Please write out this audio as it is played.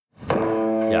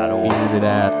Yeah, I don't want bearded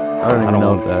at. I don't I even don't know.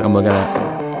 want that. I'm looking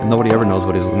at. Nobody ever knows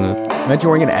what he's looking at. Imagine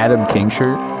wearing an Adam King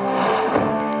shirt.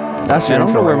 That's your Man, I'm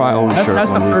intro. gonna wear right? my own That's, shirt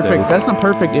that's the one of these perfect. days. That's the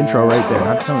perfect intro right there.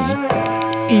 I'm telling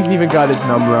you. He's even got his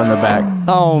number on the back.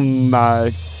 Oh my.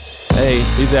 Hey,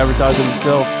 he's advertising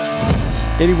himself.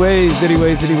 Anyways.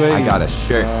 I got a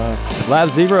shirt. Lab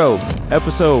Zero,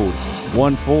 episode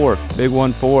 14, big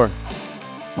 14.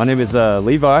 My name is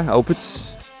Levi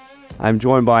Opitz. I'm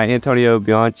joined by Antonio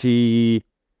Bianchi,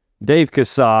 Dave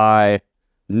Kasai,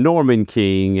 Norman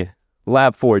King,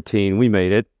 Lab 14. We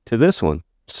made it to this one.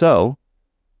 So,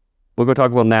 we're going to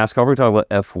talk about NASCAR. We're going to talk about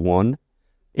F1.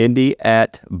 Indy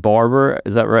at Barber.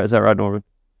 Is that right? Is that right, Norman?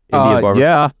 Indy at Barber?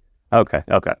 Yeah. Okay.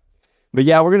 But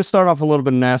yeah, we're going to start off a little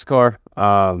bit of NASCAR.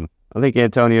 I think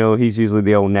Antonio, he's usually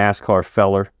the old NASCAR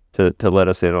feller to let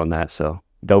us in on that. So,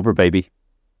 Dover, baby.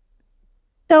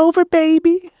 Dover,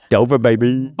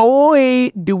 baby.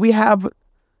 Boy, do we have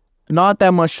not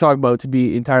that much to talk about, to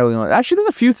be entirely honest. Actually, there's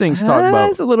a few things to talk about.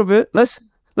 Just a little bit. Let's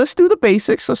do the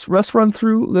basics. Let's run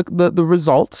through the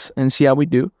results and see how we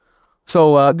do.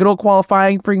 So, good old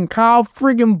qualifying, freaking Kyle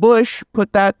friggin' Busch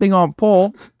put that thing on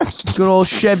pole. Good old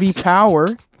Chevy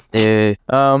Power. Freaking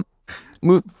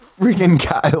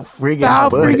Kyle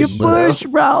friggin' Busch,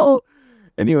 bro.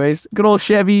 Anyways, good old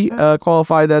Chevy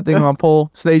qualified that thing on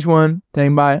pole. Stage 1,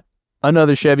 taken by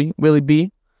another Chevy, Willie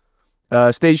B.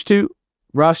 Stage 2,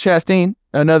 Ross Chastain,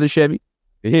 another Chevy.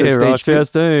 Yeah, Ross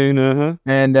Chastain.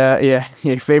 And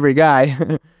yeah, favorite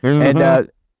guy.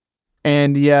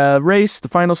 And the race, the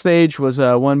final stage was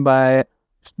won by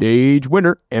stage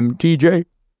winner MTJ.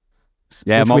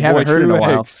 Yeah, which my we boy haven't heard in a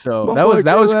while. Truex. So My that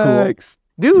was cool. Truex.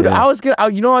 Dude, Yeah. I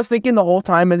was thinking the whole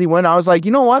time as he went, I was like,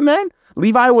 you know what, man?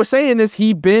 Levi was saying this.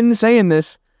 He been saying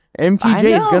this.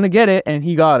 MTJ is gonna get it, and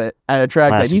he got it at a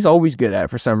track that he's always good at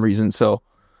for some reason. So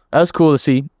that was cool to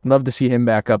see. Love to see him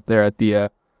back up there at the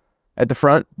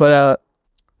front. But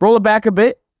roll it back a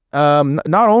bit.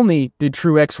 Not only did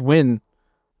Truex win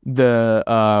the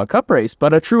Cup race,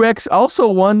 but Truex also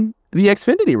won the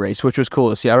Xfinity race, which was cool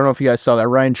to see. I don't know if you guys saw that.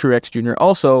 Ryan Truex Jr.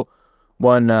 also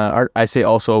won, I say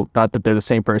also, not that they're the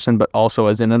same person, but also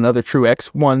as in another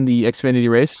Truex won the Xfinity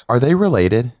race. Are they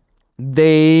related?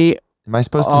 They Am I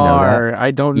supposed to know that?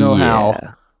 I don't know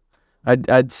how.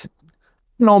 I'd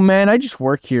no, man, I just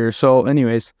work here. So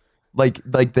anyways. Like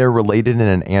they're related in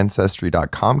an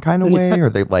ancestry.com kind of way, or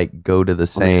they like go to the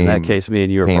same In that case, me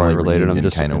and you are probably related. I'm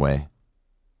just kind of way.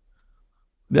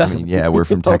 I mean, yeah, we're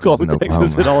from I'll Texas go and with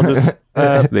Texas, it all Oklahoma.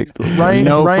 just mixed a little. Ryan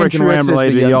freaking Truex ram is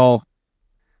related the to y'all.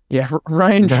 Yeah,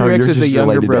 Ryan No, Truex you're is the just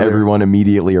younger related to brother. everyone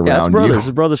immediately Yeah, it's around brothers. you.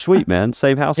 His brother's sweet, man.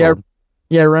 Same household.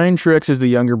 Yeah, Ryan Truex is the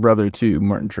younger brother to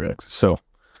Martin Truex. So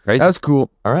Crazy. that was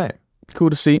cool. All right. Cool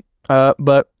to see.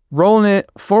 But rolling it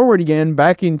forward again,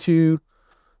 back into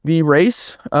the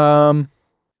race. I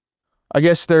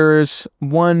guess there's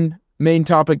one main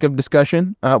topic of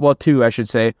discussion. Well, two, I should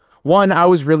say. One, I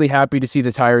was really happy to see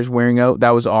the tires wearing out.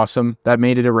 That was awesome. That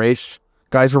made it a race.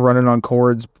 Guys were running on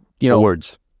cords.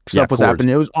 Cords. Stuff was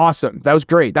happening. It was awesome. That was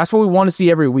great. That's what we want to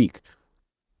see every week.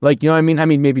 Like, you know what I mean? I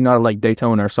mean, maybe not like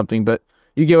Daytona or something, but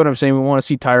you get what I'm saying. We want to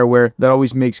see tire wear. That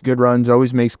always makes good runs,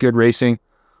 always makes good racing.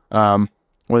 When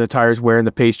the tires wear and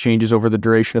the pace changes over the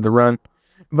duration of the run.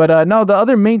 But no, the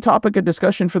other main topic of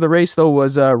discussion for the race, though,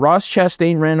 was Ross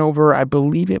Chastain ran over, I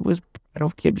believe it was,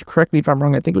 correct me if I'm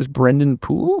wrong, I think it was Brendan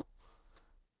Poole?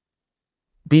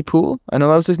 B. Poole? I know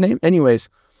that was his name. Anyways,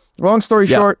 long story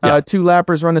short, two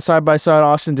lappers running side by side.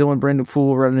 Austin Dillon, Brendan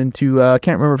Poole running into, I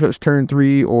can't remember if it was turn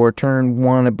 3 or turn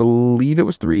 1. I believe it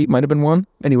was 3. It might have been 1.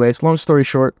 Anyways, long story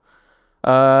short,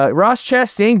 Ross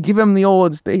Chastain, give him the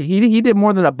old, he did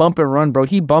more than a bump and run, bro.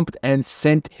 He bumped and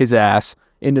sent his ass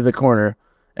into the corner.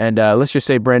 And let's just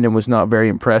say Brendan was not very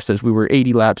impressed as we were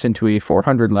 80 laps into a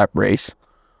 400 lap race.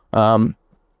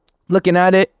 Looking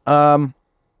at it,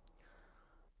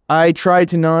 I try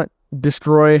to not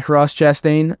destroy Ross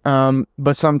Chastain,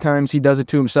 but sometimes he does it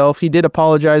to himself. He did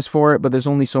apologize for it, but there's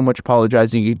only so much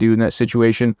apologizing you can do in that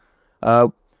situation.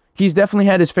 He's definitely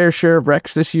had his fair share of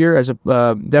wrecks this year.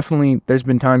 Definitely, there's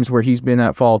been times where he's been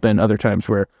at fault, and other times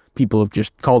where people have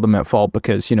just called him at fault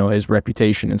because his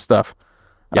reputation and stuff.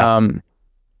 Yeah.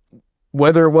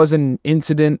 Whether it was an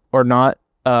incident or not,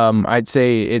 I'd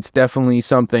say it's definitely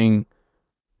something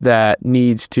that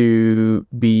needs to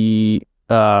be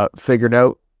figured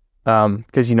out.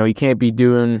 Because you can't be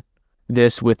doing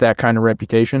this with that kind of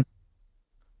reputation.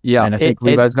 Yeah, and I think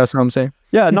Levi's got something to say.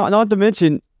 Yeah, not to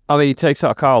mention, I mean, he takes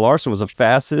out Kyle Larson, was the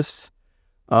fastest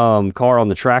car on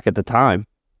the track at the time.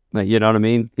 You know what I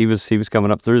mean? He was coming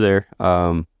up through there.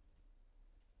 But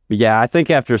yeah, I think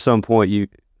after some point, you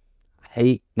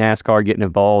hate NASCAR getting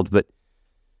involved, but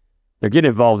they're getting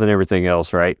involved in everything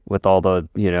else, right? With all the,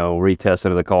 retesting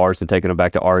of the cars and taking them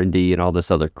back to R&D and all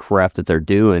this other crap that they're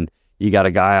doing. You got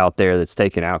a guy out there that's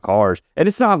taking out cars. And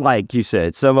it's not like you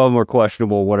said, some of them are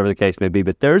questionable, whatever the case may be,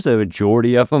 but there's a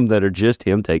majority of them that are just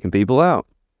him taking people out.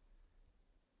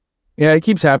 Yeah, it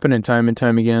keeps happening time and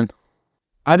time again.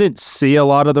 I didn't see a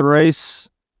lot of the race.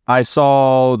 I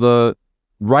saw the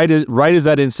right as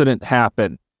that incident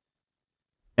happened.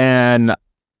 And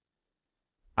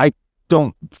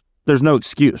there's no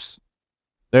excuse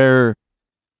there.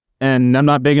 And I'm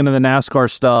not big into the NASCAR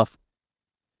stuff,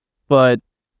 but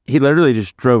he literally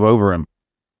just drove over him.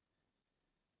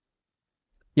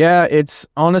 Yeah, it's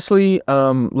honestly,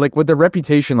 like with a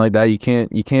reputation like that, you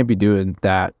can't be doing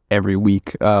that every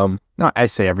week. Not I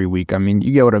say every week. I mean,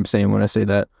 you get what I'm saying when I say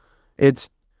that. It's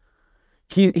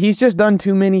he's just done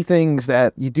too many things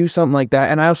that you do something like that.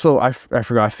 And I also I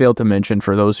forgot, I failed to mention,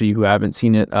 for those of you who haven't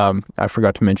seen it, I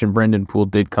forgot to mention Brendan Poole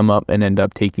did come up and end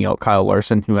up taking out Kyle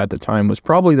Larson, who at the time was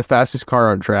probably the fastest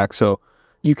car on track. So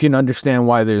you can understand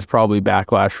why there's probably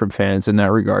backlash from fans in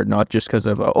that regard, not just because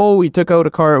of he took out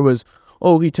a car. It was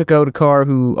he took out a car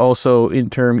who also in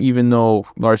turn, even though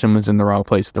Larson was in the wrong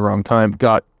place at the wrong time,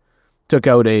 took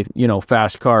out a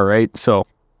fast car, right? So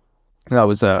that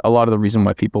was a lot of the reason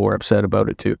why people were upset about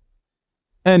it too.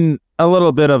 And a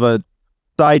little bit of a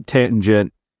side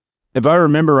tangent. If I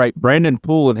remember right, Brandon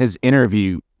Poole in his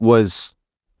interview was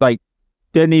like,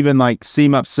 didn't even like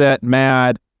seem upset,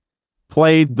 mad,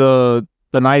 played the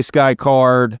nice guy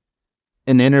card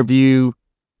in the interview,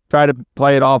 tried to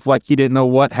play it off like he didn't know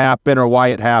what happened or why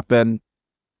it happened.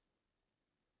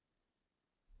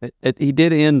 He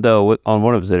did end, though, on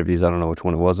one of his interviews. I don't know which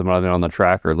one it was. It might have been on the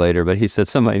track or later, but he said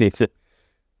somebody needs it.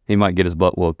 He might get his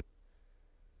butt whooped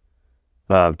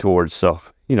towards, so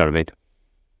you know what I mean.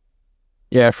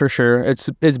 Yeah, for sure.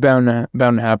 It's bound to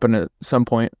happen at some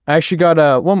point. I actually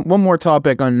got one more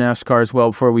topic on NASCAR as well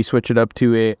before we switch it up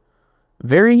to a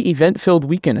very event-filled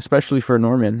weekend, especially for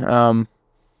Norman.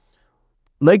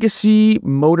 Legacy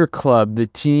Motor Club, the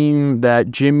team that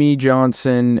Jimmy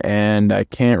Johnson and I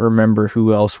can't remember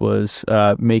who else was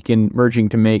merging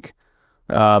to make.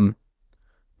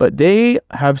 But they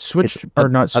have switched,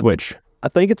 not switched. I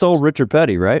think it's old Richard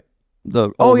Petty, right?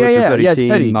 Richard Petty team. It's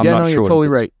Petty. I'm yeah, not no, sure you're totally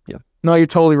right. Yeah. No, you're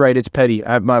totally right. It's Petty.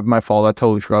 My fault. I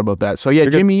totally forgot about that. So yeah,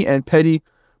 Jimmy and Petty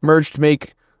merged to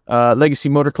make Legacy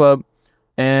Motor Club,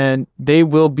 and they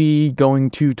will be going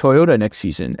to Toyota next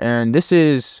season. And this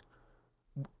is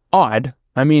odd.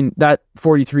 I mean, that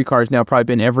 43 car has now probably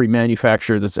been every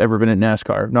manufacturer that's ever been in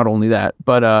NASCAR. Not only that,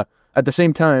 but at the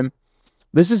same time,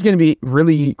 this is going to be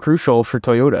really crucial for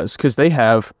Toyotas because they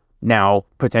have now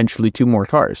potentially 2 more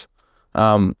cars.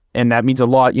 And that means a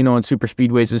lot, in super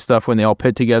speedways and stuff when they all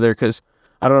pit together. Because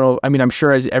I don't know. I mean, I'm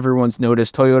sure as everyone's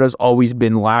noticed, Toyota's always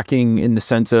been lacking in the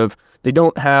sense of they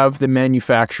don't have the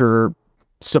manufacturer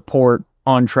support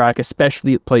on track,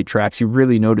 especially at plate tracks. You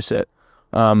really notice it.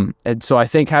 And so I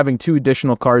think having 2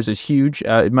 additional cars is huge.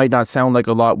 It might not sound like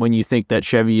a lot when you think that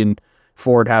Chevy and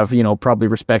Ford have, probably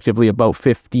respectively about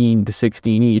 15 to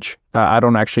 16 each. I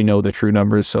don't actually know the true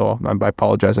numbers, so I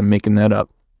apologize. I'm making that up.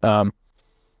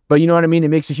 But you know what I mean? It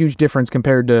makes a huge difference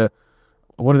compared to,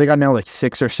 what do they got now, like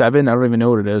 6 or 7? I don't even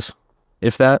know what it is,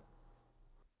 if that.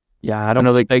 Yeah, I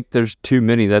don't think there's too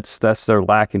many. That's they're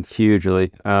lacking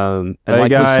hugely. And like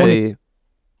got you say,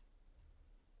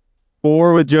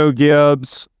 4 with Joe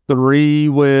Gibbs, 3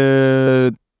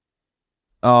 with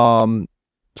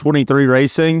 23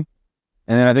 Racing,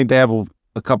 and then I think they have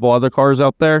a couple other cars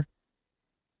out there.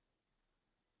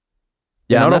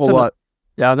 Yeah, not a whole lot.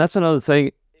 Yeah, and that's another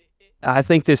thing. I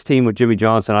think this team with Jimmy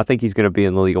Johnson, I think he's going to be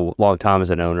in the league a long time as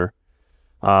an owner.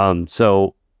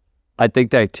 So I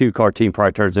think that 2-car team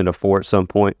probably turns into 4 at some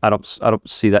point. I don't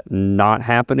see that not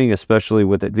happening, especially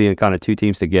with it being kind of 2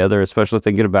 teams together, especially if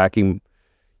they get a backing,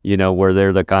 where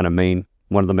they're the kind of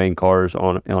one of the main cars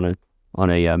on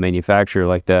a manufacturer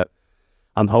like that.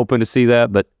 I'm hoping to see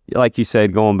that, but like you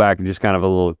said, going back and just kind of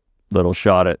a little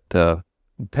shot at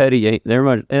Petty.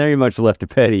 There ain't much left to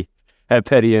Petty at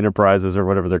Petty Enterprises or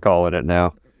whatever they're calling it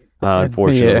now.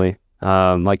 Unfortunately,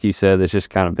 like you said, it's just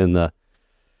kind of been the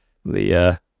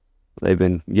they've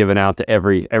been giving out to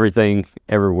everything,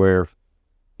 everywhere,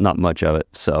 not much of it.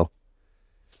 So,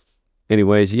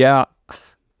 anyways, yeah,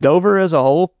 Dover as a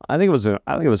whole, I think it was a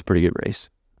pretty good race.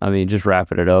 I mean, just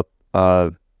wrapping it up.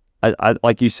 I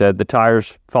like you said, the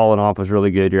tires falling off was really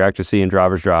good. You're actually seeing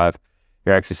drivers drive.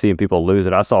 You're actually seeing people lose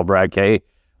it. I saw Brad Kay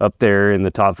up there in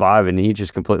the top 5, and he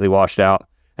just completely washed out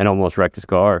and almost wrecked his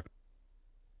car.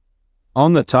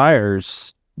 On the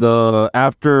tires,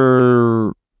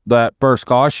 after that first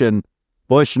caution,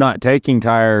 Busch not taking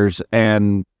tires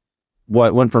and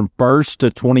went from first to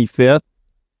 25th.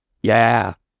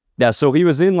 Yeah. Yeah, so he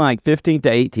was in like 15th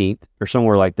to 18th or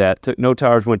somewhere like that. Took no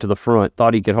tires, went to the front,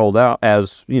 thought he could hold out,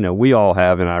 as, we all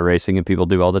have in iRacing and people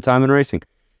do all the time in racing.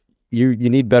 You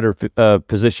need better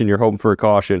position. You're hoping for a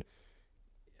caution.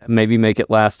 Maybe make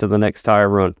it last to the next tire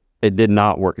run. It did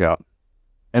not work out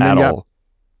And at then all.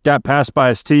 got passed by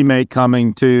his teammate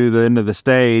coming to the end of the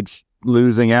stage,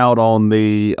 losing out on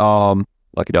the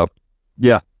Lucky dog.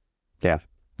 Yeah. Yeah.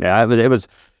 It was.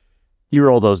 You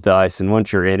roll those dice, and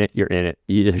once you're in it, you're in it.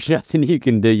 There's nothing you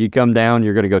can do. You come down,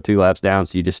 you're going to go 2 laps down,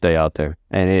 so you just stay out there,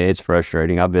 and it's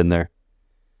frustrating. I've been there.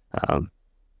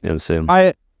 In sim.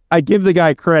 I give the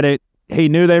guy credit. He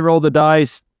knew they rolled the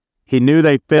dice. He knew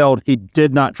they failed. He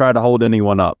did not try to hold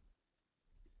anyone up.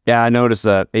 Yeah, I noticed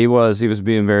that. He was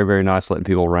being very, very nice, letting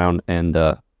people around and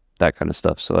that kind of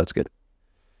stuff, so that's good.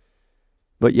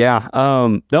 But yeah,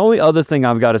 the only other thing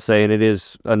I've got to say, and it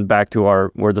is back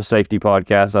to we're the safety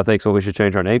podcast, I think, so we should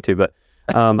change our name to, but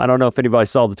I don't know if anybody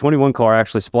saw the 21 car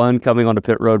actually spun coming onto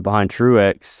pit road behind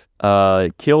Truex,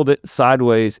 killed it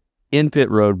sideways in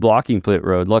pit road, blocking pit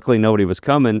road. Luckily, nobody was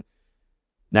coming.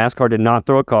 NASCAR did not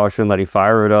throw a caution, let him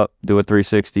fire it up, do a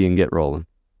 360, and get rolling.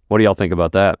 What do y'all think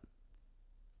about that?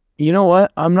 You know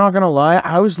what? I'm not going to lie.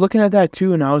 I was looking at that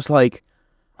too, and I was like,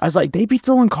 they'd be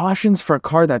throwing cautions for a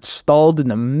car that's stalled in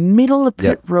the middle of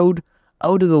pit road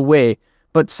out of the way.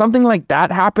 But something like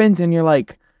that happens, and you're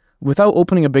like, without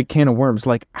opening a big can of worms,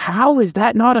 like, how is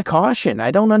that not a caution?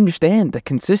 I don't understand. The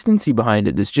consistency behind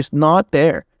it is just not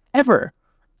there. Ever.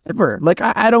 Like,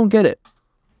 I don't get it.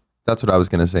 That's what I was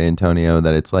going to say, Antonio,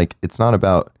 that it's like, it's not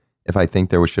about if I think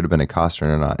there should have been a caution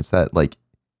or not. It's that, like,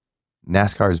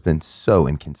 NASCAR has been so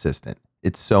inconsistent.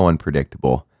 It's so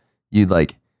unpredictable.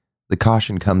 The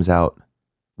caution comes out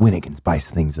when it can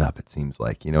spice things up, it seems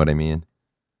like. You know what I mean?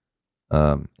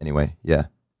 Anyway, yeah.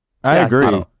 I agree.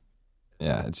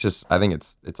 Yeah, it's just, I think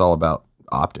it's all about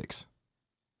optics.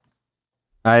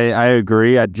 I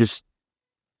agree. I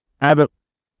haven't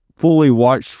fully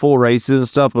watched full races and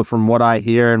stuff, but from what I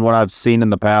hear and what I've seen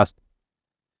in the past,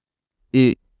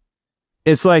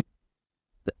 it's like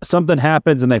something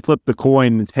happens and they flip the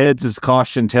coin. Heads is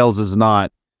caution, tails is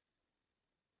not.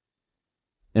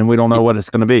 And we don't know what it's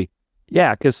going to be.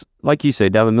 Yeah, because like you say,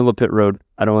 down the middle of pit road,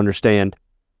 I don't understand.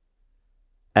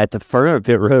 At the front of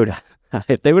pit road,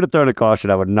 if they would have thrown a caution,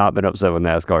 I would not have been upset with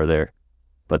NASCAR there.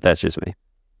 But that's just me.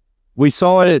 We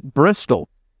saw it at Bristol.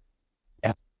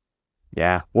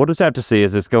 Yeah, we'll just have to see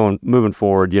as it's moving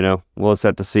forward, We'll just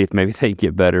have to see if maybe they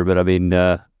get better. But I mean,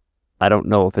 I don't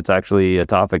know if it's actually a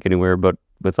topic anywhere, but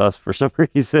with us, for some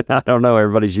reason, I don't know.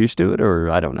 Everybody's used to it,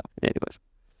 or I don't know. Anyways.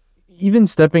 Even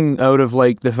stepping out of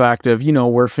like the fact of,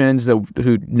 we're fans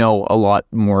who know a lot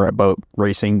more about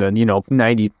racing than,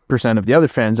 90% of the other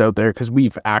fans out there, because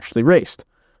we've actually raced.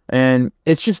 And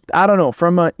it's just, I don't know,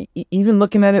 from even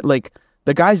looking at it, like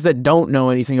the guys that don't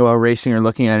know anything about racing are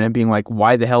looking at it and being like,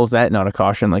 why the hell is that not a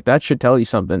caution? Like, that should tell you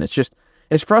something.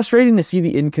 It's frustrating to see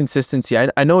the inconsistency.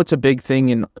 I know it's a big thing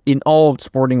in all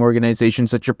sporting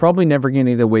organizations that you're probably never going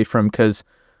to get away from, because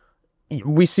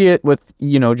we see it with,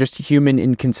 just human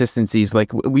inconsistencies.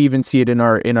 Like, we even see it in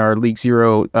our League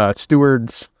Zero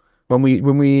stewards when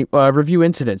we review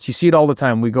incidents. You see it all the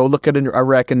time. We go look at a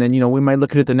wreck, and then, we might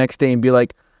look at it the next day and be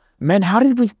like, man, how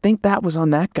did we think that was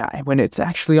on that guy when it's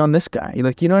actually on this guy?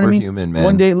 Like, you know what I mean? Human, man.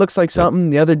 One day it looks like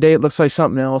something, the other day it looks like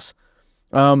something else.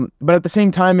 But at the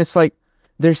same time, it's like,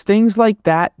 there's things like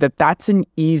that's an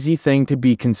easy thing to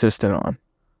be consistent on.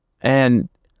 And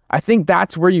I think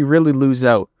that's where you really lose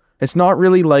out. It's not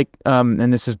really like,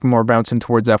 and this is more bouncing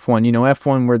towards F1,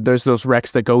 F1 where there's those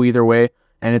wrecks that go either way.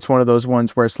 And it's one of those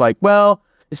ones where it's like, well,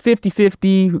 it's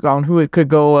 50-50 on who it could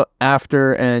go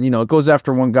after. And, it goes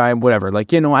after one guy, whatever.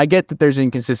 Like, I get that there's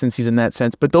inconsistencies in that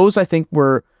sense, but those I think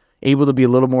we're able to be a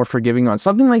little more forgiving on.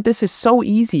 Something like this is so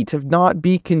easy to not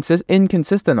be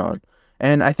inconsistent on.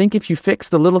 And I think if you fix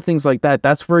the little things like that,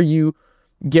 that's where you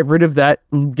get rid of that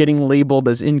getting labeled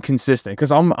as inconsistent.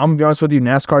 Because I'm gonna be honest with you,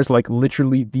 NASCAR is like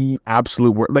literally the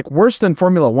absolute worst, like worse than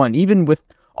Formula One. Even with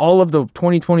all of the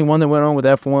 2021 that went on with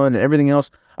F1 and everything else,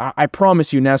 I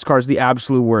promise you, NASCAR is the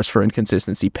absolute worst for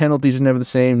inconsistency. Penalties are never the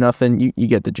same. Nothing. You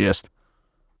get the gist.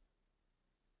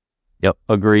 Yep.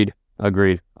 Agreed. I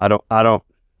don't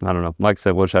know. Like I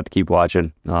said, we'll just have to keep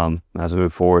watching as we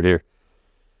move forward here.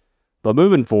 But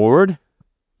moving forward,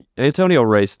 Antonio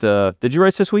raced. Did you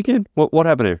race this weekend? What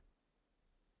happened here?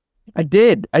 I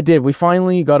did. We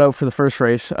finally got out for the first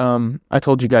race. I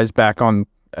told you guys back on,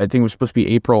 I think it was supposed to be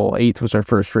April 8th was our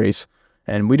first race.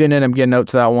 And we didn't end up getting out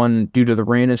to that one due to the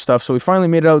rain and stuff. So we finally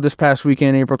made it out this past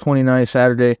weekend, April 29th,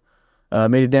 Saturday.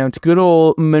 Made it down to good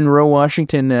old Monroe,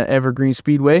 Washington, Evergreen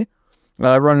Speedway.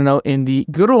 running out in the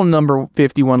good old number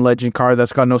 51 Legend car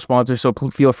that's got no sponsor, so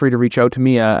feel free to reach out to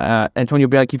me at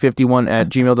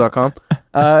antoniobianchi51@gmail.com.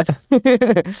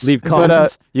 Leave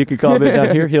comments. You can comment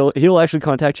down here. He'll actually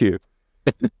contact you.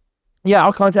 Yeah,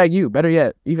 I'll contact you. Better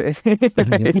yet.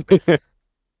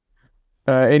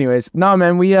 Anyways, no,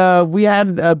 man, we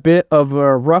had a bit of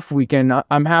a rough weekend.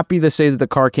 I'm happy to say that the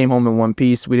car came home in one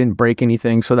piece. We didn't break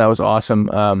anything, so that was awesome.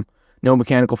 No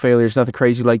mechanical failures, nothing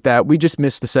crazy like that. We just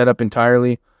missed the setup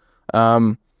entirely.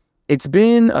 It's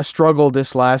been a struggle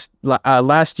this last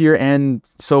year, and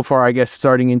so far, I guess,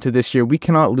 starting into this year. We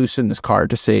cannot loosen this car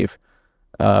to save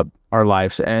our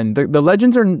lives. And the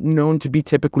Legends are known to be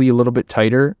typically a little bit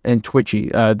tighter and twitchy,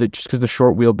 just because the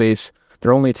short wheelbase.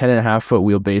 They're only a 10.5-foot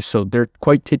wheelbase, so they're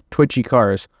quite twitchy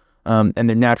cars, and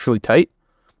they're naturally tight.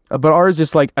 But ours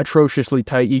is like atrociously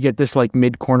tight. You get this like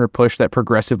mid-corner push that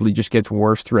progressively just gets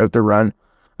worse throughout the run.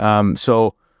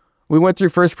 So we went through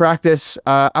first practice.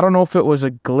 I don't know if it was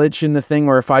a glitch in the thing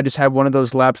or if I just had one of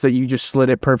those laps that you just slid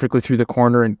it perfectly through the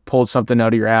corner and pulled something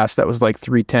out of your ass that was like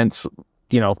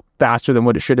 0.3, faster than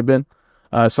what it should have been.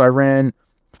 So I ran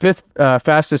fifth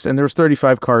fastest, and there was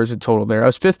 35 cars in total there. I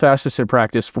was fifth fastest in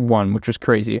practice for one, which was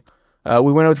crazy.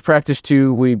 We went out to practice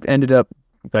two. We ended up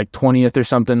like 20th or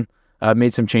something.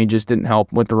 Made some changes, didn't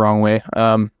help, went the wrong way.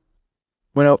 Went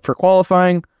out for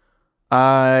qualifying.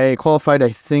 I qualified, I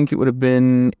think it would have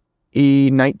been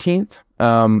a 19th.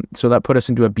 So that put us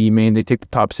into a B main. They take the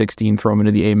top 16, throw them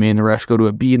into the A main. The rest go to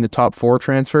a B in the top 4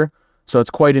 transfer. So it's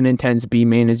quite an intense B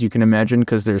main, as you can imagine,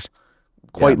 because there's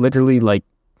quite literally like,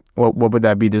 what would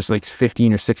that be? There's like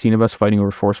 15 or 16 of us fighting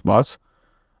over 4 spots.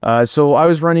 So I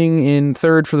was running in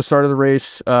third for the start of the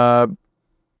race.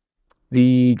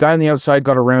 The guy on the outside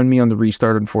got around me on the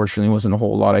restart. Unfortunately, wasn't a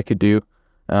whole lot I could do.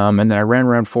 And then I ran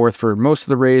around fourth for most of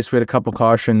the race. We had a couple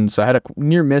cautions. I had a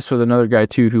near miss with another guy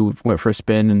too who went for a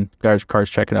spin, and cars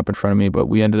checking up in front of me, but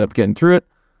we ended up getting through it.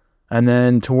 And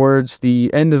then towards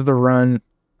the end of the run,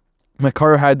 my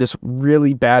car had this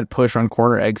really bad push on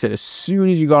corner exit. As soon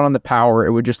as you got on the power,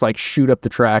 it would just like shoot up the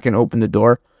track and open the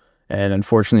door. And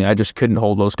unfortunately, I just couldn't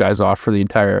hold those guys off for the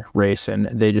entire race. And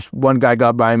one guy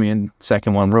got by me, and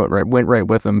second one went right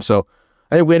with them. So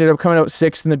I think we ended up coming out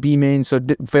 6th in the B main, so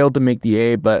failed to make the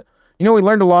A. But, we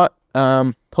learned a lot.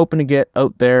 Hoping to get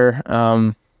out there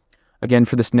again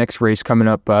for this next race coming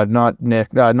up. Not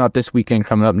this weekend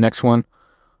coming up, next one.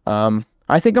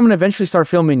 I think I'm going to eventually start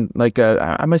filming,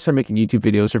 I might start making YouTube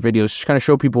videos or videos, just kind of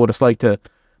show people what it's like to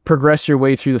progress your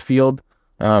way through the field.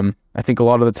 I think a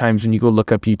lot of the times when you go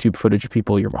look up YouTube footage of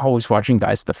people, you're always watching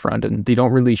guys at the front, and they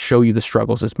don't really show you the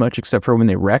struggles as much, except for when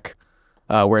they wreck.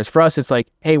 Whereas for us, it's like,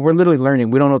 hey, we're literally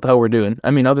learning. We don't know what the hell we're doing.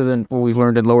 I mean, other than what we've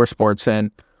learned in lower sports,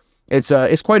 and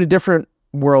it's quite a different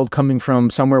world coming from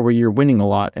somewhere where you're winning a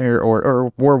lot,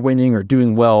 or were winning or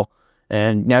doing well,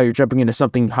 and now you're jumping into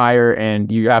something higher,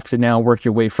 and you have to now work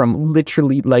your way from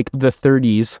literally like the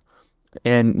 30s.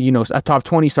 And, a top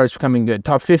 20 starts becoming good.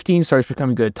 Top 15 starts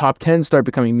becoming good. Top 10 start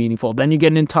becoming meaningful. Then you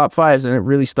get in top 5s, and it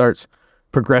really starts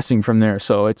progressing from there.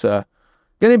 So it's going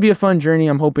to be a fun journey.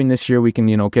 I'm hoping this year we can,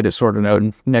 get it sorted out,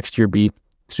 and next year be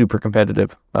super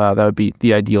competitive. That would be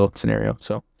the ideal scenario.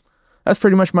 So that's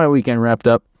pretty much my weekend wrapped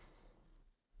up.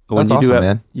 That's awesome,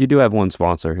 man. You do have one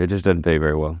sponsor. It just doesn't pay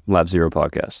very well. Lab Zero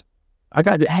Podcast. I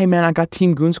got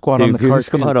Team Goon Squad on the Goon car.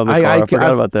 Squad on the car. I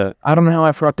forgot about that. I don't know how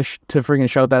I forgot to friggin'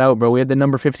 shout that out, bro. We had the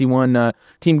number 51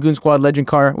 Team Goon Squad Legend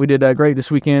car. We did great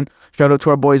this weekend. Shout out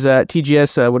to our boys at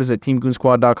TGS. What is it?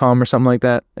 TeamGoonsquad.com or something like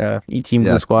that.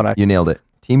 Goon Squad. You nailed it.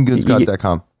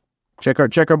 TeamGoonsquad.com.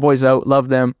 Check our boys out. Love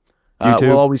them.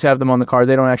 We'll always have them on the car.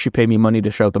 They don't actually pay me money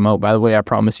to shout them out, by the way. I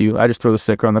promise you. I just throw the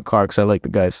sticker on the car because I like the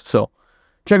guys. So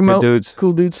check them out. Dudes.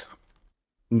 Cool dudes.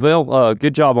 Well,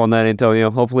 good job on that, Antonio.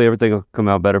 Hopefully everything will come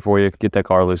out better for you. Get that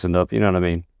car loosened up. You know what I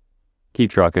mean?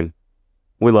 Keep trucking.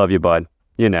 We love you, bud.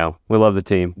 We love the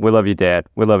team. We love you, Dad.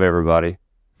 We love everybody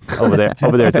over there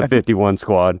at the 51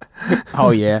 squad.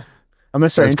 Oh, yeah. I'm going to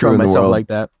start introing myself like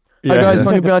that. Yeah. Hi, guys.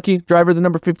 Tony Bianchi, driver of the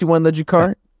number 51 Legend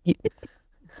car. The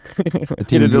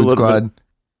Team Goon Squad.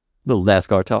 Little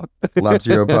NASCAR talk. Lab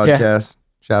Zero Podcast.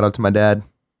 Shout out to my dad.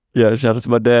 Yeah, shout out to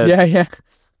my dad. Yeah.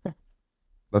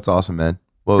 That's awesome, man.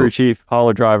 Well, Crew chief,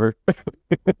 hauler driver.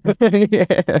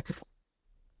 Yeah.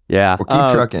 Well,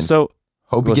 keep trucking. So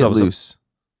hope you get loose.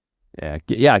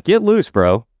 Get loose,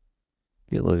 bro.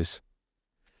 Get loose.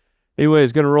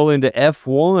 Anyways, gonna roll into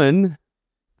F1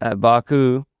 at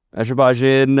Baku,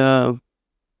 Azerbaijan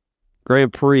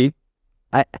Grand Prix.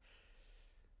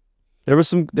 There were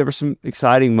some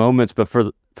exciting moments, but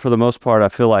for the most part, I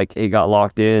feel like it got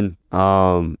locked in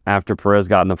after Perez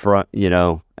got in the front,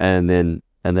 and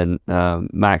then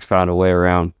Max found a way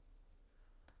around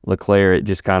Leclerc, it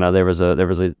just kind of there was a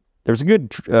good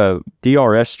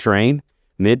DRS train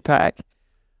mid pack,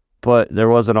 but there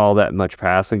wasn't all that much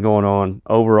passing going on.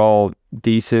 Overall,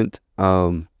 decent.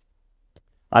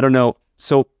 I don't know.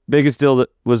 So biggest deal that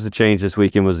was the change this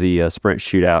weekend was the sprint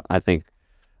shootout. I think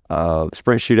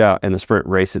sprint shootout and the sprint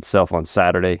race itself on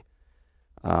Saturday.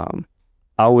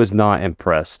 I was not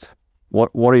impressed.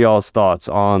 What are y'all's thoughts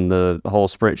on the whole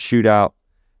sprint shootout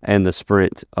and the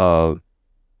sprint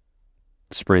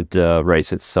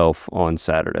race itself on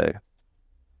Saturday?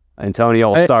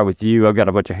 Antonio, I'll start with you. I've got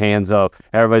a bunch of hands up.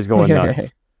 Everybody's going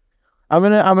nuts. I'm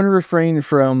gonna refrain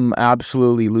from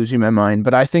absolutely losing my mind,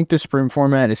 but I think the sprint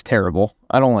format is terrible.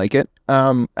 I don't like it.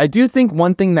 I do think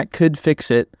one thing that could fix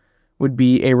it would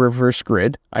be a reverse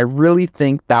grid. I really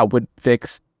think that would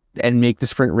fix and make the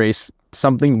sprint race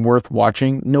something worth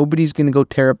watching. Nobody's gonna go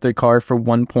tear up their car for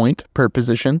 1 point per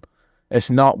position.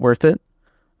 It's not worth it.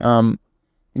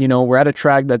 We're at a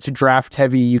track that's draft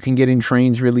heavy. You can get in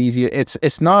trains really easy.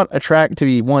 It's not a track to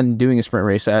be, one, doing a sprint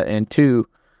race at, and two,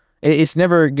 it's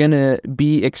never going to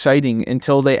be exciting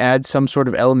until they add some sort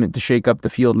of element to shake up the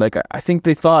field. Like, I think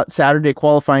they thought Saturday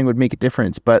qualifying would make a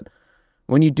difference, but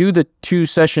when you do the 2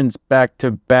 sessions back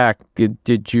to back,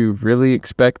 did you really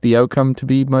expect the outcome to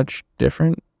be much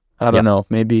different? I don't know.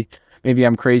 Maybe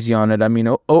I'm crazy on it. I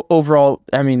mean, overall,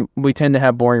 we tend to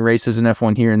have boring races in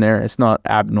F1 here and there. It's not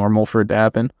abnormal for it to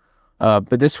happen.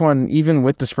 But this one, even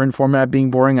with the sprint format being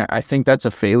boring, I think that's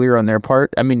a failure on their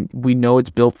part. I mean, we know it's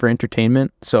built for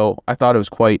entertainment, so I thought it was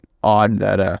quite odd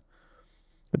that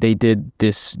they did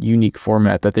this unique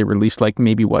format that they released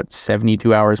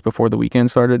 72 hours before the weekend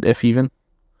started, if even.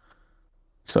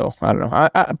 So I don't know.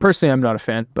 I personally, I'm not a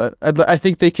fan, but I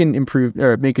think they can improve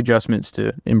or make adjustments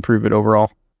to improve it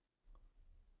overall.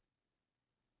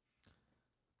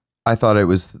 I thought it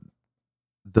was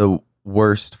the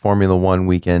worst Formula One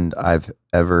weekend I've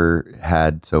ever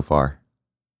had so far.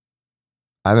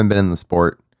 I haven't been in the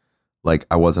sport, like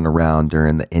I wasn't around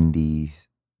during the Indy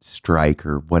strike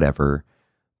or whatever,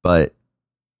 but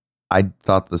I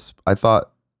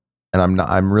thought, and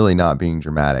I'm really not being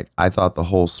dramatic, I thought the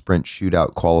whole sprint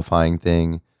shootout qualifying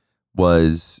thing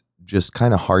was just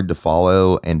kind of hard to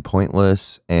follow and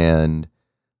pointless, and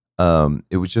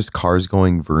it was just cars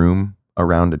going vroom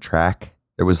around a track.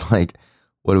 It was like,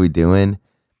 what are we doing?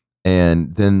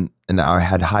 And I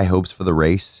had high hopes for the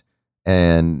race,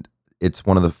 and it's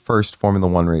one of the first Formula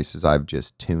One races I've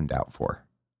just tuned out for.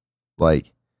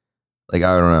 Like I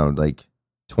don't know,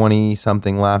 20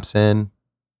 something laps in,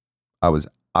 I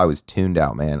was tuned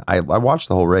out, man. I watched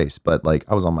the whole race, but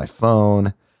I was on my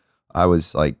phone. I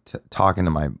was talking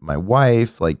to my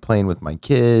wife, playing with my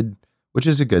kid, which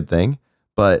is a good thing.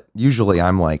 But usually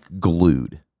I'm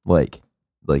glued,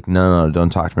 no, don't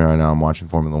talk to me right now. I'm watching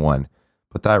Formula One.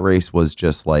 But that race was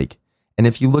just and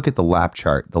if you look at the lap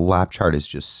chart is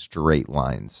just straight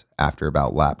lines after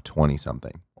about lap 20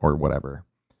 something or whatever.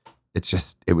 It's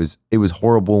just, it was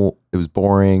horrible. It was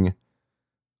boring.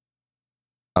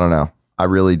 I don't know. I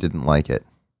really didn't like it.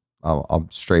 I'll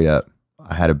straight up.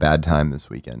 I had a bad time this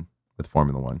weekend with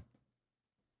Formula One.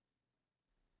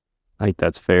 I think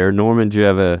that's fair. Norman, do you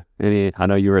have any? I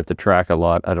know you were at the track a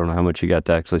lot. I don't know how much you got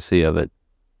to actually see of it.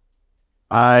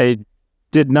 I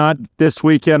did not this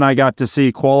weekend. I got to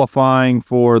see qualifying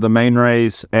for the main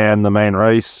race and the main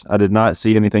race. I did not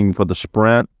see anything for the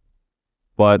sprint,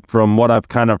 but from what I've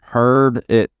kind of heard,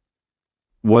 it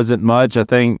wasn't much. I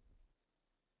think,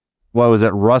 what was it,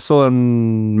 Russell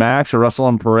and Max or Russell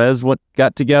and Perez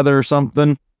got together or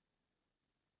something?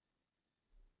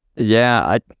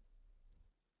 Yeah,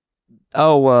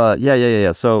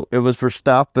 yeah. So it was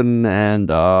Verstappen and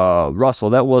Russell.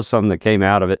 That was something that came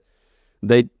out of it.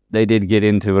 They did get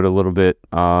into it a little bit.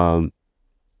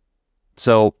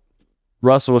 So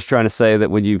Russell was trying to say that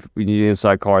when you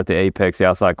inside car at the apex, the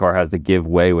outside car has to give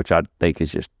way, which I think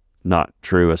is just not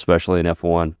true, especially in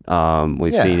F1.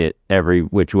 We've seen it every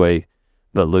which way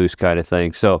but loose kind of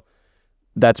thing. So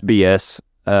that's BS.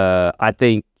 I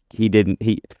think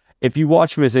if you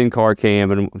watch him his in-car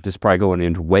cam, and I'm just probably going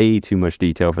into way too much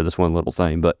detail for this one little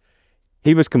thing, but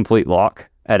he was complete lock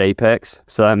at apex.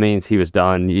 So that means he was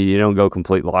done. You don't go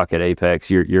complete lock at apex.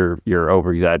 You're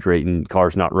over-exaggerating.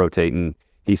 Car's not rotating.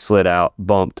 He slid out,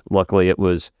 bumped. Luckily,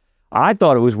 I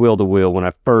thought it was wheel to wheel when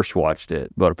I first watched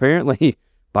it, but apparently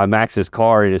by Max's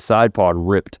car in his side pod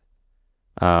ripped,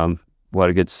 a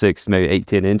good 6, maybe 8,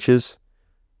 10 inches,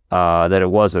 that it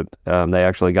wasn't. They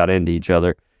actually got into each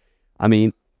other. I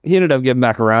mean, he ended up getting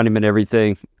back around him and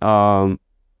everything. I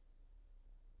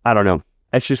don't know.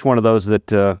 It's just one of those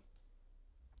that,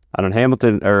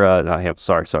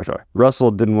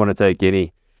 Russell didn't want to take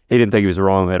any. he didn't think he was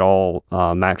wrong at all.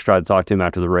 Max tried to talk to him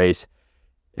after the race,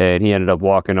 and he ended up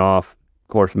walking off.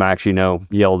 Of course, Max,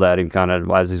 yelled at him kind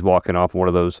of as he's walking off, one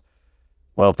of those,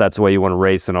 well, if that's the way you want to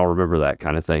race, then I'll remember that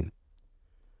kind of thing.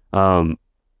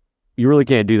 You really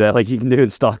can't do that like you can do in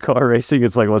stock car racing.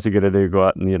 It's like, what's he going to do? Go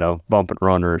out and, bump and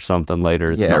run or something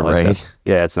later. It's Yeah, not like right. that.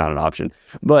 Yeah, it's not an option.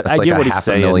 But That's I get like what he's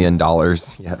saying.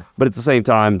 $500,000. Yeah. But at the same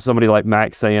time, somebody like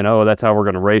Max saying, oh, that's how we're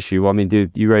going to race you. Well, I mean,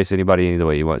 dude, you race anybody any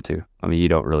way you want to. I mean, you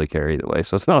don't really care either way.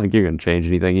 So it's not like you're going to change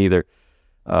anything either.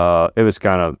 It was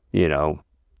kind of,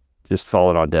 just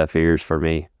falling on deaf ears for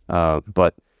me.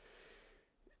 But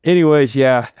anyways,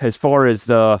 yeah, as far as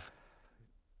I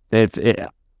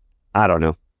don't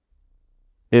know.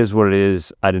 It is what it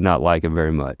is. I did not like him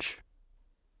very much.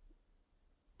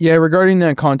 Yeah, regarding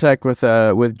that contact with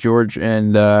George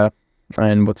and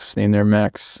what's his name there,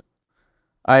 Max.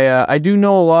 I do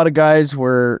know a lot of guys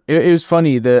where it was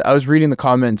funny that I was reading the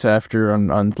comments after on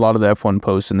a lot of the F1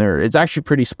 posts, and it's actually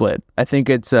pretty split. I think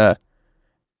it's you're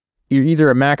either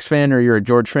a Max fan or you're a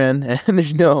George fan,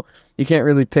 and you can't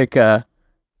really pick. You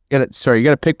got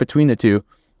to pick between the two.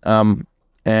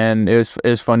 And it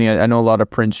was funny. I know a lot of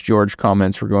Prince George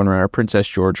comments were going around, or Princess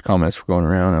George comments were going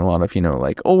around, and a lot of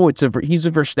like, oh, he's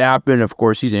a Verstappen. Of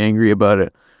course, he's angry about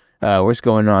it. What's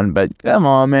going on? But come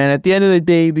on, man. At the end of the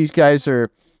day, these guys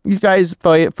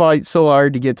fight so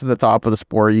hard to get to the top of the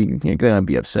sport. You're gonna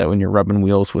be upset when you're rubbing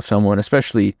wheels with someone,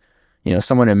 especially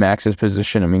someone in Max's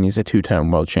position. I mean, he's a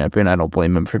 2-time world champion. I don't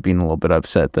blame him for being a little bit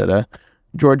upset that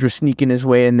George was sneaking his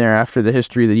way in there after the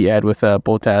history that he had with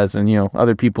Bottas and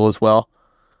other people as well.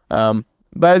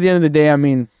 But at the end of the day, I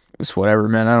mean, it's whatever,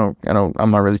 man.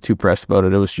 I'm not really too pressed about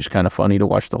it. It was just kind of funny to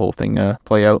watch the whole thing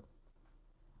play out.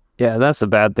 Yeah, that's the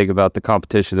bad thing about the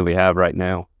competition that we have right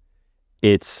now.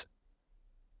 It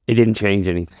didn't change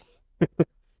anything.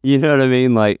 You know what I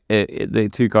mean? Like, the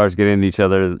two cars get into each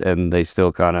other and they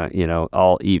still kind of,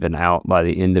 all even out by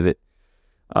the end of it.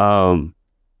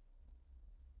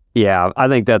 Yeah, I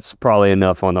think that's probably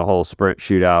enough on the whole sprint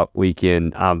shootout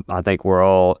weekend. I think we're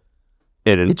all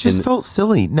It just felt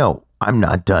silly. No, I'm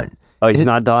not done. Oh, he's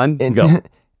not done? Go.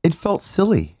 It felt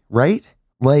silly, right?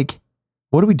 Like,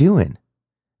 what are we doing?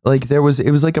 Like, it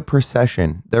was like a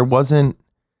procession.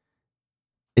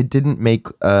 It didn't make,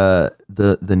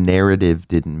 the narrative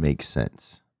didn't make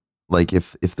sense. Like,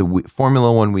 if the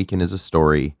Formula One weekend is a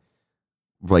story,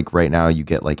 like right now you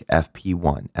get like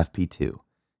FP1, FP2,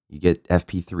 you get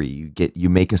FP3, you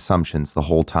make assumptions the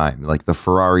whole time. Like the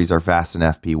Ferraris are fast in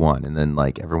FP1, and then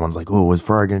like everyone's like, oh, was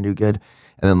Ferrari going to do good?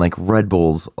 And then like Red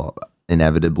Bull's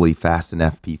inevitably fast in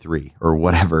FP3 or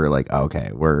whatever. Like,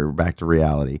 okay, we're back to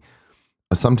reality.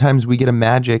 Sometimes we get a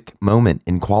magic moment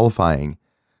in qualifying.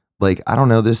 Like, I don't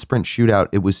know, this sprint shootout,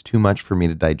 it was too much for me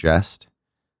to digest.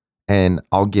 And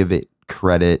I'll give it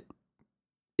credit.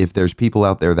 If there's people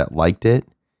out there that liked it,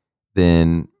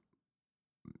 then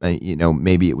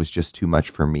maybe it was just too much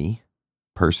for me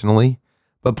personally.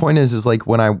 But point is like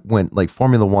when I went like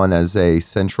Formula One as a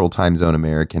central time zone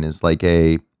American is like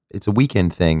it's a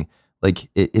weekend thing. Like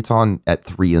it's on at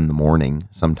 3 a.m.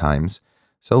 sometimes.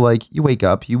 So like you wake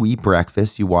up, you eat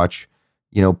breakfast, you watch,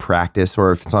 practice,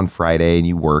 or if it's on Friday and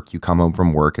you work, you come home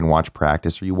from work and watch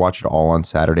practice, or you watch it all on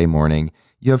Saturday morning.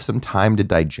 You have some time to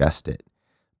digest it.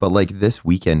 But like this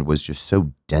weekend was just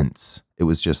so dense. It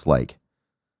was just like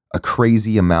a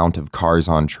crazy amount of cars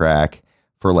on track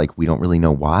for like, we don't really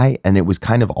know why. And it was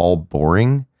kind of all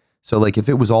boring. So like, if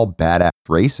it was all badass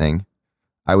racing,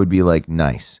 I would be like,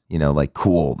 nice, like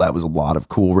cool. That was a lot of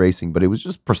cool racing, but it was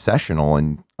just processional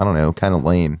and I don't know, kind of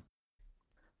lame.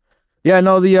 Yeah,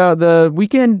 no, the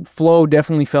weekend flow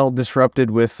definitely felt disrupted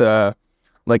with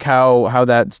like how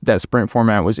that sprint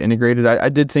format was integrated. I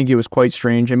did think it was quite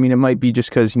strange. I mean, it might be just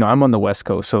because I'm on the West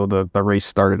Coast, so the race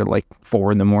started at like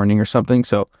 4 a.m. or something.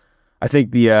 So I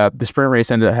think the sprint race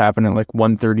ended up happening at like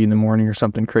 1:30 a.m. or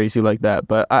something crazy like that.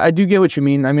 But I do get what you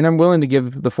mean. I mean, I'm willing to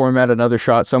give the format another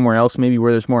shot somewhere else, maybe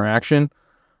where there's more action.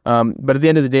 But at the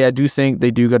end of the day, I do think they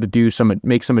do got to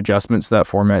make some adjustments to that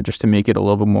format just to make it a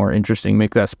little bit more interesting,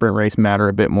 make that sprint race matter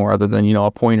a bit more, other than a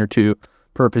point or two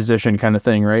per position kind of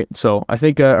thing, right? So I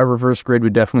think a reverse grid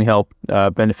would definitely help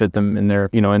benefit them in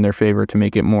their favor to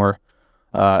make it more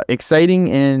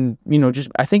exciting, and just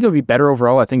I think it would be better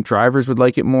overall. I think drivers would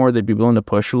like it more. They'd be willing to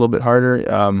push a little bit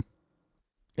harder.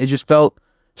 It just felt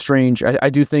strange.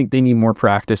 I do think they need more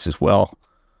practice as well.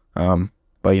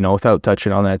 But without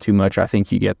touching on that too much, I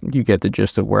think you get the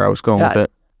gist of where I was going with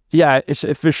it. Yeah,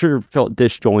 it for sure felt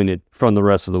disjointed from the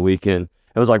rest of the weekend.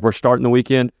 It was like we're starting the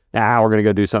weekend. Now we're gonna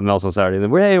go do something else on Saturday. Then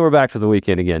we're back to the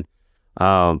weekend again.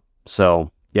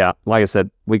 So yeah, like I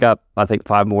said, we got, I think,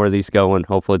 5 more of these going.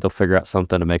 Hopefully they'll figure out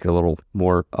something to make it a little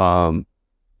more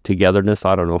togetherness.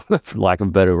 I don't know, for lack of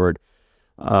a better word.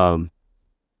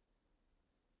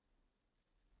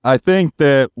 I think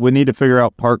that we need to figure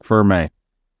out Parc Ferme.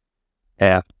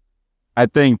 Yeah. I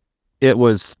think it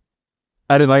was,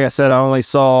 like I said, I only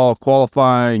saw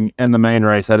qualifying and the main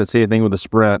race. I didn't see anything with the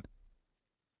sprint.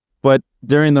 But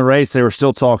during the race, they were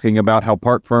still talking about how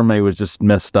Parc Ferme was just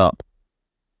messed up.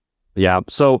 Yeah.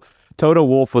 So Toto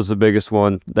Wolff was the biggest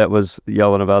one that was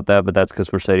yelling about that, but that's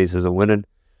because Mercedes isn't winning.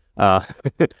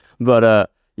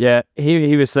 Yeah,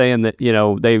 he was saying that,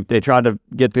 they tried to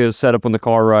get the setup on the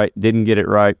car right, didn't get it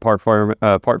right. Parc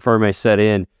Ferme set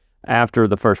in after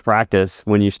the first practice.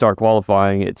 When you start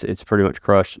qualifying, it's pretty much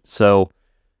crushed. So,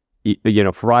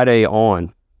 Friday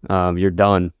on, you're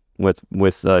done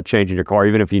with changing your car,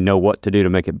 even if you know what to do to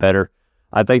make it better.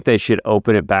 I think they should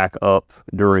open it back up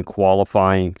during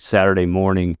qualifying Saturday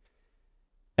morning.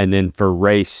 And then for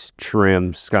race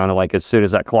trims, kind of like as soon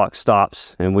as that clock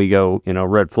stops and we go,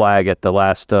 red flag at the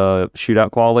last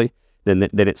shootout quali, then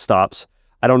it stops.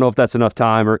 I don't know if that's enough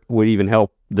time or would even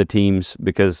help the teams,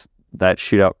 because that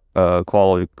shootout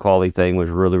quali thing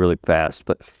was really, really fast.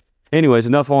 But anyways,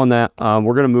 enough on that.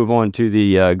 We're going to move on to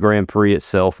the Grand Prix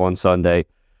itself on Sunday.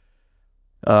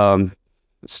 It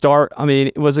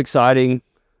was exciting.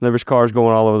 There was cars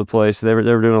going all over the place. They were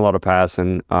doing a lot of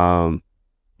passing.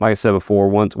 Like I said before,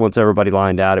 once everybody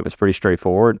lined out, it was pretty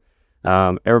straightforward.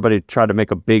 Everybody tried to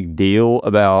make a big deal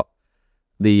about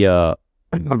the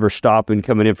Verstappen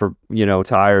coming in for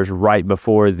tires right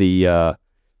before the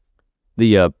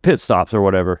pit stops or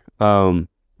whatever.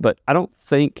 But I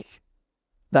think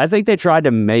they tried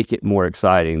to make it more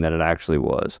exciting than it actually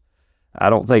was.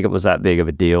 I don't think it was that big of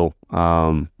a deal.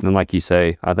 And like you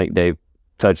say, I think Dave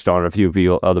touched on it. A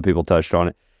few other people touched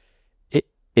on it.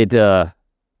 It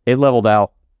leveled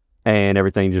out. And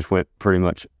everything just went pretty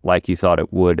much like you thought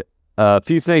it would. A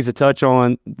few things to touch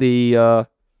on. The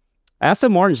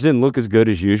Aston Martins didn't look as good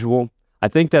as usual. I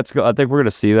think we're going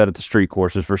to see that at the street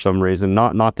courses for some reason.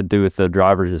 Not to do with the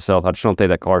drivers itself. I just don't think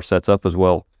that car sets up as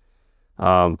well.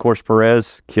 Of course,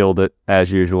 Perez killed it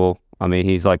as usual. I mean,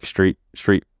 he's like street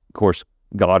course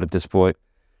god at this point.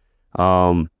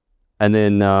 And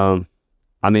then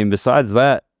besides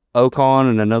that, Ocon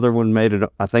and another one made it,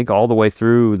 I think, all the way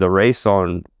through the race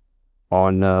on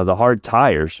the hard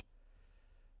tires.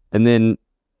 And then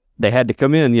they had to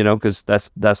come in, because that's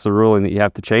the ruling that you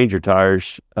have to change your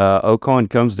tires. Ocon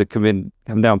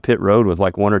come down pit road with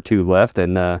like 1 or 2 left.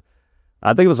 And I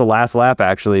think it was the last lap,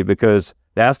 actually, because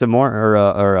the Aston Martin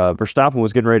or Verstappen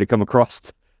was getting ready to come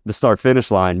across the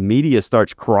start-finish line. Media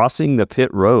starts crossing the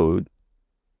pit road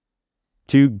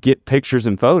to get pictures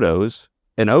and photos.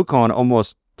 And Ocon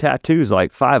almost tattoos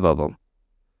like 5 of them.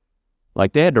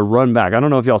 Like, they had to run back. I don't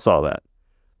know if y'all saw that,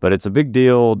 but it's a big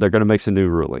deal. They're going to make some new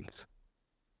rulings.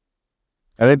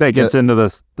 I think that gets into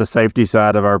the safety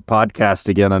side of our podcast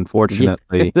again,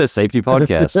 unfortunately. The safety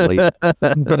podcast.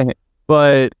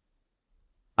 But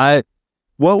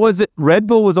what was it? Red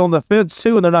Bull was on the fence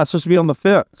too, and they're not supposed to be on the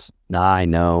fence. I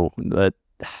know, but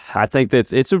I think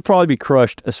that it would probably be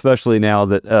crushed, especially now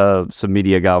that some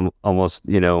media got almost,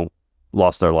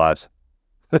 lost their lives.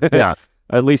 Yeah.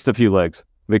 At least a few legs.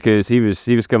 Because he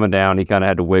was coming down, he kind of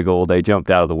had to wiggle. They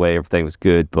jumped out of the way, everything was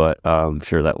good, but I'm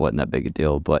sure that wasn't that big a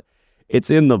deal. But it's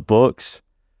in the books.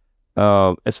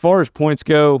 As far as points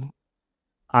go,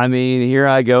 I mean, here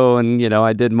I go, and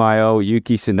I did my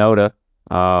Yuki Tsunoda.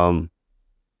 I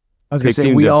was gonna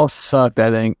say we all sucked. I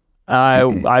think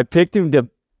I picked him to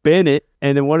Bennett,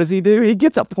 and then what does he do? He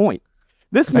gets a point.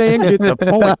 This man gets a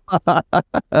point.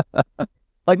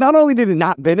 Like, not only did it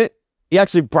not Bennett, he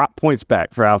actually brought points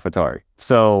back for AlphaTauri.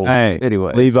 So,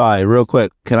 anyway. Levi, real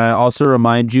quick, can I also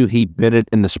remind you he bit it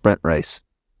in the sprint race?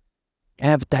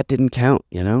 Yeah, but that didn't count,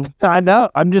 I know.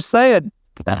 I'm just saying.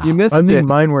 You missed it.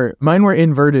 Mine were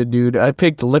inverted, dude. I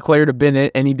picked Leclerc to win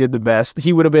it, and he did the best.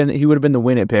 He would have been the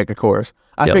win it pick, of course.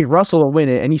 I picked Russell to win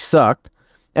it, and he sucked.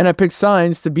 And I picked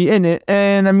Sainz to be in it,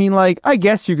 and I mean, like, I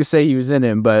guess you could say he was in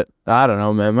it, but I don't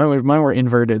know, man. Mine were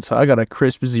inverted, so I got a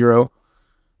crisp 0.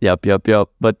 Yep.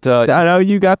 But I know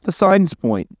you got the Sainz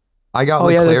point. I got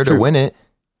Leclerc to win it.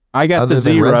 I got other the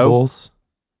than 0. Red Bulls.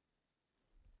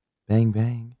 Bang,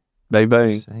 bang. Bang,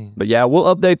 bang. But yeah,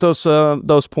 we'll update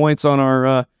those points on our,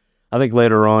 I think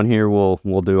later on here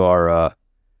we'll do our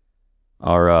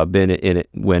Bennett in it,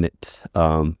 win it,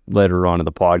 later on in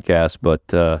the podcast.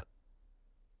 But,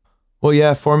 well,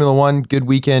 yeah, Formula One, good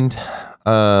weekend,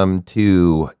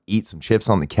 to eat some chips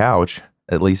on the couch,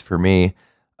 at least for me.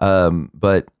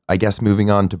 But I guess moving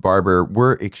on to Barber,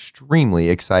 we're extremely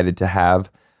excited to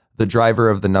have the driver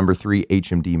of the number 3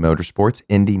 HMD Motorsports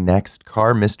Indy Next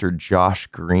car, Mr. Josh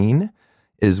Green,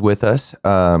 is with us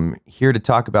here to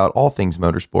talk about all things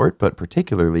motorsport, but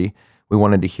particularly we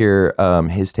wanted to hear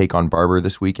his take on Barber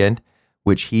this weekend,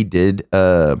 which he did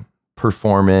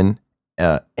perform in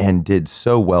and did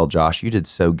so well. Josh, you did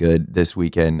so good this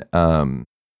weekend.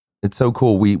 It's so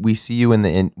cool. We see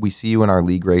you we see you in our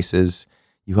league races.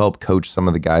 You help coach some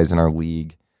of the guys in our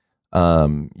league.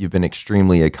 You've been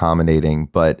extremely accommodating,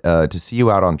 but to see you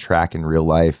out on track in real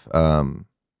life, in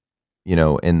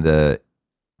the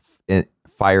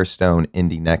Firestone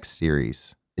Indy Next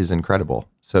series is incredible.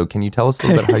 So can you tell us a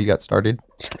little bit how you got started?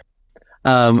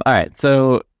 All right.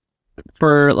 So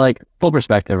for like full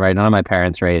perspective, right? None of my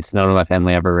parents raced. None of my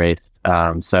family ever raced.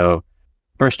 So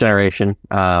first generation,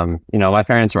 my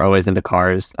parents were always into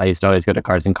cars. I used to always go to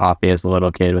Cars and Coffee as a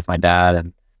little kid with my dad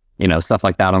and, stuff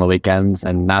like that on the weekends,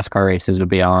 and NASCAR races would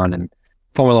be on and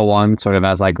Formula One sort of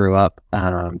as I grew up.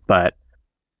 But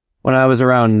when I was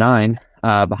around 9,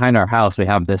 behind our house, we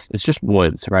have this, it's just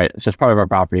woods, right? It's just part of our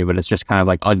property, but it's just kind of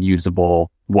like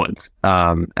unusable woods.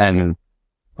 And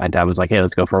my dad was like, hey,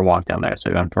 let's go for a walk down there.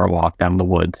 So we went for a walk down the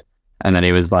woods. And then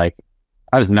he was like,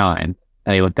 I was 9,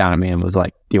 and he looked down at me and was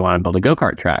like, do you want to build a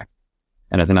go-kart track?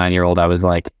 And as a 9-year-old, I was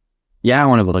like, yeah, I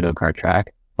want to build a go-kart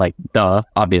track. Like, duh,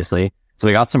 obviously. So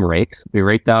we got some rakes. We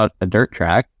raked out a dirt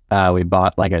track. We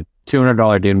bought like a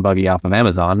 $200 dune buggy off of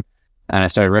Amazon, and I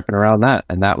started ripping around that.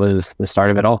 And that was the start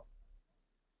of it all.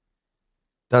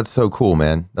 That's so cool,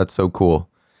 man. That's so cool.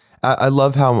 I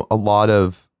love how a lot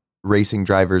of racing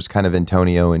drivers, kind of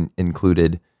Antonio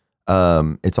included,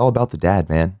 it's all about the dad,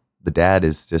 man. The dad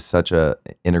is just such a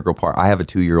integral part. I have a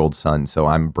 2-year-old son, so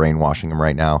I'm brainwashing him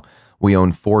right now. We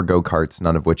own 4 go-karts,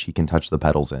 none of which he can touch the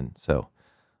pedals in. So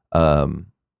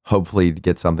hopefully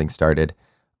get something started.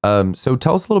 So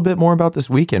tell us a little bit more about this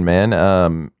weekend, man.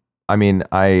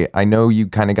 I know you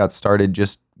kind of got started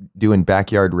just doing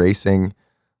backyard racing.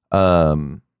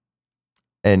 And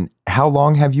how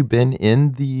long have you been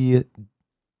in the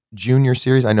junior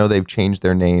series? I know they've changed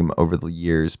their name over the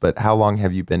years, but how long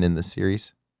have you been in the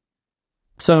series?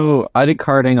 So I did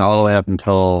karting all the way up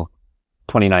until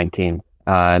 2019.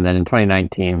 And then in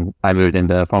 2019, I moved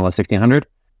into Formula 1600.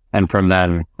 And from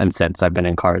then and since, I've been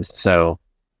in cars. So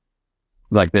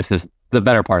like this is the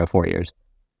better part of 4 years.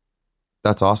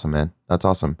 That's awesome, man. That's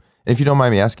awesome. And if you don't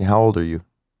mind me asking, how old are you?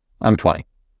 I'm 20.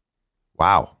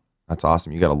 Wow. That's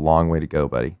awesome. You got a long way to go,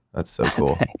 buddy. That's so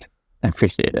cool. I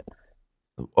appreciate it.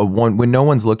 When no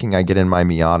one's looking, I get in my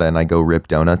Miata and I go rip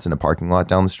donuts in a parking lot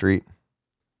down the street.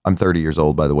 I'm 30 years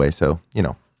old, by the way. So,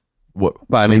 what?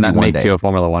 But I mean, that makes you a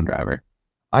Formula One driver.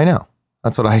 I know.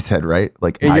 That's what I said, right?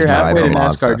 Like, Hey, you're I drive halfway a to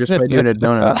Mazda. NASCAR just by doing a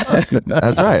donut.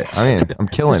 That's right. I mean, I'm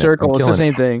killing Circle, it. it's the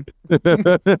same thing.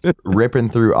 Ripping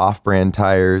through off-brand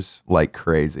tires like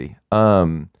crazy.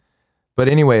 But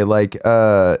anyway,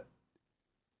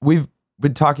 we've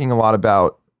been talking a lot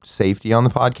about safety on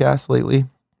the podcast lately.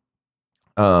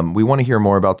 We want to hear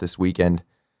more about this weekend,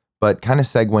 but kind of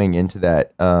segueing into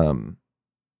that,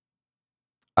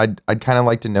 I'd kind of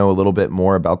like to know a little bit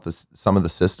more about some of the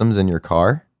systems in your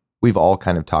car. We've all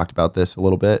kind of talked about this a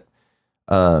little bit.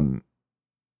 We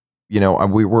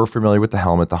were familiar with the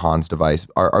helmet, the Hans device.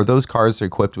 Are those cars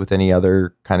equipped with any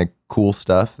other kind of cool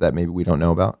stuff that maybe we don't know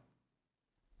about?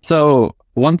 So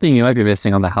one thing you might be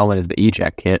missing on the helmet is the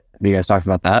eject kit. Have you guys talked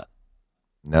about that?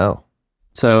 No.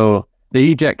 So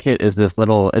the eject kit is this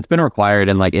little, it's been required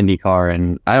in like IndyCar,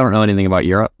 and I don't know anything about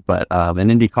Europe, but in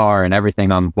IndyCar and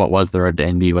everything on what was the road to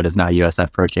Indy, what is now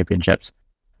USF Pro Championships.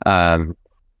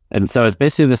 And so it's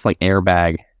basically this like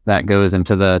airbag that goes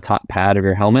into the top pad of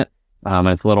your helmet. And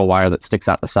it's a little wire that sticks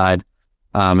out the side.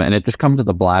 And it just comes with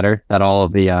a bladder that all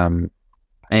of the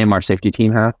AMR safety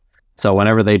team have. So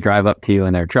whenever they drive up to you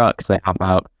in their trucks, they hop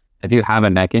out. If you have a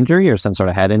neck injury or some sort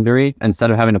of head injury,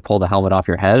 instead of having to pull the helmet off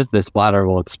your head, this bladder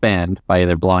will expand by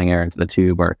either blowing air into the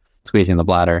tube or squeezing the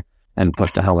bladder and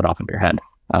push the helmet off of your head.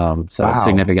 So It's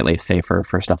significantly safer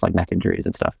for stuff like neck injuries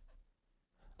and stuff.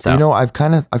 So I've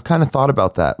kind of thought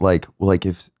about that.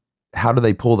 How do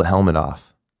they pull the helmet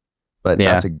off? But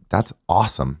yeah. that's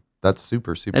awesome. That's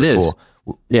super, super it cool.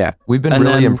 Is. Yeah. We've been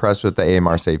really impressed with the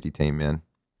AMR safety team, man.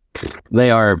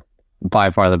 They are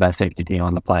by far the best safety team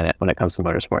on the planet when it comes to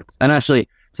motorsports. And actually,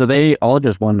 so they all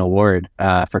just won an award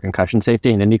for concussion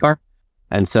safety in IndyCar.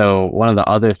 And so one of the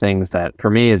other things that for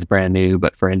me is brand new,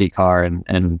 but for IndyCar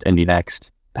and Indy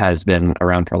Next has been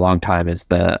around for a long time is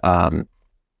the,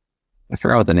 I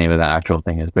forgot what the name of that actual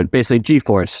thing is, but basically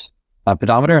G-force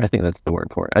pedometer. I think that's the word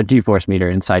for it. A G-force meter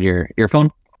inside your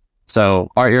earphone. So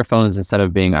our earphones, instead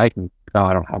of being, I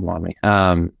don't have them on me.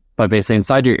 But basically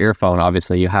inside your earphone,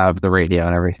 obviously you have the radio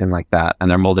and everything like that,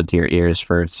 and they're molded to your ears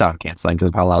for sound canceling because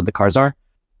of how loud the cars are.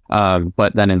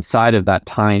 But then inside of that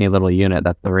tiny little unit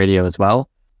that's the radio as well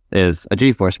is a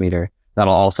G-force meter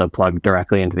that'll also plug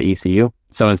directly into the ECU.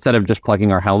 So instead of just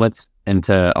plugging our helmets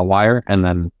into a wire and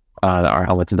then our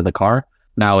helmets into the car,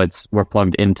 now we're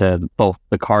plugged into both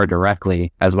the car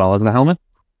directly as well as the helmet.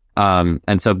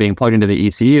 And so being plugged into the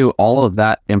ECU, all of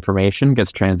that information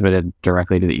gets transmitted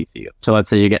directly to the ECU. So let's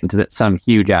say you get into some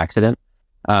huge accident,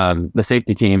 the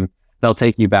safety team, they'll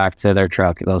take you back to their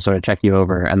truck, they'll sort of check you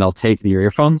over, and they'll take your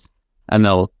earphones and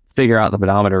they'll figure out the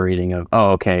pedometer reading of,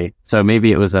 oh, okay, so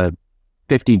maybe it was a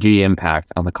 50G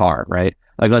impact on the car, right?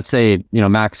 Like let's say,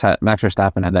 Max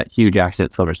Verstappen had that huge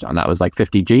accident at Silverstone, that was like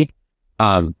 50G.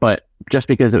 But just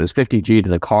because it was 50G to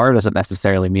the car doesn't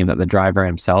necessarily mean that the driver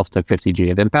himself took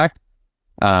 50G of impact.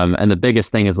 And the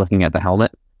biggest thing is looking at the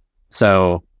helmet.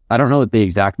 So I don't know what the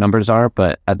exact numbers are,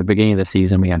 but at the beginning of the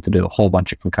season, we have to do a whole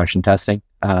bunch of concussion testing.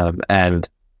 And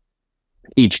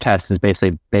each test is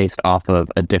basically based off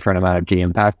of a different amount of G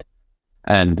impact.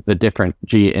 And the different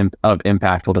of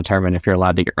impact will determine if you're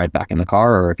allowed to get right back in the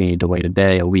car or if you need to wait a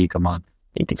day, a week, a month,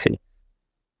 etc.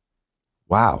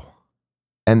 Wow.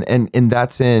 And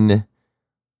that's in,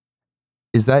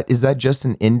 is that just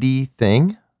an indie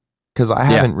thing? Because I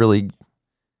haven't really,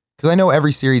 because I know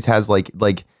every series has like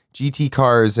GT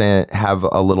cars and have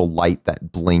a little light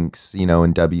that blinks, in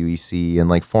WEC, and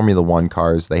like Formula One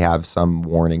cars, they have some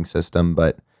warning system,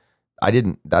 but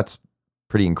that's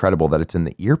pretty incredible that it's in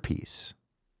the earpiece.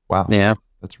 Wow. Yeah.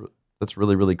 That's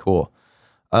really, really cool.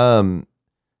 So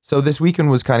this weekend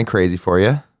was kind of crazy for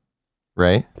you,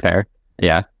 right? Fair.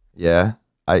 Yeah. Yeah.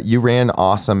 You ran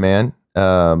awesome, man.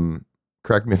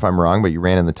 Correct me if I'm wrong, but you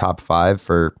ran in the top 5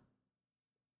 for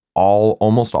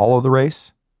almost all of the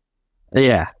race.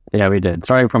 Yeah, we did.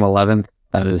 Starting from 11th,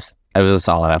 it was a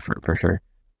solid effort for sure.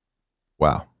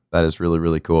 Wow, that is really,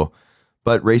 really cool.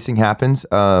 But racing happens.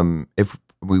 If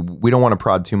we don't want to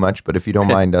prod too much, but if you don't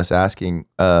mind us asking,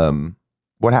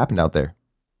 what happened out there?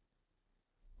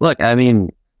 Look, I mean,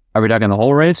 are we talking the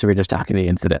whole race or are we just talking the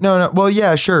incident? No. Well,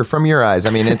 yeah, sure. From your eyes. I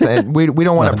mean, it's we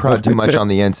don't want to prod too much on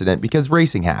the incident because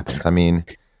racing happens. I mean,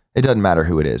 it doesn't matter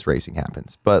who it is. Racing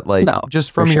happens. But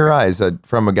just from your eyes,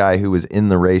 from a guy who was in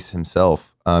the race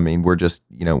himself. I mean, we're just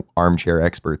armchair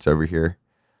experts over here.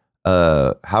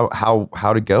 How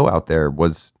to go out there?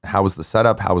 How was the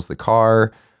setup? How was the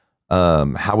car?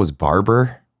 How was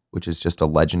Barber, which is just a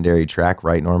legendary track,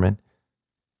 right, Norman?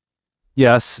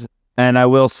 Yes, and I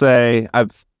will say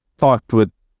I've talked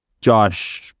with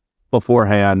Josh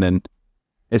beforehand, and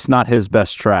it's not his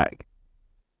best track.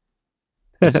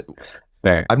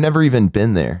 Fair. I've never even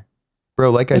been there,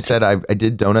 bro. Like I said, I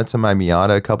did donuts in my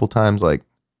Miata a couple times. Like,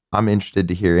 I'm interested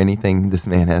to hear anything this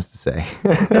man has to say.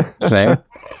 Fair.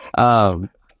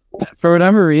 For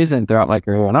whatever reason, throughout my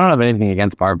career, and I don't have anything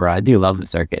against Barber. I do love the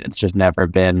circuit. It's just never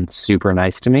been super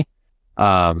nice to me.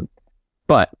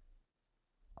 But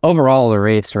overall, the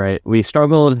race, right? We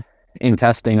struggled in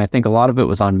testing. I think a lot of it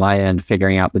was on my end,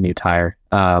 figuring out the new tire.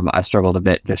 I struggled a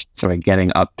bit just sort of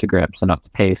getting up to grips and up to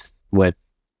pace with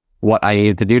what I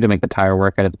needed to do to make the tire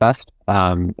work at its best.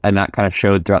 And that kind of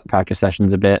showed throughout the practice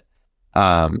sessions a bit.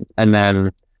 And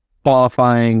then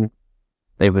qualifying,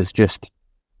 it was just,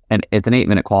 and it's an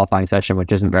 8-minute qualifying session,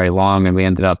 which isn't very long. And we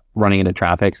ended up running into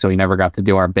traffic. So we never got to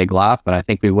do our big lap, but I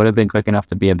think we would have been quick enough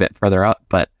to be a bit further up,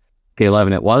 but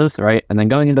P11 it was, right? And then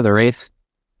going into the race,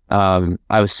 I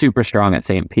was super strong at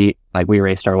St. Pete. Like, we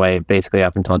raced our way basically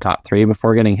up until the top 3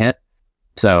 before getting hit.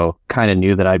 So kind of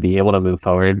knew that I'd be able to move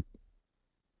forward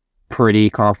pretty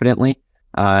confidently.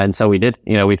 And so we did,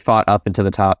 we fought up into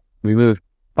the top. We moved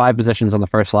 5 positions on the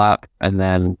first lap and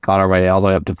then got our way all the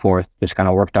way up to 4th, just kind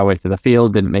of worked our way through the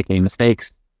field, didn't make any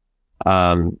mistakes.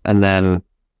 And then,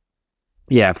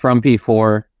 from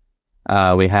P4,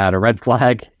 we had a red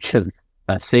flag because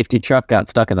a safety truck got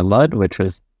stuck in the mud, which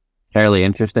was fairly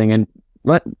interesting. And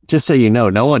just so you know,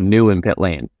 no one knew in pit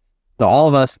lane. So all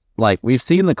of us, we've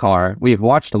seen the car, we've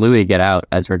watched Louis get out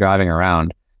as we're driving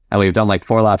around, and we've done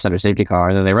 4 laps under safety car,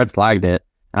 and then they red flagged it.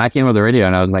 And I came over the radio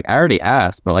and I was like, I already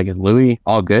asked, but is Louis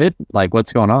all good?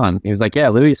 What's going on? He was like, yeah,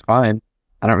 Louis is fine.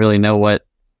 I don't really know what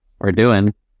we're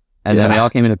doing. And then we all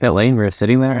came into pit lane. We were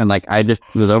sitting there and I just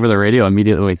was over the radio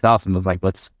immediately when we stopped and was like,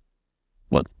 what's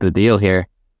the deal here?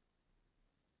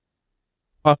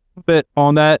 A bit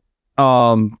on that,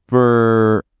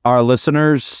 for our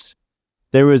listeners,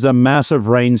 there was a massive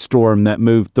rainstorm that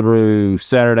moved through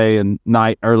Saturday and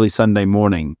night, early Sunday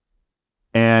morning.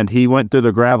 And he went through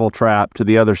the gravel trap to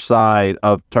the other side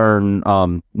of turn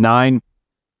 9.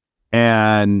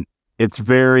 And it's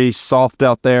very soft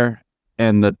out there.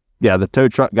 And the the tow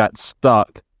truck got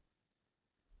stuck,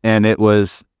 and it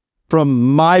was,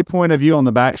 from my point of view on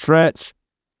the backstretch,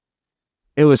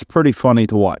 it was pretty funny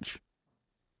to watch.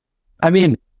 I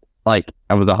mean, like,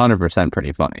 it was 100%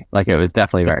 pretty funny. Like, it was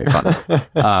definitely very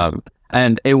funny.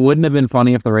 And it wouldn't have been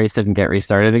funny if the race didn't get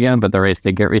restarted again, but the race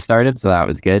did get restarted, so that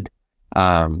was good.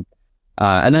 And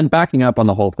then backing up on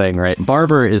the whole thing, right?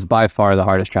 Barber is by far the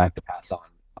hardest track to pass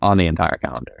on the entire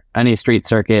calendar. Any street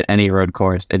circuit, any road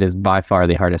course, it is by far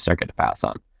the hardest circuit to pass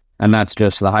on. And that's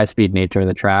just the high-speed nature of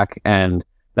the track, and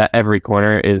that every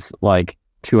corner is like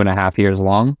 2.5 years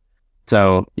long.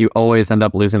 So you always end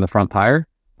up losing the front tire.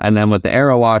 And then with the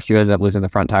aero wash, you end up losing the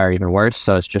front tire even worse.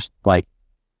 So it's just like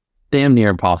damn near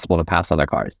impossible to pass other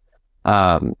cars.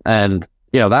 And,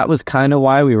 that was kind of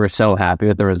why we were so happy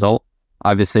with the result.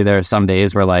 Obviously, there are some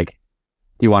days where, like,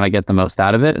 you want to get the most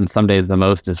out of it. And some days the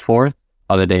most is fourth.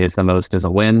 Other days the most is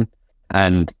a win.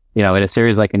 And, in a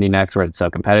series like Indy Next where it's so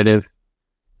competitive,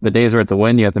 the days where it's a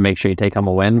win, you have to make sure you take home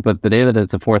a win. But the day that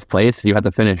it's a fourth place, you have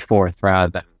to finish fourth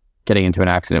rather than getting into an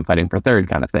accident fighting for third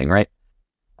kind of thing, right?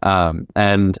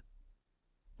 And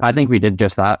I think we did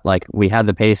just that. Like, we had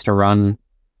the pace to run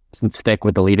and stick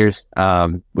with the leaders.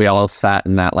 We all sat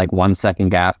in that like 1 second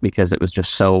gap because it was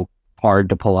just so hard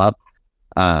to pull up.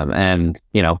 And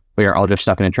we are all just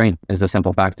stuck in a train is the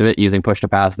simple fact of it, using push to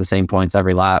pass the same points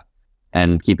every lap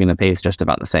and keeping the pace just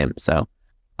about the same. So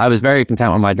I was very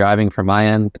content with my driving from my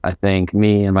end. I think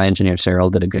me and my engineer Cyril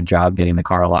did a good job getting the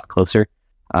car a lot closer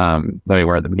than we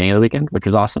were at the beginning of the weekend, which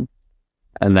was awesome.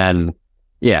 And then,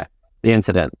 the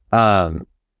incident. I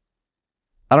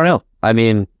don't know. I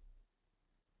mean,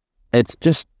 it's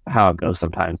just how it goes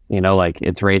sometimes, like,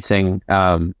 it's racing.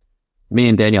 Me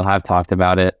and Daniel have talked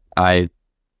about it.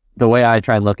 The way I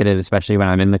try and look at it, especially when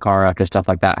I'm in the car after stuff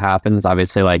like that happens,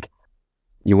 obviously, like,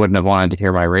 you wouldn't have wanted to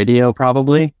hear my radio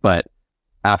probably, but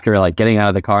after like getting out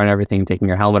of the car and everything, taking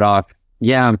your helmet off,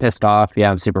 I'm pissed off.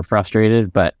 I'm super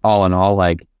frustrated, but all in all,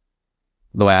 like,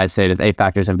 the way I say it is A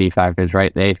factors and B factors,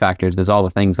 right? The A factors is all the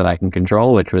things that I can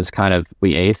control, which was kind of,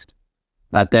 we aced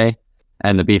that day.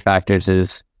 And the B factors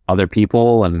is other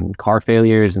people and car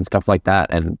failures and stuff like that.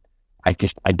 And I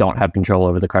don't have control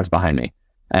over the cars behind me.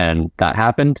 And that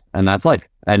happened, and that's life.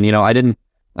 And,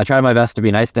 I tried my best to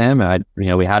be nice to him, and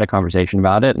we had a conversation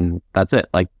about it, and that's it.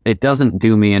 Like, it doesn't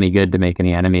do me any good to make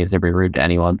any enemies or be rude to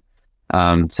anyone.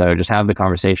 So just have the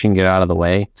conversation, get out of the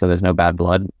way so there's no bad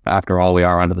blood. After all, we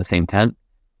are under the same tent.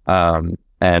 But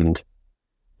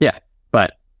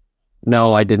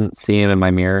no, I didn't see him in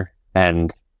my mirror,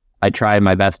 and I tried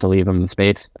my best to leave him in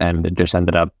space, and it just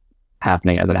ended up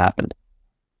happening as it happened.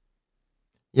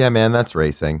 Yeah, man, that's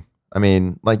racing. I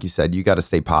mean, like you said, you got to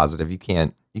stay positive. You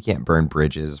can't burn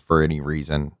bridges for any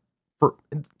reason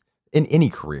in any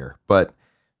career. But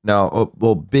no,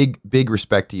 well, big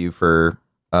respect to you for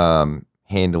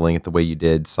handling it the way you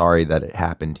did. Sorry that it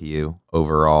happened to you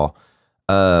overall.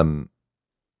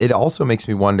 It also makes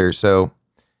me wonder. So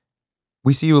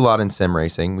we see you a lot in sim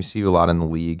racing. We see you a lot in the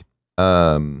league.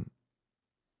 How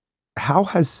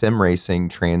has sim racing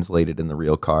translated in the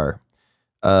real car?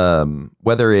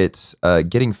 Whether it's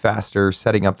getting faster,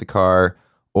 setting up the car,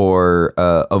 or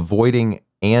avoiding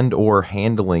and or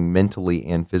handling mentally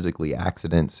and physically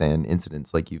accidents and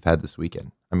incidents like you've had this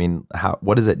weekend. I mean,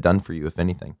 what has it done for you, if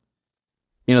anything?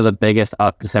 The biggest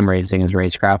up to sim racing is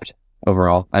racecraft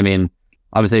overall. I mean,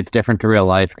 obviously it's different to real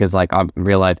life because, like, in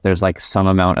real life, there's like some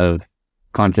amount of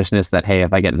consciousness that, hey,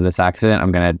 if I get into this accident,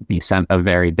 I'm going to be sent a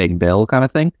very big bill kind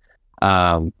of thing.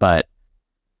 But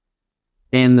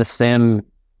in the sim,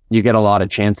 you get a lot of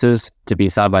chances to be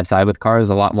side by side with cars,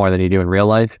 a lot more than you do in real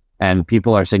life. And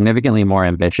people are significantly more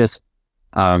ambitious.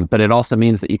 But it also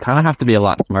means that you kind of have to be a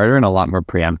lot smarter and a lot more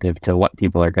preemptive to what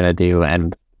people are going to do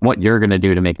and what you're going to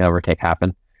do to make an overtake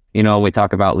happen. We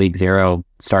talk about League Zero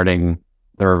starting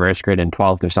the reverse grid in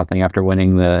 12th or something after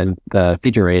winning the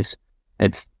feature race.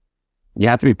 You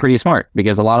have to be pretty smart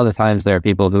because a lot of the times there are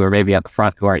people who are maybe at the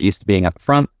front who aren't used to being at the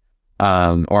front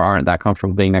or aren't that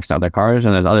comfortable being next to other cars.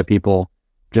 And there's other people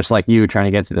just like you trying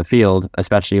to get to the field,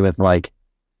 especially with, like,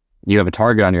 you have a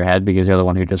target on your head because you're the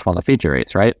one who just won the feature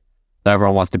race, right? So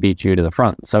everyone wants to beat you to the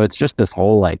front. So it's just this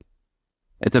whole, like,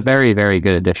 it's a very, very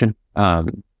good addition.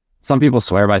 Some people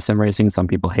swear by sim racing. Some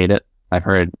people hate it. I've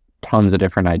heard tons of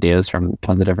different ideas from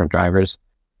tons of different drivers.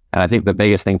 And I think the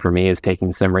biggest thing for me is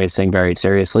taking sim racing very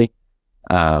seriously.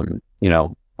 I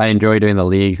enjoy doing the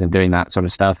leagues and doing that sort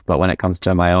of stuff. But when it comes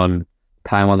to my own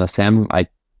time on the sim, I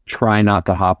try not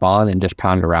to hop on and just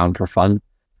pound around for fun.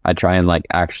 I try and, like,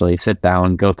 actually sit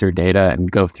down, go through data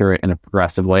and go through it in a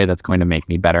progressive way that's going to make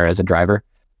me better as a driver,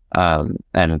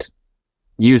 and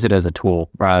use it as a tool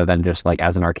rather than just like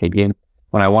as an arcade game.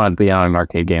 when I want to be on an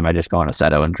arcade game, I just go on a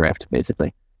Seto and drift,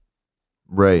 basically.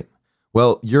 Right.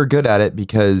 Well, you're good at it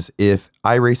because if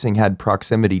iRacing had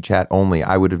proximity chat only,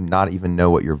 I would have not even know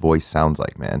what your voice sounds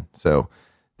like, man. So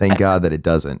thank God that it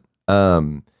doesn't.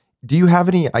 Do you have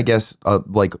any, I guess,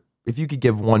 like if you could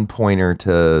give one pointer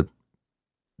to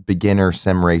beginner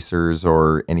sim racers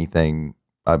or anything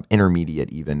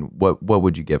intermediate even, what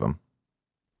would you give them?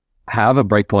 Have a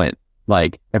breakpoint.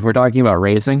 Like, if we're talking about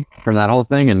racing from that whole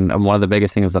thing, and one of the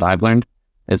biggest things that I've learned,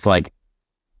 it's like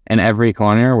in every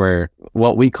corner where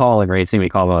what we call in racing, we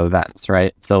call them events,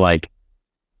 right? So like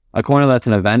a corner that's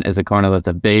an event is a corner that's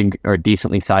a big or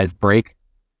decently sized break,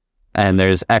 and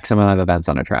there's X amount of events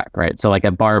on a track, right? So like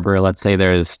at Barber, let's say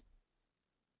there's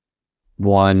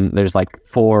like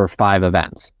 4 or 5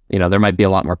 events. You know, there might be a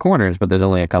lot more corners, but there's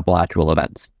only a couple actual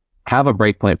events. Have a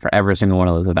breakpoint for every single one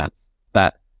of those events.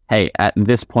 That, hey, at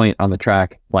this point on the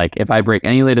track, like if I break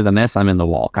any later than this, I'm in the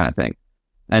wall kind of thing.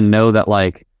 And know that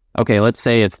like, okay, let's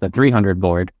say it's the 300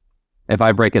 board. If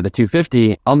I break at the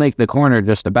 250, I'll make the corner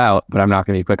just about, but I'm not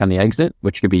going to be quick on the exit,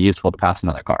 which could be useful to pass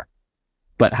another car.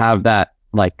 But have that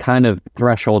like kind of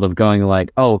threshold of going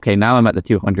like, oh, okay, now I'm at the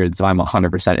 200, so I'm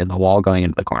 100% in the wall going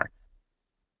into the corner.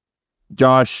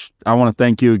 Josh, I want to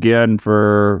thank you again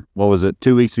for,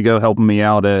 2 weeks ago, helping me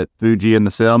out at Fuji in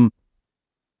the sim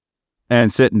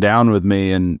and sitting down with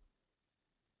me. And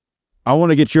I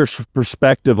want to get your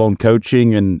perspective on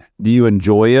coaching, and do you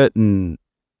enjoy it? And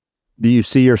do you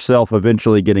see yourself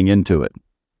eventually getting into it?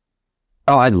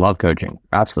 Oh, I love coaching.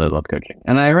 Absolutely love coaching.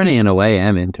 And I already, in a way,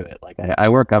 am into it. Like I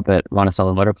work up at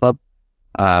Monticello Motor Club,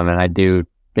 and I do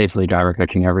basically driver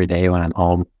coaching every day when I'm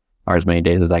home, or as many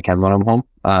days as I can when I'm home.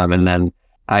 And then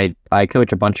I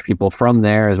coach a bunch of people from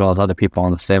there as well as other people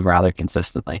on the sim rather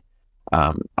consistently.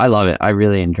 I love it. I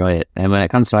really enjoy it. And when it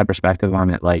comes to my perspective on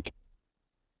it, like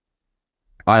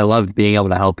I love being able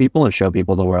to help people and show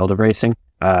people the world of racing.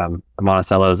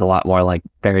 Monticello is a lot more like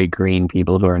very green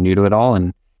people who are new to it all,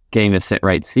 and getting to sit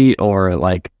right seat or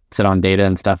like sit on data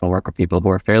and stuff and work with people who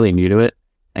are fairly new to it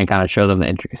and kind of show them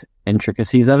the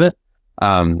intricacies of it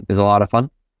is a lot of fun.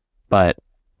 But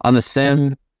on the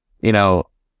sim, you know,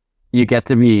 you get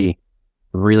to be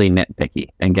really nitpicky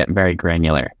and get very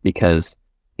granular because,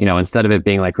 you know, instead of it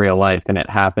being like real life and it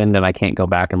happened and I can't go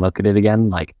back and look at it again,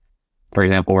 like, for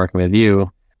example, working with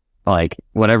you, like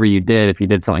whatever you did, if you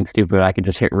did something stupid, I could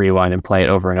just hit rewind and play it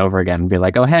over and over again and be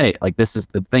like, oh, hey, like this is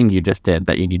the thing you just did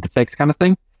that you need to fix kind of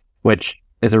thing, which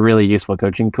is a really useful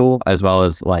coaching tool, as well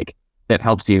as like it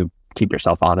helps you keep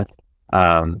yourself honest.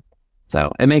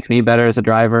 So it makes me better as a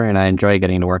driver, and I enjoy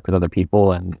getting to work with other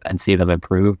people and see them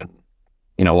improve and,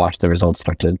 you know, watch the results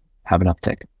start to have an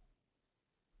uptick.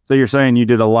 So you're saying you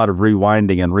did a lot of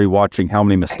rewinding and rewatching how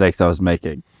many mistakes I was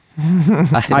making.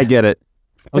 I get it.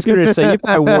 I was going to say, you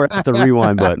probably wore out the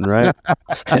rewind button, right?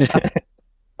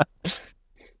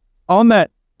 On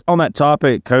that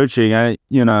topic, coaching,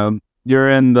 you're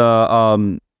in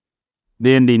the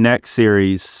Indy Next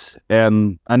series,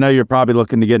 and I know you're probably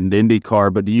looking to get into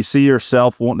IndyCar, but do you see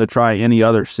yourself wanting to try any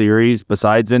other series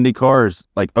besides IndyCar, or is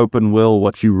like open wheel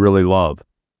what you really love?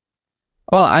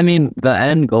 Well, I mean, the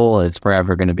end goal is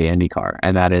forever going to be IndyCar,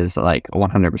 and that is like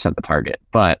 100% the target.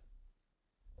 But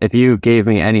if you gave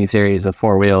me any series with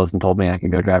 4 wheels and told me I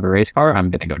could go drive a race car, I'm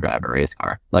going to go drive a race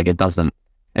car. Like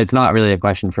it's not really a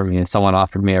question for me. If someone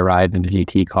offered me a ride in a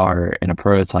GT car, in a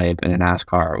prototype, in a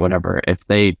NASCAR, or whatever, if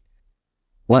they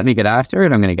let me get after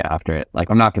it, I'm going to get after it. Like,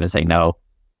 I'm not going to say no.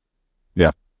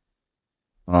 Yeah.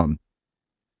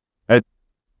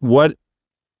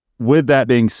 With that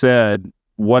being said,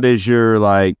 what is your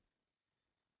like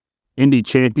Indy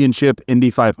Championship,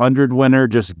 Indy 500 winner,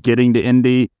 just getting to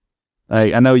Indy?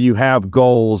 I know you have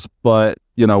goals, but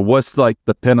you know, what's like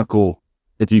the pinnacle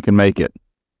if you can make it?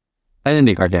 An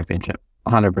IndyCar championship,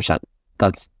 100%.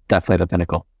 That's definitely the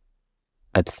pinnacle.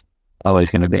 It's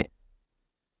always going to be.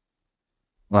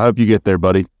 I hope you get there,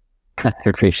 buddy. I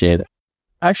appreciate it.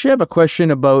 I actually have a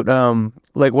question about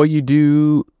like what you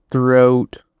do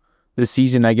throughout the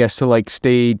season, I guess, to like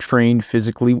stay trained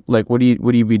physically. Like what do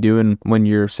you be doing when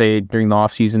you're, say, during the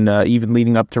off season, even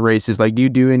leading up to races? Like, do you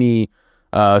do any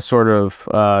sort of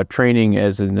training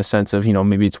as in the sense of, you know,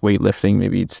 maybe it's weightlifting,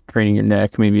 maybe it's training your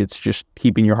neck, maybe it's just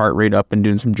keeping your heart rate up and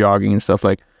doing some jogging and stuff?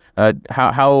 Like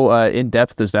how in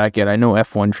depth does that get? I know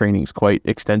F1 training is quite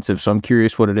extensive, so I'm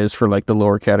curious what it is for like the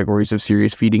lower categories of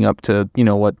series feeding up to, you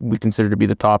know, what we consider to be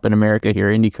the top in America here,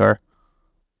 IndyCar.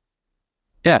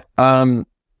 Yeah.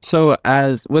 So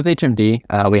as with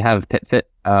HMD, we have PitFit,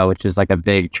 which is like a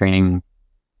big training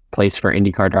place for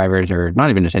IndyCar drivers, or not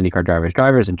even just IndyCar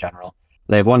drivers in general.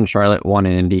 They have one in Charlotte, one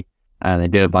in Indy, and they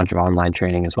do a bunch of online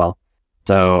training as well.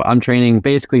 So I'm training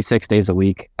basically 6 days a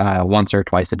week, once or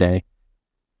twice a day,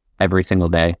 every single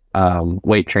day.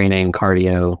 Weight training,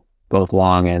 cardio, both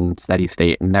long and steady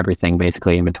state, and everything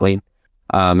basically in between.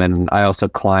 And I also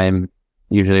climb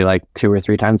usually like 2 or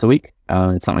 3 times a week.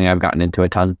 It's something I've gotten into a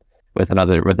ton with an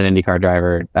IndyCar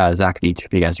driver, Zach Beach,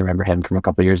 if you guys remember him from a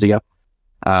couple of years ago.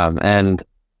 And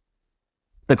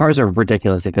the cars are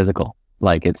ridiculously physical.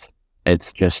 Like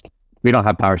it's just, we don't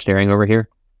have power steering over here.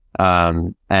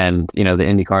 And the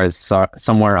IndyCar is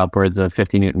somewhere upwards of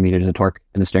 50 Newton meters of torque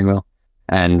in the steering wheel,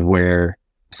 and we're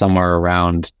somewhere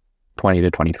around 20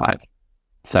 to 25.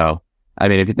 So, I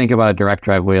mean, if you think about a direct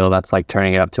drive wheel, that's like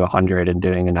turning it up to 100 and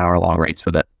doing an hour-long race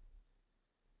with it.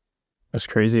 That's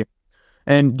crazy.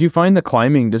 And do you find the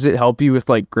climbing, does it help you with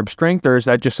like grip strength, or is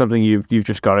that just something you've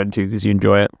just got into because you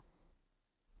enjoy it?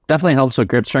 Definitely helps with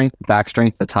grip strength, back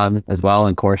strength a ton as well,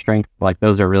 and core strength. Like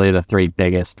those are really the 3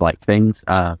 biggest like things.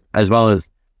 As well as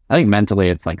I think mentally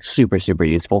it's like super, super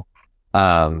useful.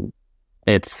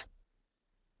 It's,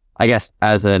 I guess,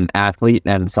 as an athlete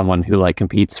and someone who like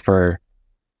competes for,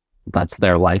 that's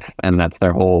their life and that's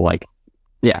their whole like,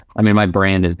 yeah. I mean, my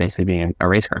brand is basically being a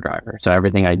race car driver. So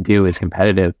everything I do is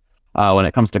competitive. When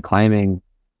it comes to climbing,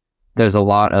 there's a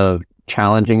lot of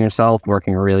challenging yourself,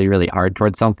 working really, really hard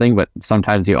towards something, but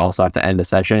sometimes you also have to end a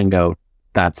session and go,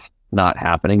 that's not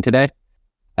happening today.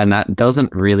 And that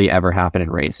doesn't really ever happen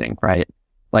in racing, right?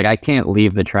 Like I can't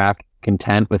leave the track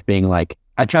content with being like,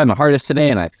 I tried my hardest today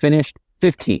and I finished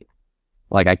 15th.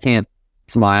 Like I can't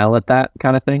smile at that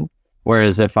kind of thing.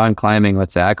 Whereas if I'm climbing,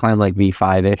 let's say I climb like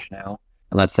V5-ish now,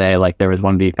 and let's say like there was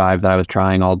one V5 that I was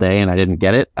trying all day and I didn't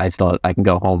get it, I can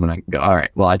go home and I can go, all right,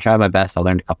 well, I tried my best. I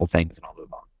learned a couple things and I'll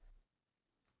move on.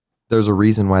 There's a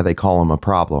reason why they call them a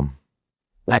problem.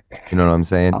 You know what I'm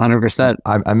saying? 100%.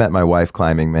 I met my wife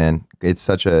climbing, man. It was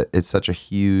such a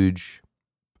huge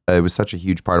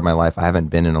part of my life. I haven't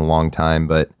been in a long time,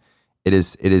 but it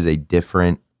is a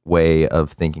different way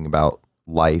of thinking about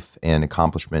life and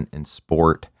accomplishment and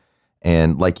sport.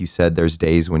 And like you said, there's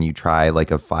days when you try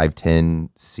like a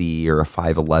 510C or a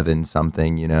 511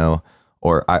 something,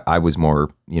 or I was more,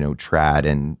 trad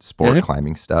and sport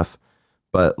climbing stuff.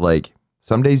 But like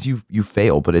some days you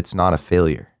fail, but it's not a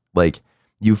failure. Like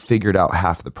you figured out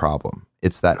half the problem.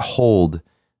 It's that hold,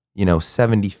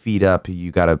 70 feet up,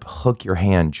 you got to hook your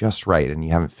hand just right and you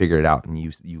haven't figured it out, and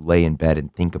you lay in bed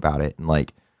and think about it, and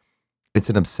like it's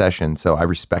an obsession. So I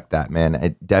respect that, man.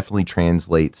 It definitely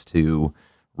translates to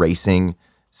racing,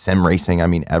 sim racing. I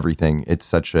mean, everything. It's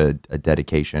such a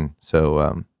dedication.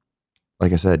 So,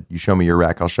 like I said, you show me your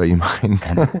rack, I'll show you mine.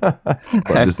 I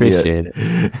appreciate it.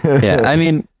 Yeah. I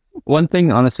mean, one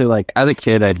thing, honestly, like as a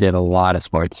kid, I did a lot of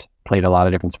sports, played a lot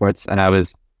of different sports, and I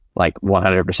was like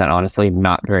 100% honestly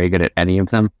not very good at any of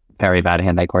them. Very bad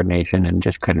hand-eye coordination and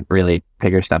just couldn't really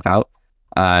figure stuff out.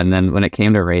 And then when it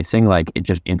came to racing, like it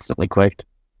just instantly clicked.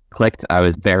 I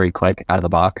was very quick out of the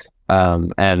box.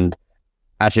 And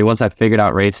actually, once I figured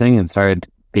out racing and started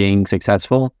being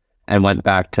successful and went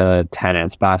back to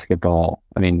tennis, basketball,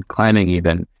 I mean, climbing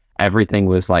even, everything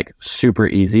was like super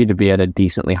easy to be at a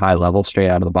decently high level straight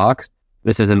out of the box.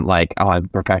 This isn't like, oh, I'm a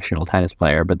professional tennis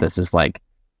player, but this is like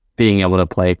being able to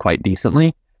play quite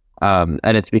decently. And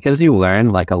it's because you learn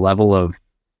like a level of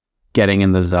getting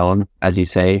in the zone, as you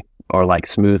say, or like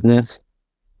smoothness,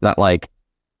 that like,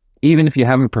 even if you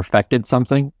haven't perfected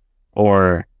something,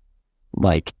 or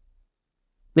like,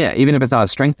 yeah, even if it's not a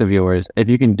strength of yours, if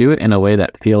you can do it in a way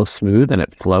that feels smooth and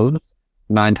it flows,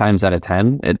 9 times out of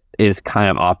 10, it is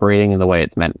kind of operating in the way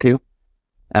it's meant to.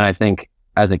 And I think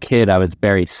as a kid, I was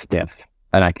very stiff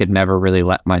and I could never really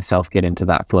let myself get into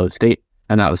that flow state.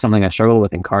 And that was something I struggled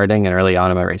with in karting and early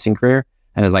on in my racing career.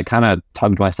 And as I kind of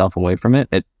tugged myself away from it,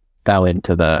 it fell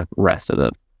into the rest of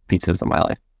the pieces of my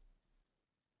life.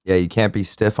 Yeah, you can't be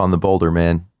stiff on the boulder,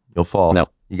 man. You'll fall.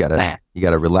 Nope. You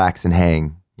gotta relax and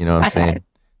hang. You know what I'm saying?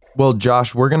 Well,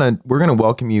 Josh, we're gonna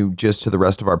welcome you just to the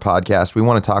rest of our podcast. We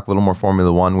want to talk a little more Formula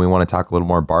One. We want to talk a little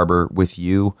more Barber with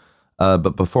you.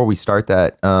 But before we start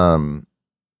that,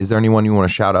 is there anyone you want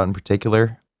to shout out in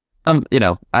particular? I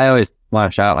always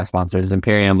want to shout out my sponsors: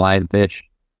 Imperium Lionfish,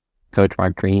 Coach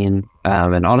Mark Green,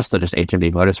 and honestly just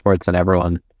HMD Motorsports and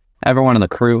everyone in the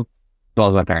crew, as well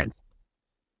as my parents.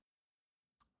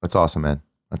 That's awesome, man.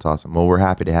 That's awesome. Well, we're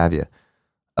happy to have you.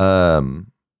 I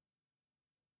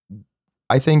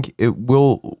think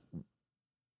we'll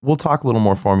talk a little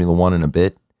more Formula One in a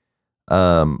bit.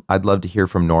 I'd love to hear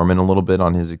from Norman a little bit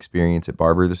on his experience at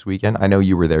Barber this weekend. I know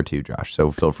you were there too, Josh,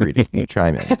 so feel free to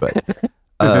chime in. But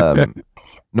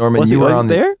Norman, you were on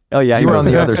there. Oh yeah, you were on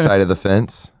the other side of the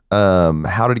fence.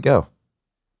 How did it go?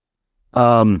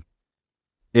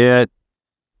 It,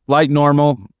 like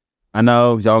normal, I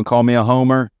know y'all call me a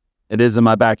homer. It is in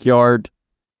my backyard,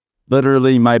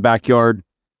 literally my backyard.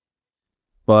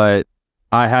 But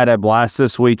I had a blast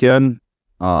this weekend.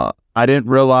 I didn't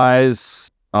realize.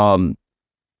 I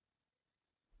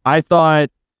thought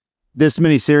this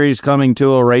many series coming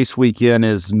to a race weekend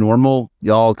is normal.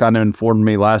 Y'all kind of informed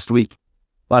me last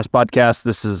podcast.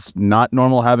 This is not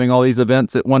normal having all these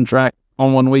events at one track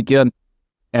on one weekend.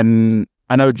 And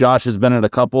I know Josh has been at a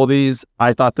couple of these.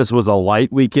 I thought this was a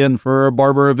light weekend for a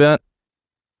Barber event.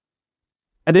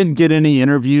 I didn't get any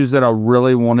interviews that I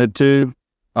really wanted to.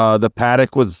 The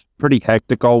paddock was pretty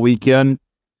hectic all weekend.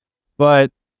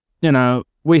 But,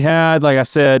 we had, like I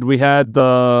said, we had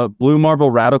the Blue Marble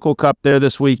Radical Cup there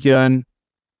this weekend.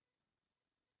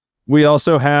 We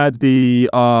also had the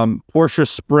Porsche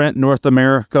Sprint North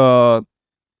America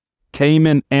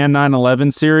Cayman and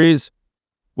 911 series,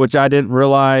 which I didn't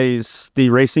realize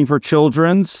the Racing for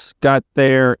Children's got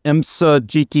their IMSA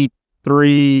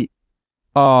GT3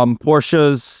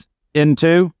 Porsches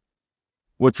into,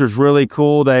 which was really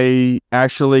cool. They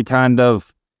actually kind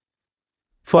of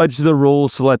fudged the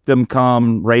rules to let them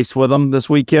come race with them this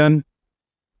weekend.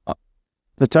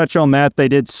 To touch on that, they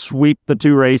did sweep the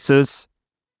 2 races,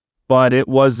 but it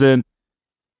wasn't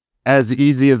as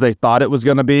easy as they thought it was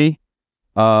going to be.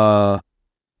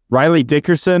 Riley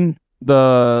Dickerson,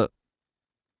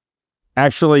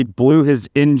 actually blew his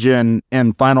engine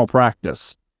in final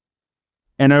practice.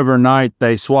 And overnight,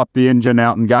 they swapped the engine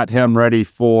out and got him ready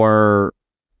for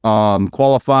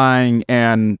qualifying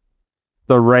and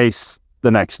the race the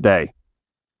next day.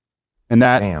 And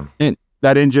that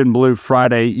engine blew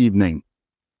Friday evening.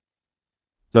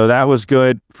 So that was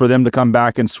good for them to come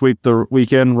back and sweep the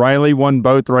weekend. Riley won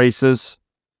both races,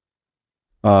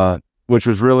 which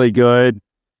was really good.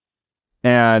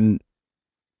 And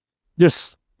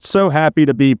just so happy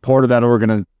to be part of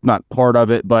that not part of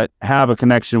it, but have a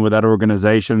connection with that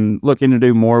organization, looking to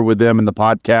do more with them in the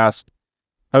podcast,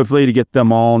 hopefully to get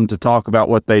them on to talk about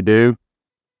what they do.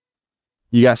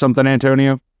 You got something,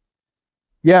 Antonio?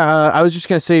 Yeah, I was just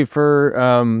going to say for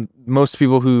most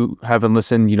people who haven't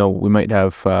listened, we might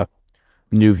have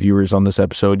new viewers on this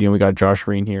episode. We got Josh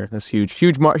Reen here. That's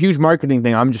huge marketing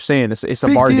thing. I'm just saying it's a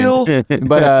Big bargain. deal.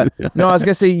 But no, I was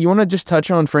going to say, you want to just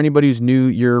touch on, for anybody who's new,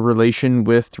 your relation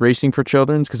with Racing for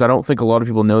Children's? Because I don't think a lot of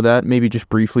people know that. Maybe just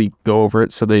briefly go over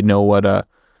it so they know what, how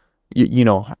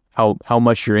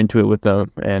much you're into it with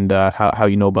them and how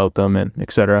you know about them and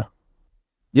etc.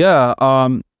 Yeah.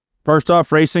 First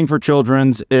off, Racing for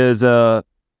Children's is a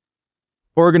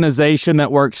organization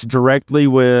that works directly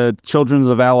with Children's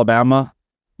of Alabama,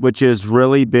 which is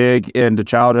really big into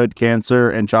childhood cancer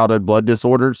and childhood blood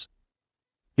disorders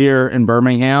here in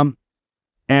Birmingham.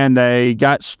 And they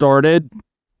got started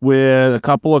with a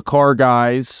couple of car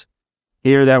guys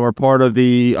here that were part of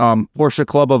the Porsche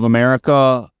Club of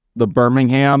America, the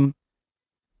Birmingham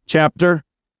chapter.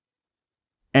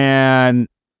 And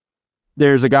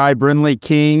there's a guy, Brinley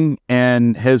King,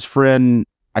 and his friend,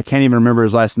 I can't even remember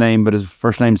his last name, but his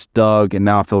first name's Doug, and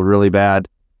now I feel really bad.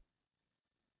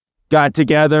 Got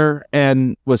together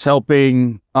and was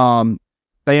helping.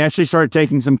 They actually started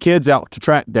taking some kids out to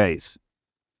track days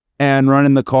and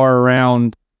running the car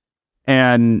around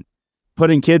and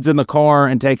putting kids in the car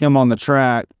and taking them on the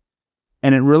track.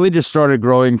 And it really just started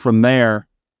growing from there.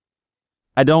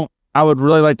 I would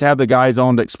really like to have the guys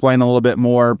on to explain a little bit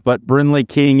more, but Brinley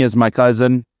King is my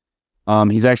cousin.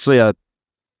 He's actually him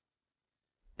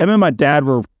and my dad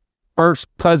were first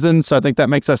cousins, so I think that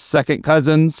makes us second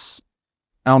cousins.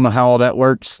 I don't know how all that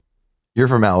works. You're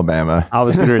from Alabama. I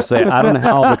was going to say, I don't know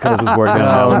how all the cousins work in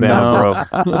Alabama,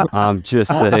 bro. I'm just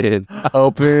saying.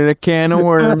 Open a can of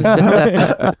worms.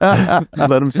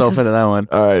 Let himself into that one.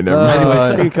 All right, never mind. Anyway,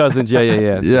 second cousins.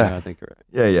 Yeah. I think you're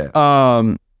right.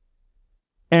 Yeah.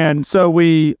 And so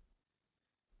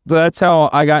that's how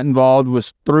I got involved,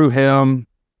 was through him.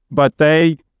 But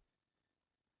they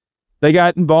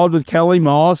got involved with Kelly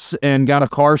Moss and got a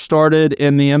car started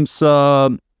in the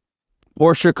IMSA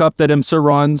Porsche Cup that IMSA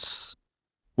runs,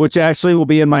 which actually will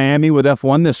be in Miami with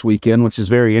F1 this weekend, which is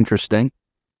very interesting.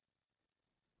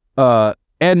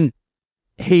 And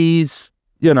he's,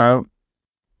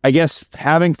 I guess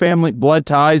having family, blood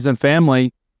ties and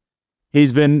family,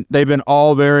 they've been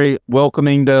all very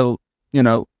welcoming to,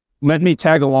 let me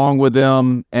tag along with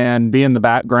them and be in the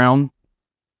background,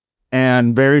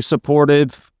 and very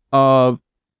supportive of,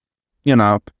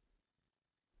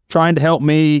 trying to help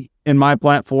me in my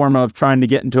platform of trying to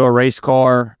get into a race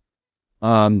car.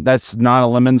 That's not a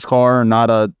Lemons car, not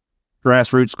a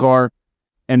grassroots car,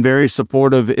 and very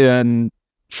supportive in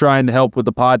trying to help with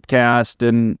the podcast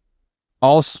and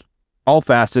all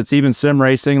facets, even sim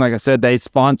racing. Like I said, they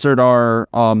sponsored our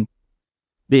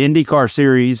the IndyCar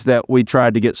series that we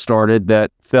tried to get started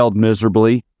that failed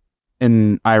miserably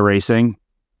in iRacing.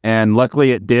 And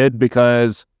luckily it did,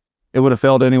 because it would have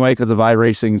failed anyway because of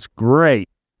iRacing's great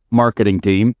marketing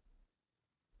team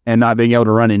and not being able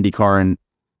to run IndyCar and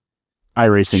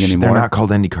iRacing anymore. They're not called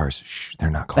IndyCars. Shh, they're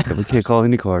not called We can't call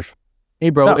any cars. Hey,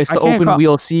 bro, No, it's I the can't open call-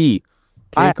 wheel C.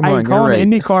 Okay, I come on, ain't you're calling right. it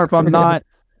IndyCar if I'm not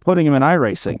putting them in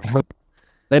iRacing.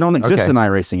 They don't exist Okay. in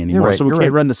iRacing anymore, right, so we you're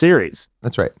can't right. run the series.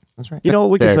 That's right. That's right. You know,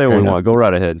 we can Fair, say what fair we enough. want. Go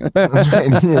right ahead. That's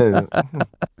right. Yeah.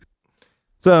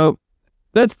 So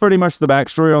that's pretty much the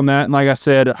backstory on that. And like I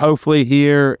said, hopefully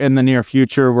here in the near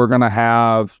future, we're going to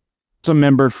have some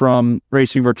members from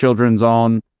Racing for Children's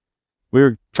on.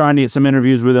 We're trying to get some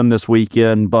interviews with them this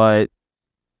weekend, but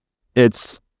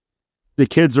the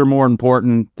kids are more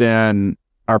important than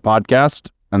our podcast.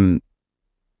 And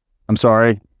I'm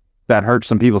sorry, that hurts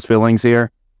some people's feelings here,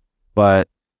 but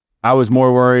I was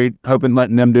more worried, hoping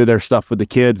letting them do their stuff with the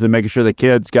kids and making sure the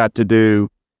kids got to do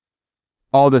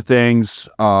all the things,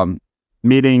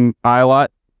 meeting Ilot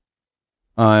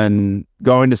and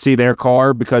going to see their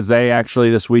car, because they actually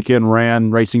this weekend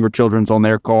ran Racing for Children's on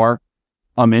their car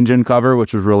engine cover,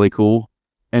 which was really cool.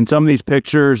 And some of these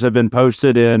pictures have been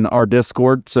posted in our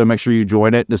Discord, so make sure you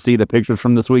join it to see the pictures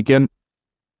from this weekend.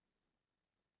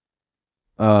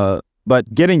 But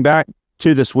getting back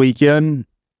to this weekend,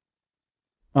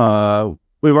 we've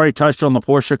already touched on the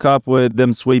Porsche Cup with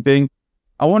them sweeping.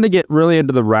 I want to get really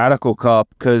into the Radical Cup,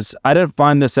 because I didn't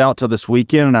find this out till this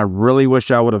weekend, and I really wish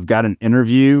I would have got an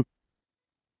interview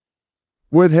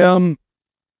with him.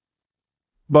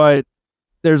 But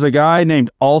there's a guy named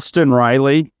Alston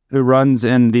Riley who runs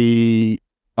in the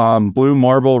Blue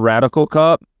Marble Radical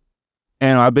Cup,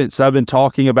 and I've been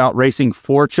talking about racing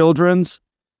for children's.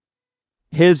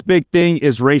 His big thing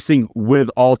is racing with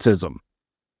autism,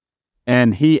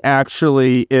 and he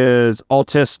actually is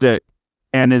autistic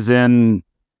and is in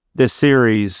this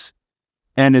series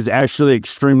and is actually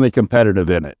extremely competitive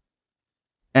in it.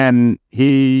 And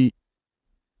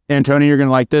Antonio, you're going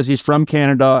to like this. He's from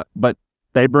Canada, but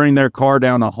they bring their car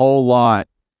down a whole lot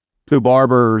to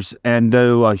Barber's and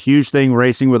do a huge thing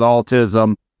racing with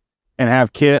autism, and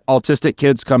have autistic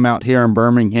kids come out here in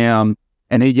Birmingham,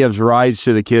 and he gives rides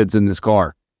to the kids in this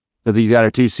car because he's got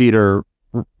a 2-seater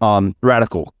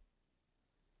Radical.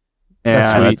 That's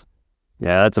And sweet.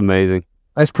 Yeah, that's amazing.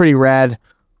 That's pretty rad.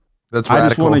 That's I radical.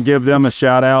 just want to give them a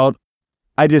shout out.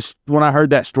 When I heard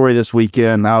that story this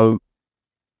weekend, I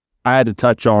had to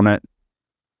touch on it.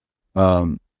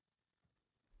 Like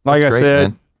That's I great, said,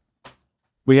 man.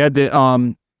 we had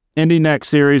the Indy Next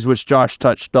series, which Josh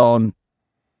touched on,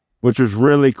 which was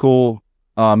really cool.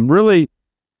 Really,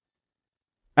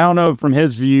 I don't know, from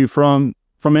his view, from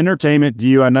entertainment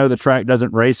view, I know the track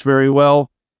doesn't race very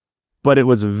well, but it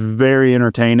was very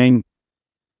entertaining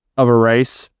of a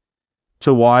race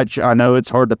to watch. I know it's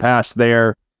hard to pass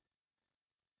there,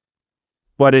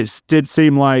 but it did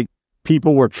seem like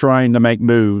people were trying to make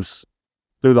moves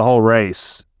through the whole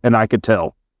race, and I could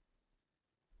tell.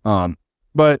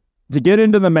 But to get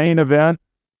into the main event,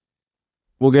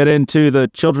 we'll get into the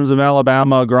Children's of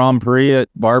Alabama Grand Prix at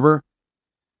Barber.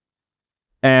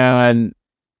 And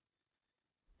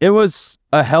it was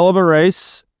a hell of a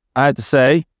race, I had to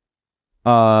say.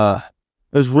 It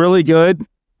was really good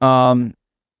to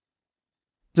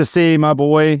see my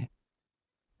boy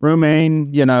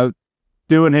Romain,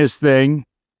 doing his thing.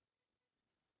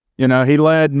 He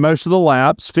led most of the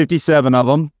laps, 57 of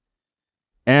them.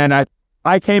 And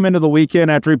I came into the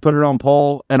weekend after he put it on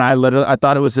pole, and I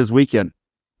thought it was his weekend.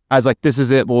 I was like, this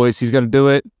is it, boys. He's going to do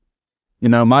it.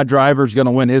 My driver's going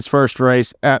to win his first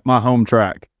race at my home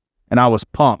track. And I was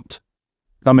pumped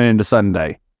coming into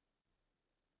Sunday.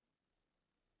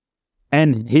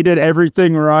 And he did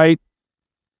everything right.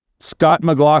 Scott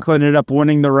McLaughlin ended up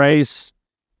winning the race,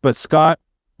 but Scott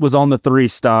was on the 3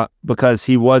 stop because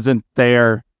he wasn't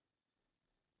there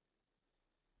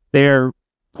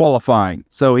qualifying.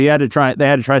 So they had to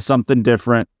try something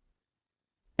different.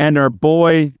 And our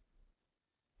boy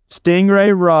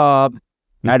Stingray Rob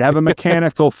had to have a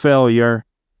mechanical failure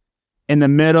in the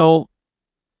middle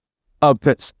of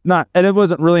and it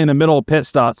wasn't really in the middle of pit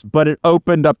stops, but it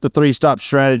opened up the 3-stop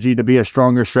strategy to be a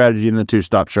stronger strategy than the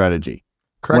 2-stop strategy.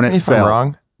 Correct when me it if I'm fell.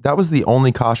 wrong. That was the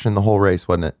only caution in the whole race,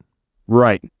 wasn't it?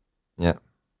 Right. Yeah.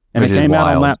 And Which it is came out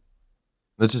on wild. lap.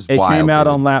 That's just It wild. came out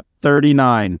dude. on lap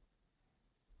 39.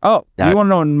 Oh, Yeah. you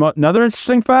want to know another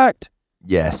interesting fact?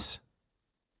 Yes.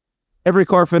 Every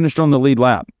car finished on the lead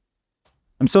lap.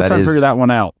 I'm still That trying to is- figure that one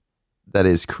out. That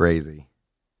is crazy.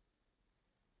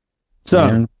 So,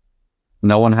 Man,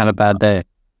 no one had a bad day.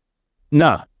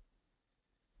 no.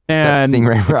 And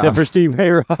Stingray Rob. Except for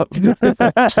Stingray Rob.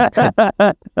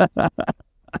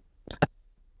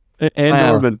 And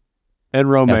Wow. Norman. And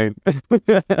Romaine.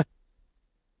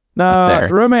 No, Fair.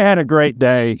 Rome had a great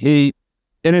day.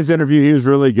 In his interview, he was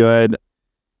really good.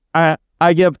 I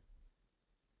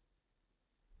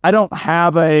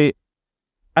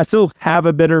still have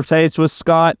a bitter taste with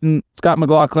Scott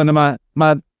McLaughlin in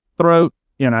my throat.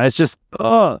 It's just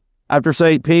after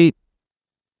St. Pete.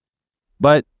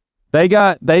 But they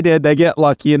get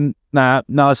lucky, and no,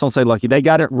 let's don't say lucky. They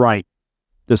got it right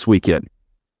this weekend,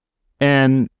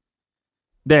 and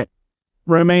that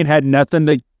Romaine had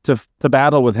nothing to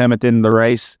battle with him at the end of the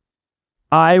race.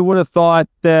 I would have thought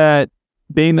that,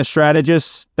 being the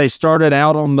strategist, they started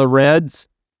out on the reds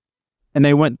and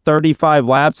they went 35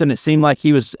 laps, and it seemed like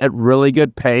he was at really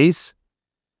good pace.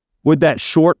 With that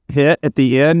short pit at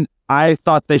the end, I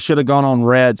thought they should have gone on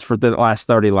reds for the last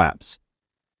 30 laps.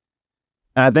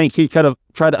 And I think he could have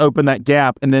tried to open that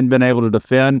gap and then been able to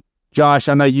defend. Josh,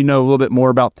 I know you know a little bit more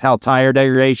about how tire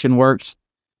degradation works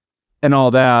and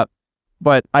all that,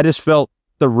 but I just felt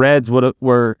the reds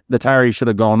were the tire he should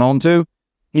have gone on to.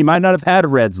 He might not have had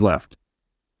reds left.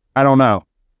 I don't know.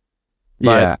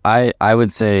 Yeah, I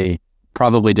would say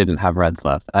probably didn't have reds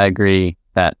left. I agree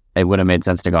that it would have made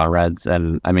sense to go on reds.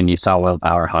 And I mean, you saw Will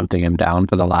Power hunting him down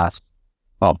for the last,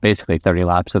 basically 30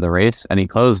 laps of the race, and he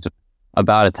closed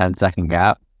about a 10-second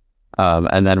gap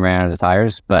and then ran out of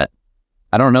tires. But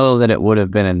I don't know that it would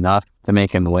have been enough to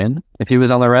make him win if he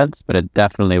was on the reds, but it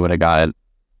definitely would have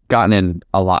gotten in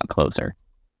a lot closer.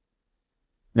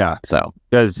 Yeah. So,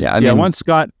 Because I mean, once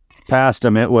Scott passed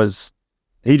him,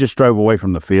 he just drove away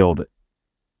from the field.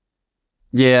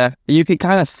 yeah, you could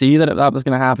kind of see that was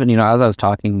going to happen. As I was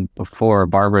talking before,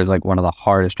 Barber is like one of the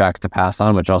hardest tracks to pass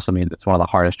on, which also means it's one of the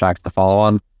hardest tracks to follow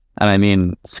on. And I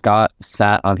mean, Scott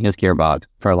sat on his gearbox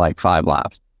for like 5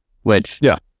 laps, which,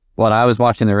 when I was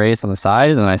watching the race on the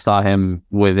side and I saw him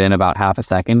within about half a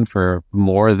second for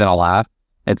more than a lap,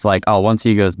 it's like, once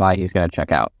he goes by, he's going to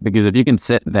check out. Because if you can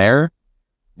sit there,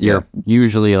 you're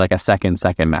usually like a second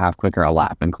and a half quicker a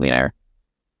lap in clean air.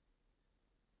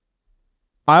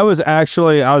 I was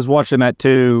watching that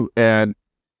too, and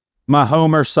my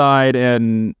homer side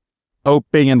and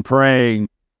hoping and praying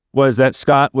was that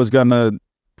Scott was going to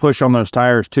push on those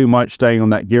tires too much, staying on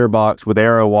that gearbox with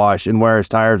aero wash, and wear his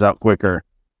tires out quicker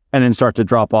and then start to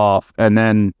drop off, and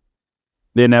then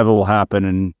the inevitable will happen.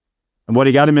 And what,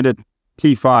 he got him into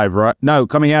T5, right? No,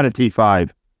 coming out of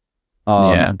T5.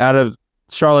 Out of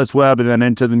Charlotte's Web and then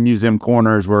into the museum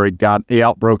corners where he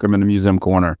outbroke him in the museum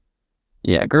corner.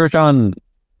 Yeah, Grosjean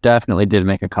definitely did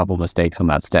make a couple mistakes on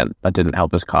that stint that didn't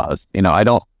help his cause. I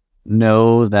don't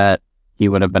know that he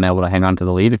would have been able to hang on to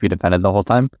the lead if he defended the whole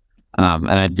time. And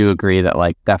I do agree that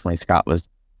definitely Scott was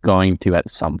going to at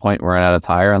some point run out of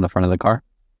tire on the front of the car.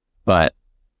 But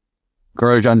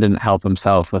Grosjean didn't help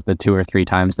himself with the 2 or 3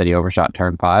 times that he overshot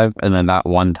turn 5, and then that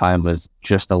one time was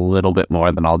just a little bit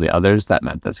more than all the others. That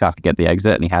meant that Scott could get the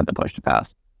exit, and he had the push to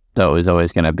pass. So it was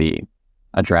always going to be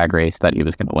a drag race that he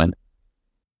was going to win.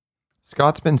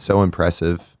 Scott's been so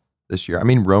impressive this year. I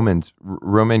mean, Romain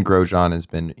Grosjean has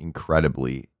been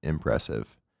incredibly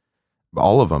impressive.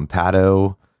 All of them,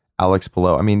 Pato, Alex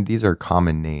Palou. I mean, these are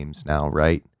common names now,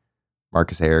 right?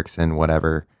 Marcus Ericsson,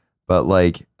 whatever. But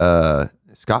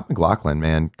Scott McLaughlin,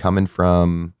 man, coming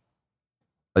from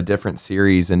a different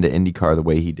series into IndyCar the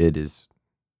way he did is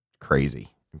crazy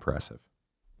impressive.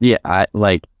 Yeah, I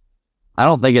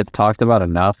don't think it's talked about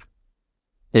enough,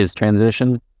 his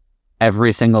transition.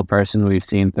 Every single person we've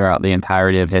seen throughout the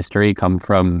entirety of history come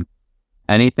from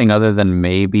anything other than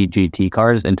maybe GT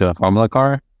cars into a Formula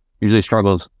car usually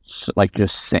struggles,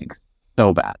 just sinks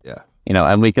so bad. Yeah.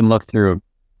 And we can look through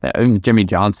Jimmy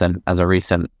Johnson as a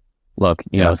recent look,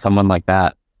 someone like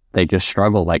that, they just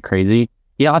struggle like crazy.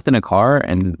 He hopped in a car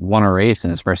and won a race in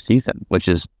his first season, which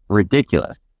is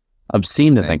ridiculous,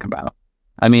 obscene to think about.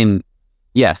 I mean,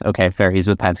 yes, okay, fair. He's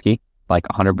with Penske,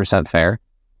 100% fair.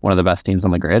 One of the best teams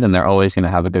on the grid, and they're always going to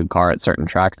have a good car at certain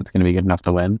tracks that's going to be good enough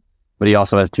to win. But he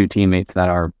also has 2 teammates that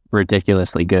are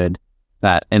ridiculously good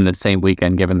that in the same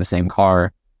weekend, given the same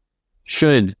car,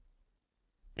 should,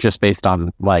 just based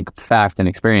on fact and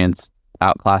experience,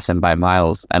 outclass him by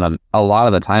miles. And a lot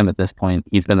of the time at this point,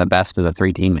 he's been the best of the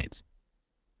 3 teammates.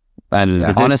 And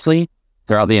honestly,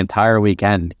 throughout the entire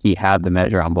weekend, he had the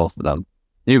measure on both of them.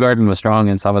 Newgarden was strong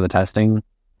in some of the testing,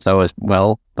 so was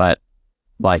Will, but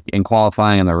in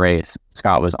qualifying in the race,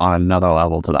 Scott was on another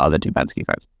level to the other 2 Penske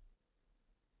cars.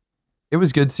 It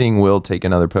was good seeing Will take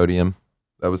another podium.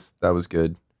 That was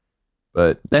good.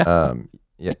 But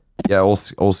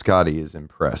old Scotty is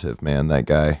impressive, man. That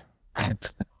guy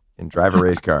can drive a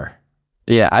race car.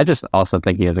 Yeah, I just also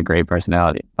think he has a great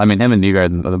personality. I mean, him and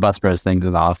Newgarden, the Bus Bros things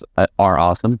is awesome, are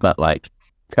awesome, but like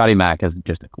Scotty Mack is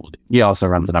just a cool dude. He also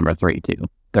runs the number 3 too,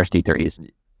 thirsty threes.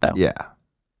 So Yeah.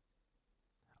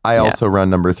 I Yeah. also run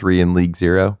number 3 in League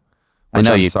Zero, I which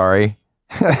know I'm you. sorry.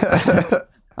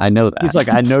 I know that. He's like,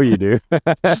 I know you do. I'll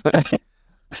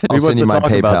We send want you to my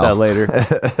talk PayPal. about that later.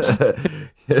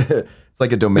 It's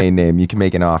like a domain name. You can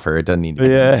make an offer. It doesn't need to be.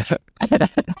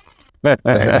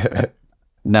 Yeah.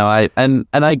 No, and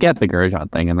I get the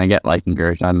Grosjean thing, and I get liking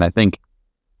Grosjean, and I think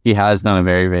he has done a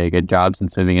very, very good job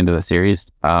since moving into the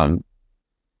series.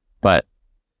 But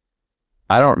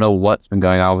I don't know what's been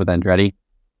going on with Andretti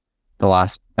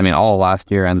all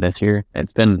last year and this year.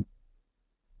 It's been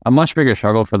a much bigger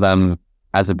struggle for them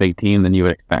as a big team than you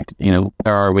would expect. You know,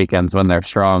 there are weekends when they're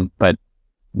strong, but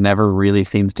never really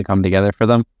seems to come together for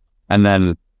them. And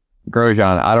then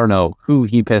Grosjean, I don't know who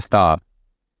he pissed off,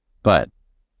 but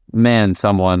man,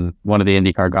 one of the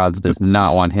IndyCar gods does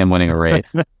not want him winning a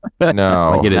race.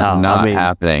 No. Like it is No, I not mean-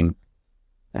 happening.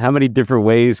 How many different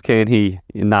ways can he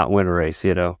not win a race,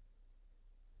 you know?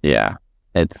 Yeah,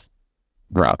 it's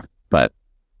rough, but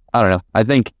I don't know. I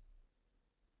think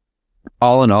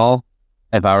all in all,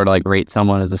 if I were to like rate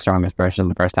someone as the strongest person in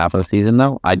the first half of the season,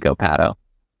 though, I'd go Pato.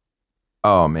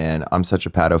 Oh man, I'm such a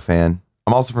Pato fan.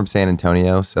 I'm also from San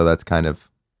Antonio, so that's kind of,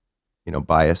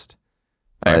 biased.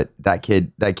 Fair. But that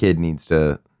kid needs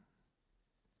to.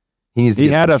 He needs to He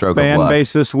get had some a stroke fan of luck.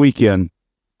 base this weekend.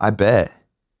 I bet.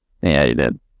 Yeah, he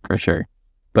did for sure.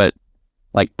 But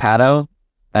like Pato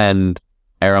and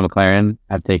Arrow McLaren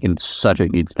have taken such a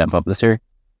huge step up this year,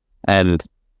 and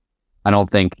I don't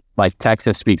think like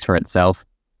Texas speaks for itself.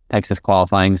 Texas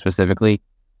qualifying specifically,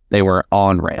 they were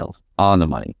on rails, on the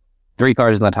money. 3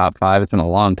 cars in the top 5. It's been a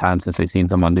long time since we've seen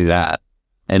someone do that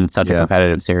in such a Yeah.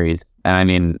 competitive series. And I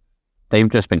mean, they've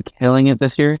just been killing it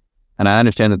this year. And I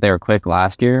understand that they were quick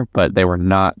last year, but they were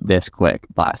not this quick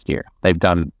last year. They've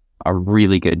done a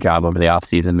really good job over the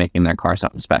offseason making their car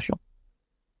something special.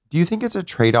 Do you think it's a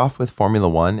trade-off with Formula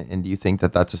One? And do you think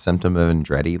that that's a symptom of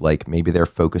Andretti? Like maybe they're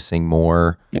focusing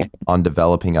more on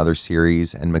developing other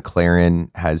series, and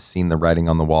McLaren has seen the writing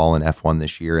on the wall in F1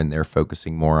 this year, and they're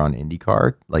focusing more on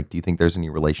IndyCar? Like, do you think there's any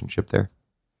relationship there?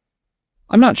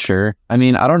 I'm not sure. I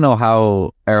mean, I don't know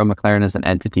how Arrow McLaren as an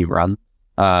entity run.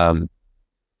 The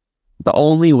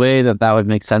only way that would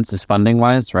make sense is funding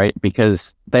wise, right?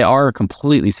 Because they are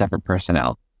completely separate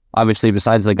personnel. Obviously,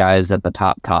 besides the guys at the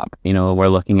top, we're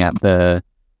looking at the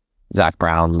Zach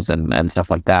Browns and stuff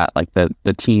like that, like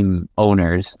the team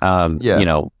owners.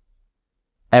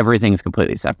 Everything's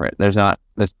completely separate. There's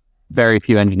very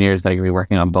few engineers that are going to be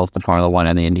working on both the Formula One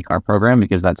and the IndyCar program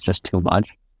because that's just too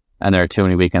much. And there are too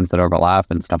many weekends that overlap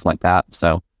and stuff like that.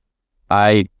 So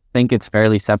I think it's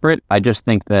fairly separate. I just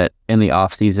think that in the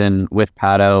off season with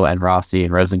Pato and Rossi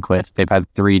and Rosenquist, they've had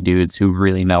 3 dudes who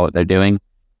really know what they're doing.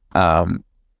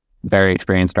 Very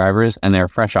experienced drivers, and they're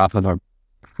fresh off of a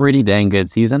pretty dang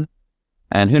good season.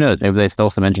 And who knows, maybe they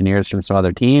stole some engineers from some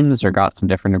other teams or got some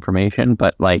different information,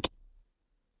 but like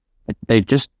they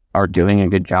just are doing a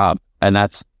good job. And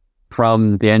that's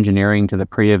from the engineering to the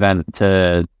pre-event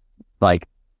to like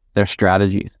their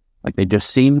strategies. Like they just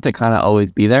seem to kind of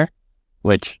always be there,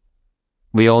 which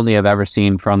we only have ever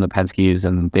seen from the Penske's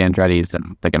and the Andretti's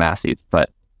and the Ganassis.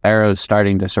 But Arrow's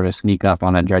starting to sort of sneak up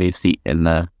on Andretti's seat in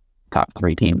the top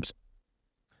 3 teams.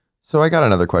 So I got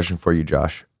another question for you,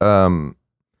 Josh.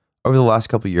 Over the last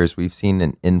couple of years, we've seen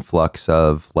an influx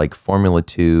of like Formula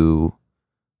 2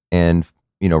 and,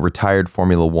 retired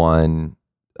Formula 1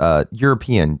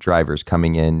 European drivers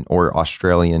coming in, or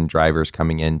Australian drivers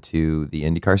coming into the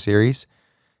IndyCar series.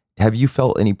 Have you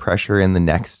felt any pressure in the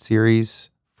next series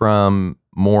from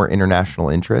more international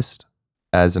interest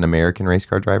as an American race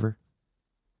car driver?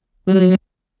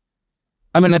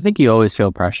 I mean, I think you always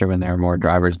feel pressure when there are more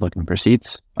drivers looking for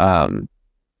seats.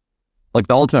 Like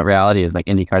the ultimate reality is like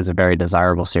IndyCar is a very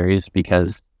desirable series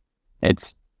because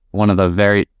it's one of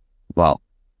the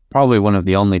probably one of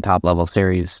the only top level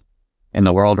series in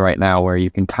the world right now where you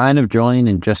can kind of join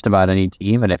in just about any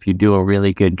team. And if you do a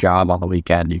really good job on the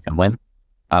weekend, you can win.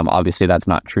 Obviously that's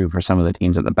not true for some of the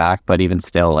teams at the back, but even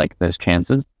still, like there's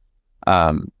chances.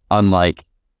 Unlike,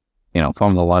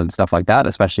 Formula 1 and stuff like that,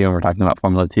 especially when we're talking about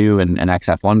Formula 2 and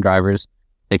XF1 drivers.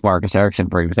 Take Marcus Ericsson,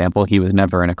 for example. He was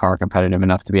never in a car competitive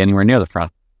enough to be anywhere near the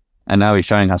front. And now he's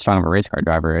showing how strong of a race car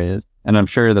driver he is. And I'm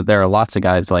sure that there are lots of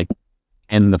guys like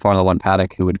in the Formula 1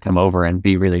 paddock who would come over and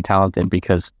be really talented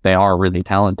because they are really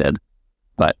talented,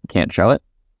 but can't show it.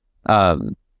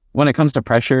 When it comes to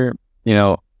pressure,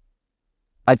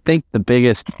 I think the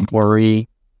biggest worry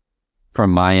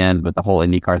from my end with the whole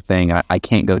IndyCar thing, I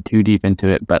can't go too deep into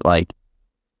it, but like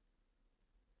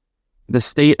the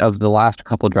state of the last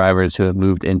couple drivers who have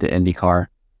moved into IndyCar,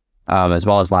 as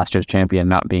well as last year's champion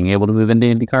not being able to move into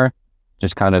IndyCar,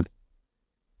 just kind of,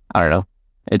 I don't know.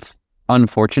 It's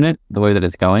unfortunate the way that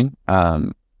it's going.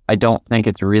 I don't think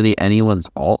it's really anyone's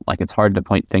fault. Like, it's hard to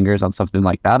point fingers on something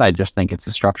like that. I just think it's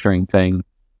a structuring thing,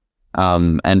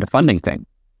 and a funding thing.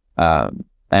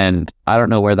 And I don't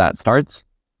know where that starts,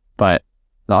 but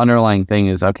the underlying thing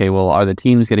is, okay, well, are the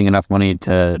teams getting enough money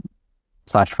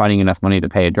finding enough money to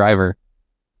pay a driver?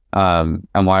 And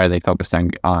why are they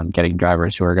focusing on getting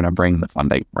drivers who are going to bring the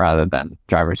funding rather than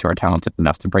drivers who are talented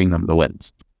enough to bring them the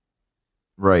wins?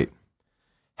 Right.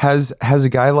 Has a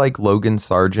guy like Logan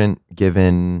Sargent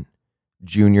given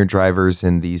junior drivers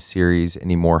in these series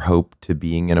any more hope to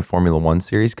being in a Formula One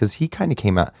series? Because he kind of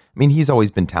came out. I mean, he's always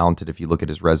been talented if you look at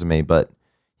his resume, but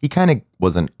he kind of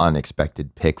was an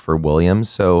unexpected pick for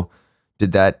Williams. So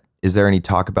is there any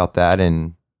talk about that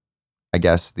in, I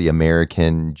guess, the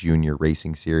American Junior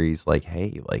Racing Series? Like,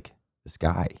 hey, like this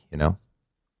guy, you know?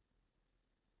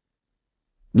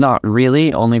 Not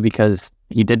really, only because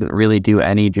he didn't really do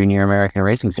any Junior American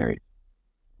Racing Series.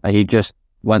 He just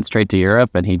went straight to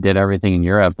Europe and he did everything in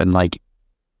Europe. And like,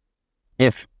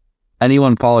 if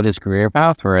anyone followed his career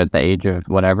path, where at the age of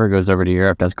whatever goes over to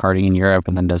Europe, does karting in Europe,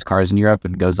 and then does cars in Europe,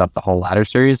 and goes up the whole ladder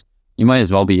series, you might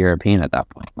as well be European at that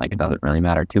point. Like, it doesn't really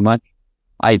matter too much.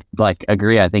 I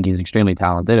agree. I think he's extremely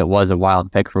talented. It was a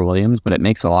wild pick for Williams, but it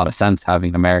makes a lot of sense having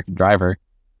an American driver.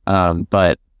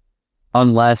 But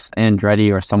unless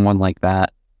Andretti or someone like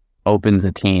that opens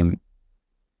a team,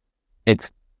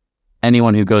 it's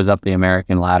anyone who goes up the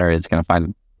American ladder is going to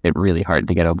find it really hard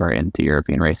to get over into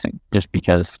European racing, just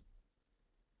because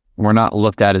we're not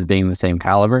looked at as being the same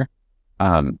caliber.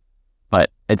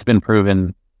 But it's been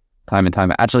proven time and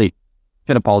time. Actually,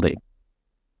 Fittipaldi.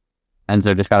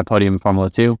 Enzo just got a podium in Formula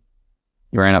 2.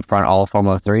 He ran up front all of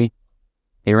Formula 3.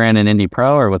 He ran in Indy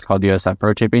Pro, or what's called USF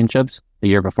Pro Championships, the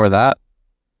year before that.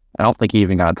 I don't think he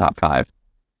even got a top 5.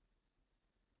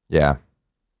 Yeah.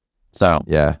 So,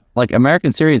 Yeah. like,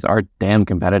 American series are damn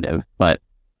competitive, but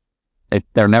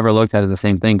they're never looked at as the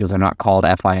same thing because they're not called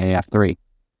FIA F3.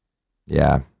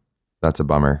 Yeah. That's a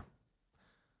bummer.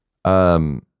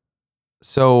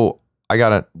 So I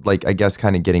gotta, like, I guess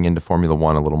kind of getting into Formula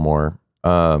One a little more.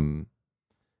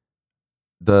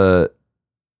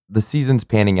 The season's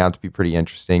panning out to be pretty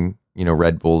interesting. You know,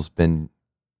 Red Bull's been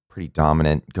pretty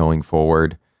dominant going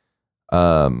forward.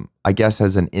 I guess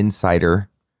as an insider,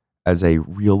 as a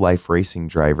real life racing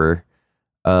driver,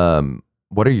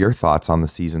 what are your thoughts on the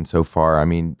season so far? I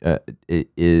mean,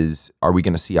 are we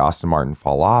going to see Aston Martin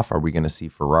fall off? Are we going to see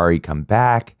Ferrari come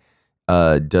back?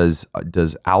 Does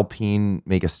Alpine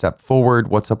make a step forward?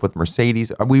 What's up with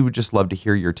Mercedes? We would just love to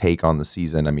hear your take on the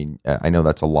season. I mean, I know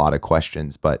that's a lot of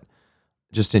questions, but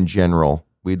just in general,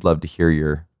 we'd love to hear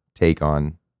your take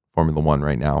on Formula One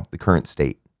right now, the current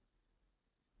state.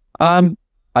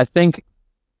 I think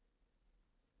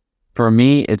for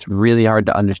me, it's really hard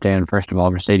to understand. First of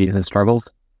all, Mercedes has struggled.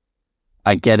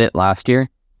 I get it last year,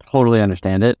 totally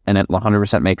understand it, and it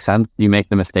 100% makes sense. You make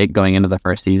the mistake going into the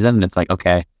first season, and it's like,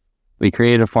 okay, we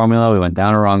created a formula, we went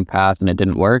down a wrong path, and it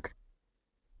didn't work.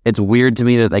 It's weird to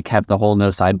me that they kept the whole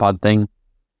no side pod thing.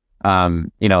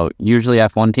 You know, usually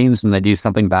F1 teams, when they do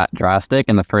something that drastic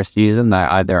in the first season, they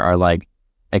either are like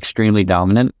extremely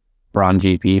dominant, Braun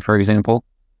GP, for example,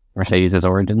 Mercedes'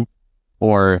 origin,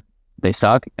 or they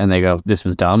suck and they go, this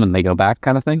was dumb, and they go back,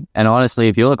 kind of thing. And honestly,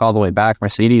 if you look all the way back,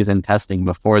 Mercedes in testing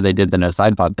before they did the no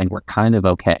side pod thing were kind of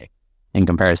okay in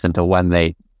comparison to when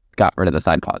they got rid of the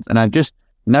side pods. And I've just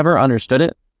never understood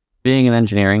it. Being an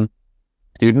engineering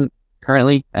student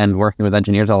currently and working with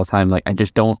engineers all the time, like, I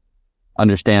just don't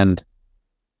understand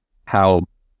how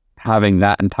having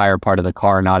that entire part of the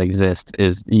car not exist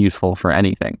is useful for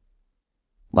anything.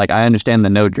 Like, I understand the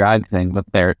no drag thing, but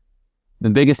the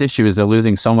biggest issue is they're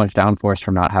losing so much downforce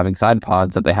from not having side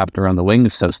pods that they have to run the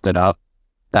wings so stood up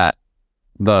that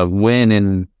the win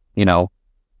in, you know,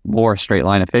 more straight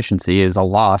line efficiency is a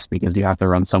loss because you have to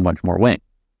run so much more wing.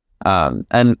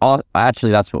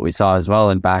 Actually, that's what we saw as well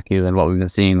in Baku, and what we've been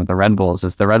seeing with the Red Bulls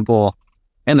is the Red Bull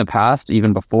in the past,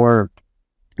 even before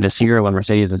this year when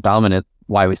Mercedes was dominant,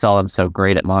 why we saw them so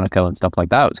great at Monaco and stuff like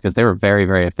that was because they were very,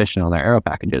 very efficient on their aero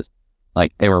packages.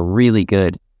 Like, they were really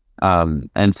good.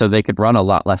 And so they could run a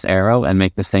lot less aero and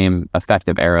make the same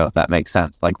effective aero, if that makes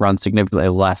sense. Like, run significantly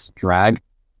less drag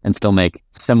and still make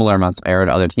similar amounts of aero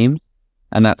to other teams.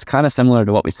 And that's kind of similar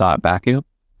to what we saw at Baku,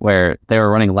 where they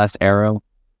were running less aero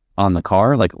on the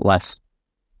car, like less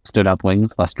stood up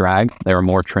wings, less drag. They were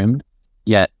more trimmed,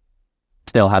 yet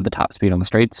still had the top speed on the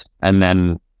straights. And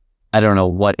then I don't know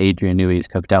what Adrian Newey's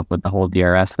cooked up with the whole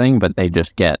DRS thing, but they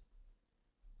just get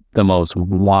the most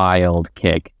wild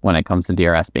kick when it comes to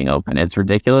DRS being open. It's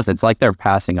ridiculous. It's like they're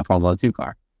passing a Formula 2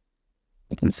 car.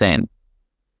 It's insane.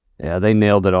 Yeah, they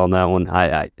nailed it on that one.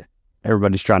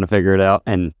 Everybody's trying to figure it out,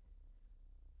 and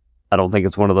I don't think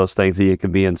it's one of those things that you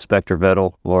can be Inspector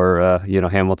Vettel or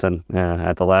Hamilton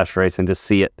at the last race and just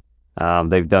see it.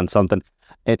 They've done something.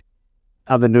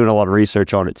 I've been doing a lot of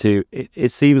research on it too.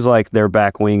 It seems like their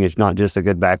back wing is not just a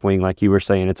good back wing, like you were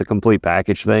saying. It's a complete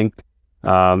package thing.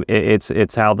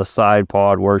 It's how the side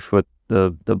pod works with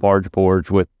the barge boards,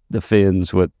 with the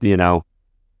fins, with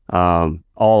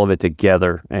all of it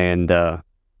together. And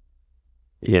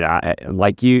you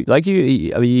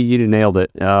nailed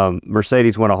it.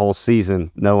 Mercedes went a whole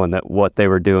season knowing that what they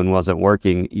were doing wasn't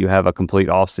working. You have a complete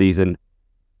off season.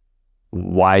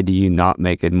 Why do you not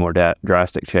make a more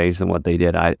drastic change than what they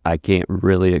did? I can't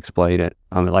really explain it.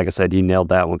 I mean, like I said, you nailed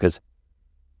that one, because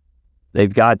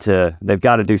they've got to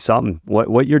do something.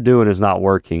 What you're doing is not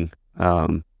working.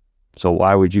 So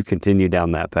why would you continue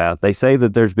down that path? They say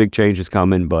that there's big changes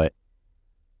coming, but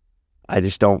I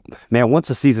just don't. Man, once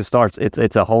the season starts,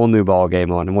 it's a whole new ball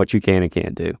game on, and what you can and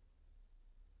can't do.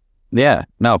 Yeah,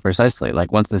 no, precisely.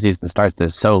 Like, once the season starts,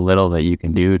 there's so little that you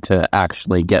can do to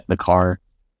actually get the car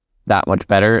that much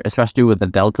better, especially with the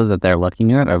delta that they're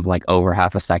looking at of like over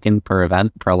half a second per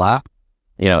event per lap.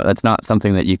 That's not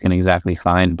something that you can exactly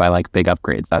find by like big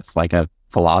upgrades. That's like a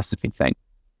philosophy thing.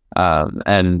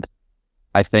 And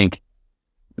I think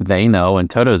they know, and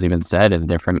Toto's even said in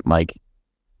different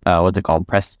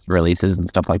press releases and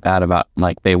stuff like that, about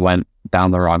like they went down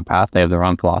the wrong path. They have the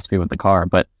wrong philosophy with the car.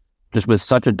 But just with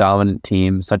such a dominant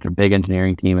team, such a big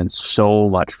engineering team, and so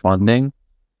much funding,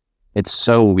 it's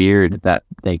so weird that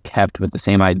they kept with the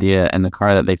same idea, and the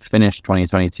car that they finished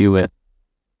 2022 with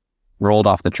rolled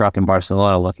off the truck in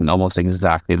Barcelona looking almost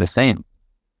exactly the same.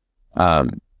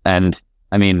 And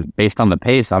I mean, based on the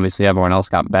pace, obviously everyone else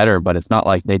got better, but it's not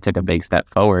like they took a big step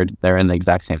forward. They're in the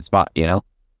exact same spot,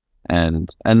 And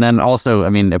then also, I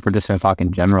mean, if we're just going to talk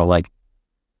in general, like,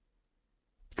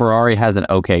 Ferrari has an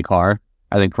okay car.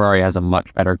 I think Ferrari has a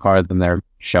much better car than they're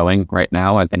showing right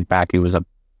now. I think Baku was a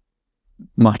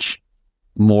much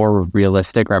more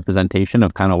realistic representation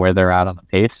of kind of where they're at on the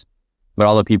pace. But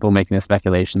all the people making the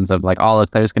speculations of like, oh,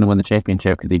 Leclerc's going to win the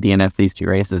championship because he DNF'd these 2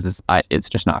 races, it's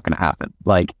just not going to happen.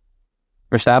 Like,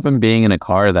 Verstappen being in a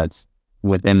car that's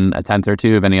within a tenth or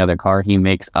two of any other car, he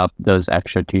makes up those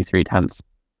extra 2-3 tenths.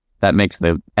 That makes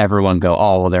everyone go,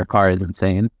 oh, well, their car is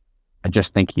insane. I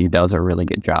just think he does a really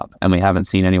good job. And we haven't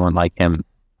seen anyone like him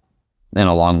in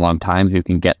a long, long time who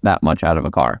can get that much out of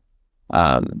a car.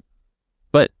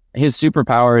 But his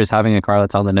superpower is having a car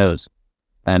that's on the nose.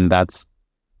 And I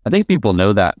think people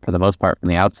know that for the most part from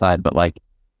the outside, but like,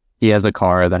 he has a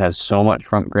car that has so much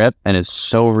front grip and is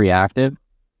so reactive.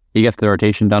 He gets the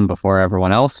rotation done before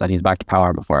everyone else, and he's back to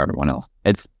power before everyone else.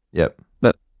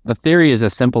 The theory is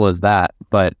as simple as that,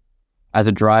 but as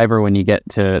a driver, when you get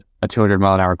to a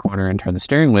 200-mile-an-hour corner and turn the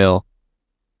steering wheel,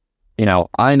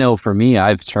 I know for me,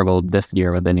 I've struggled this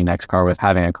year with any next car with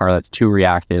having a car that's too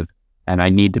reactive, and I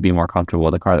need to be more comfortable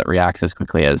with a car that reacts as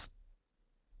quickly as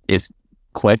is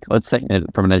quick, let's say,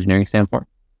 from an engineering standpoint.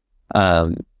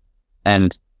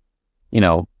 And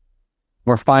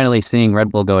we're finally seeing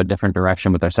Red Bull go a different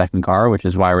direction with their second car, which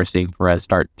is why we're seeing Perez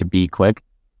start to be quick,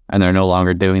 and they're no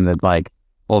longer doing the like,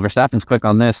 well, Verstappen's quick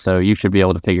on this, so you should be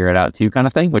able to figure it out too kind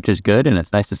of thing, which is good, and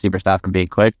it's nice to see Verstappen being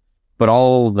quick. But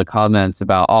all the comments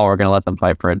about, oh, we're going to let them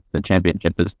fight for the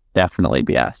championship is definitely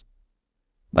BS.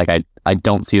 Like, I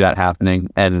don't see that happening,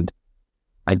 and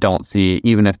I don't see,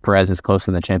 even if Perez is close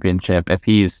in the championship,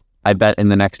 I bet in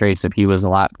the next race, if he was a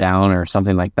lap down or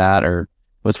something like that, or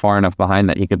was far enough behind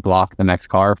that he could block the next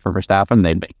car for Verstappen,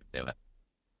 they'd make him do it.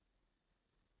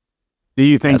 Do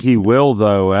you think he will,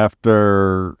 though,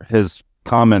 after his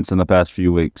comments in the past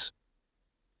few weeks?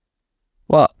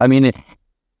 Well, I mean,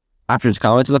 after his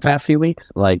comments in the past few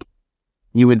weeks, like,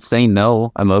 you would say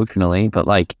no emotionally, but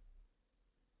like,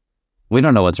 we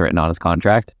don't know what's written on his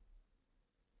contract,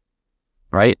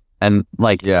 right? And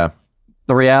like, Yeah.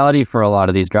 The reality for a lot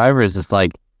of these drivers is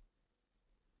like,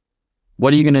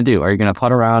 what are you going to do? Are you going to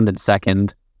putt around in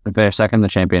second, if they're second in the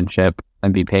championship,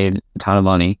 and be paid a ton of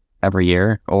money every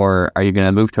year? Or are you going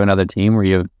to move to another team where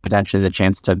you have potentially the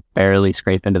chance to barely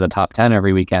scrape into the top 10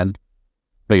 every weekend,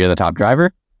 but you're the top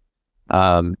driver?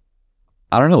 I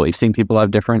don't know. We've seen people have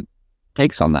different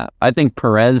takes on that. I think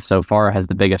Perez so far has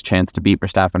the biggest chance to beat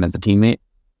Verstappen as a teammate.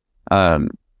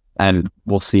 And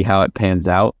we'll see how it pans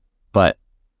out. But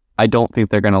I don't think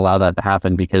they're going to allow that to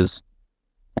happen, because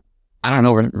I don't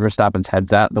know where Verstappen's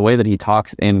head's at. The way that he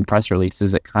talks in press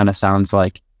releases, it kind of sounds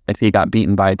like if he got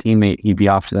beaten by a teammate, he'd be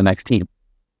off to the next team.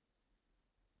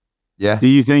 Yeah. Do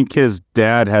you think his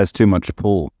dad has too much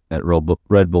pull at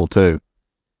Red Bull too?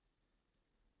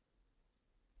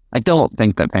 I don't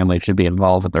think that family should be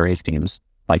involved with the race teams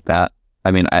like that.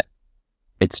 I mean,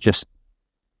 it's just,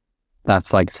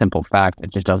 that's like simple fact.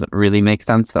 It just doesn't really make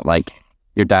sense that like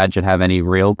your dad should have any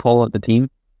real pull at the team.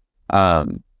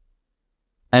 And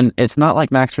it's not like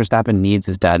Max Verstappen needs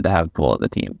his dad to have pull at the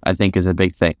team, I think is a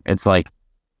big thing. It's like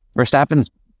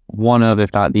Verstappen's one of,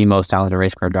 if not the most talented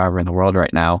race car driver in the world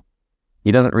right now.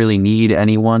 He doesn't really need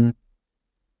anyone,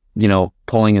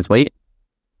 pulling his weight.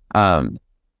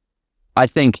 I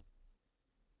think,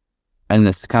 and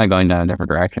this is kind of going down a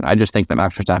different direction, I just think that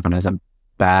Max Verstappen has a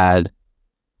bad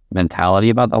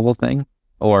mentality about the whole thing,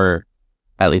 or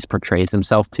at least portrays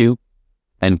himself to,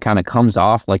 and kind of comes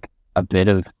off like a bit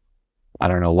of, I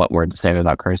don't know what word to say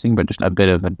without cursing, but just a bit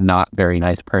of a not very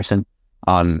nice person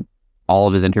on all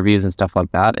of his interviews and stuff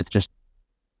like that. It's just,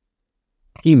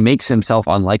 he makes himself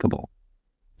unlikable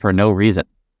for no reason.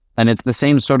 And it's the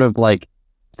same sort of like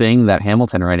thing that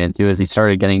Hamilton ran into as he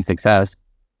started getting success.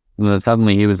 And then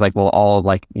suddenly he was like, well, all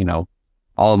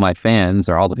of my fans,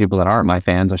 or all the people that aren't my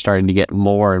fans, are starting to get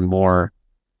more and more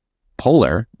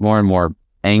polar, more and more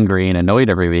angry and annoyed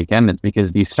every weekend. It's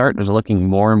because you start just looking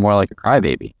more and more like a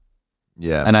crybaby.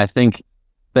 Yeah. And I think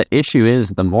the issue is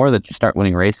the more that you start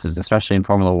winning races, especially in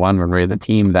Formula One, when we're the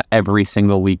team that every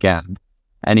single weekend,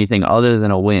 anything other than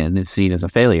a win is seen as a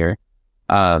failure,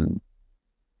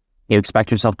 you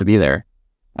expect yourself to be there.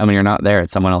 And when you're not there,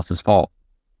 it's someone else's fault.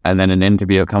 And then in an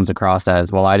interview, it comes across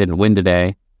as, well, I didn't win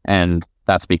today, and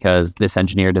that's because this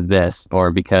engineer did this,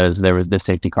 or because there was this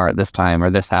safety car at this time, or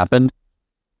this happened.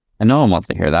 And no one wants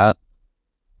to hear that,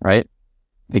 right?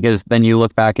 Because then you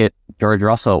look back at George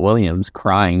Russell at Williams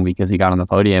crying because he got on the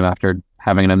podium after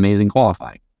having an amazing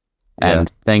qualifying.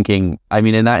 And thinking, I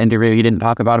mean, in that interview, he didn't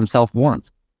talk about himself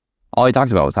once. All he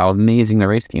talked about was how amazing the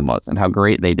race team was and how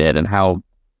great they did and how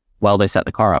well they set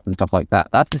the car up and stuff like that.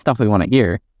 That's the stuff we want to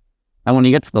hear. And when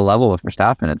you get to the level with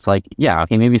Verstappen, it's like, yeah,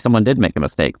 okay, maybe someone did make a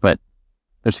mistake, but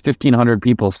there's 1,500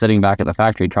 people sitting back at the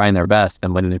factory trying their best,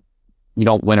 and when you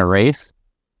don't win a race,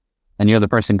 and you're the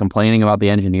person complaining about the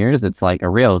engineers, it's like a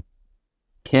real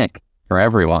kick for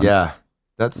everyone. Yeah,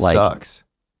 that sucks.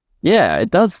 Yeah, it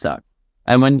does suck.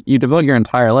 And when you devote your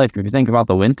entire life, if you think about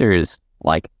the winters,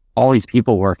 like all these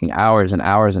people working hours and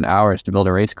hours and hours to build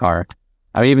a race car.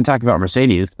 I mean, even talking about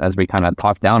Mercedes, as we kind of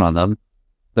talk down on them,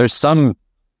 there's some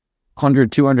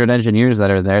 100, 200 engineers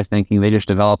that are there thinking they just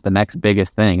developed the next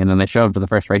biggest thing, and then they show up to the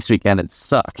first race weekend, it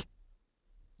sucked.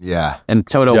 Yeah. And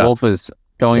Toto Wolff was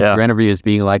going through interviews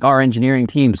being like, our engineering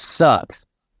team sucks.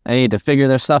 They need to figure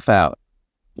their stuff out.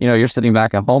 You're sitting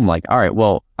back at home like, all right,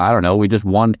 well, I don't know. We just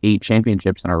won 8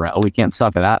 championships in a row. We can't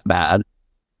suck that bad.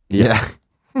 Yeah.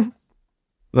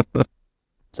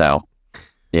 So,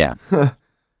 yeah.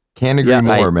 Can't agree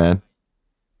more, man.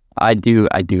 I do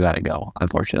gotta go,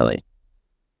 unfortunately.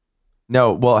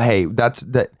 No, well, hey, that's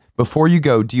that. Before you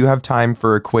go, do you have time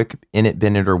for a quick in it,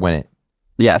 bin it, or win it?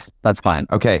 Yes, that's fine.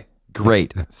 Okay,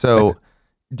 great. So,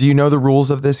 do you know the rules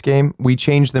of this game? We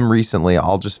changed them recently.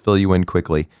 I'll just fill you in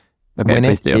quickly. Okay, Win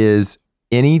please it do. is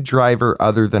any driver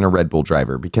other than a Red Bull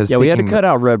driver, because we had to cut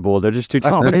out Red Bull. They're just too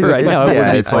talented right now.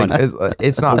 Yeah, It's it's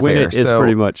it's not win fair. it is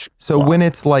pretty much. So when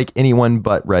it's like anyone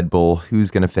but Red Bull, who's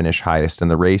going to finish highest in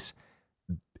the race?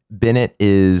 Bennett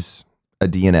is a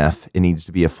DNF. It needs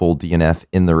to be a full DNF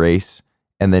in the race.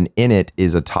 And then in it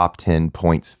is a top 10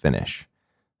 points finish.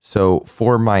 So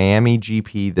for Miami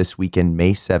GP this weekend,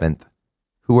 May 7th,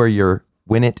 who are your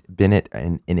win it, Bennett,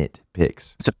 and in it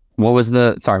picks? So what was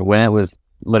when it was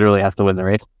literally has to win the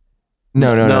race?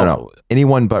 No.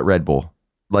 Anyone but Red Bull.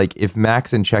 Like if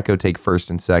Max and Checo take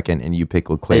first and second and you pick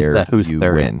Leclerc, Who's you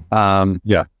third? win.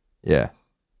 Yeah.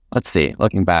 Let's see.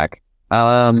 Looking back,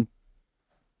 I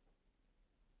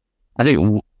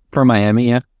think for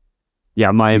Miami,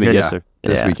 Yeah, Miami. Yeah. Yes, sir.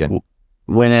 This weekend.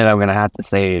 Win it. I'm gonna have to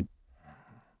say.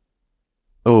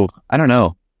 Oh, I don't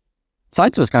know.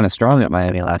 Sainz was kind of strong at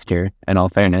Miami last year, in all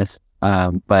fairness.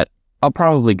 But I'll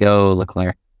probably go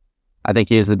Leclerc. I think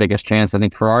he has the biggest chance. I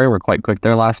think Ferrari were quite quick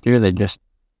there last year. They just,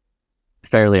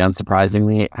 fairly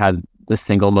unsurprisingly, had the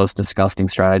single most disgusting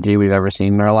strategy we've ever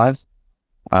seen in our lives.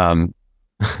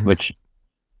 Which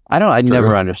I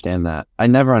never understand that. I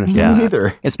never understand Me that.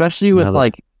 neither. Especially with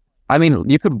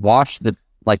you could watch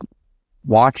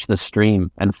the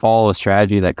stream and follow a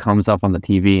strategy that comes up on the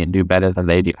TV and do better than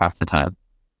they do half the time.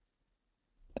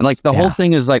 And the whole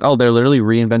thing is they're literally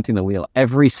reinventing the wheel.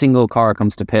 Every single car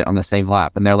comes to pit on the same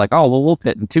lap, and they're like, oh, well, we'll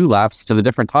pit in 2 laps to the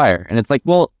different tire. And it's like,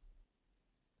 well,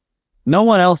 no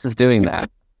one else is doing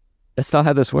that. That's not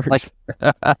how this works.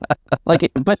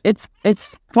 But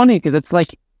it's funny because it's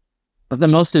like the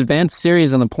most advanced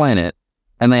series on the planet,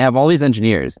 and they have all these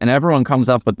engineers, and everyone comes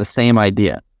up with the same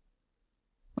idea.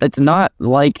 It's not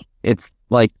like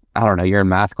I don't know, you're in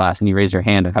math class and you raise your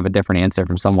hand and have a different answer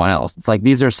from someone else. It's like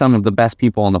these are some of the best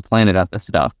people on the planet at this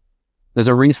stuff. There's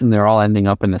a reason they're all ending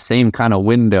up in the same kind of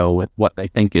window with what they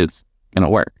think is going to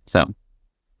work. So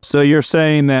you're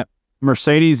saying that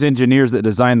Mercedes engineers that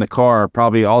designed the car are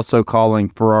probably also calling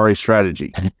Ferrari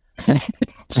strategy.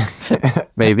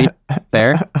 Maybe.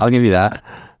 Fair. I'll give you that.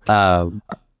 All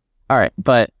right.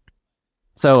 But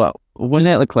so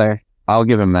Winnet Leclerc, I'll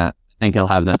give him that. I think he'll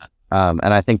have that.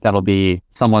 And I think that'll be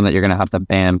someone that you're going to have to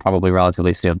ban probably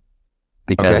relatively soon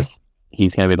because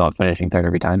he's going to be the one finishing third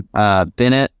every time.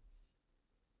 Bennett,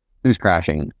 who's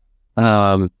crashing?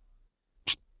 Man,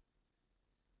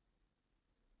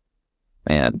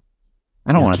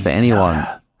 I don't want to say anyone.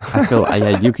 I feel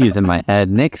Yuki's in my head.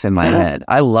 Nick's in my head.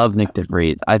 I love Nick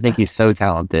DeVries. I think he's so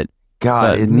talented.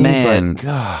 God, but man,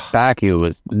 Baku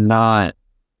was not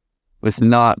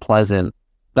pleasant.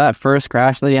 That first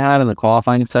crash that he had in the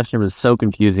qualifying session was so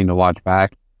confusing to watch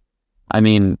back. I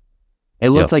mean,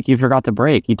 it looked like you forgot to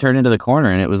brake. He turned into the corner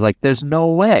and it was like, there's no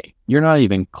way. You're not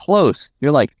even close.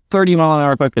 You're like 30 mile an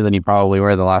hour quicker than you probably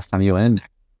were the last time you went in there.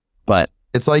 But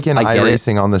it's like in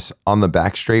iRacing on the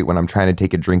back straight when I'm trying to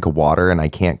take a drink of water and I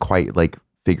can't quite like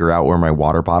figure out where my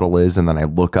water bottle is, and then I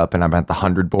look up and I'm at the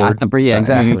 100 board. Yeah,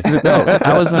 exactly. No,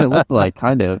 that was what it looked like,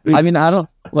 kind of. I mean,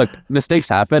 look, mistakes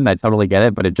happen. I totally get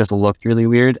it, but it just looked really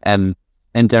weird. And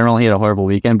in general, he had a horrible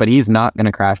weekend, but he's not going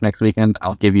to crash next weekend.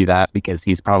 I'll give you that because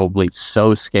he's probably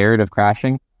so scared of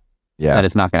crashing that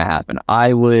it's not going to happen.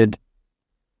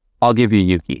 I'll give you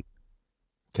Yuki.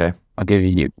 Okay. I'll give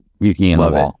you Yuki in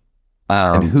the wall.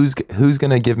 And who's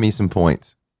going to give me some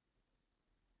points?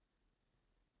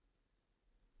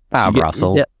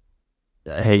 Russell.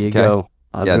 Here you go.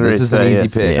 This is an easy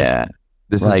pick. Yeah.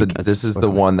 This is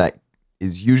the one that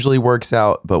is usually works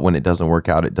out, but when it doesn't work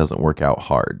out, it doesn't work out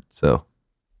hard. So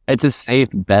it's a safe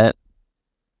bet.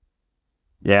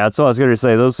 Yeah, that's what I was going to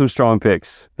say. Those are strong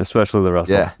picks, especially the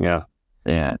Russell.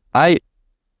 Yeah.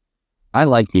 I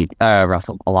like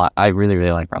Russell a lot. I really,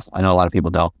 really like Russell. I know a lot of people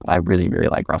don't, but I really, really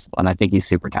like Russell, and I think he's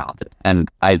super talented,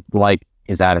 and I like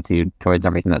his attitude towards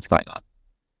everything that's going on.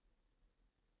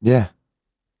 Yeah.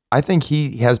 I think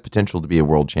he has potential to be a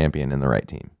world champion in the right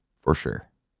team, for sure.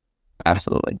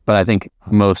 Absolutely. But I think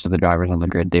most of the drivers on the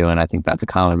grid do, and I think that's a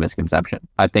common misconception.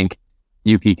 I think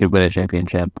Yuki could win a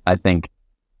championship. I think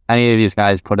any of these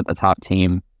guys put at the top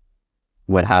team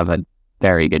would have a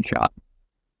very good shot.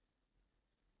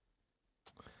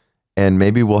 And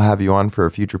maybe we'll have you on for a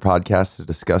future podcast to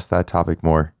discuss that topic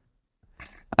more.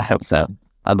 I hope so.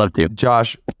 I'd love to.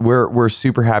 Josh, we're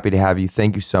super happy to have you.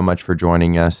 Thank you so much for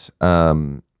joining us.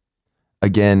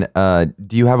 Again,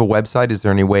 do you have a website? Is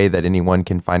there any way that anyone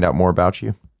can find out more about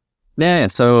you? Yeah.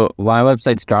 So my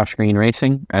website's Josh Green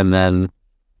Racing, and then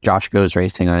Josh Goes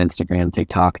Racing on Instagram,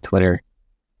 TikTok, Twitter,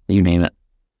 you name it.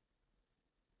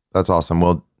 That's awesome.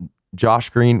 Well, Josh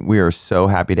Green, we are so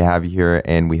happy to have you here,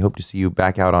 and we hope to see you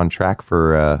back out on track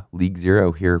for League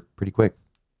Zero here pretty quick.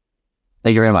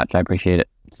 Thank you very much. I appreciate it.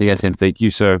 See you guys soon. Thank you,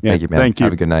 sir. Thank you, man. Thank you.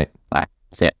 Have a good night. Bye.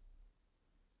 See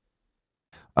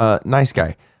ya. Nice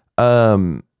guy.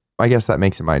 I guess that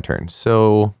makes it my turn.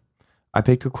 So I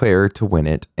picked Leclerc to win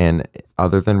it, and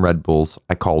other than Red Bulls,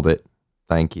 I called it.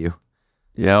 Thank you.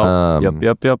 Yeah.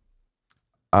 Yep.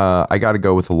 I got to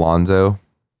go with Alonso.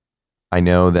 I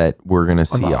know that we're going to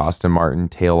see Aston Martin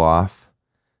tail off,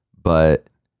 but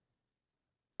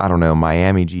I don't know.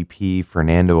 Miami GP,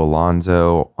 Fernando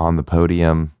Alonso on the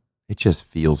podium. It just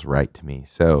feels right to me.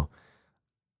 So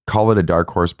call it a dark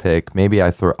horse pick. Maybe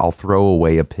I'll throw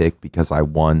away a pick because I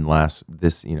won last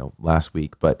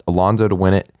week, but Alonso to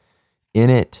win it. In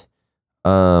it,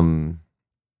 I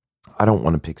don't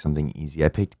want to pick something easy. I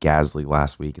picked Gasly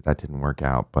last week. That didn't work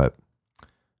out, but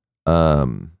I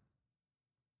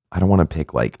don't want to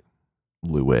pick like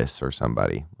Lewis or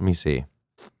somebody. Let me see.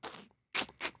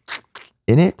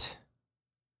 In it,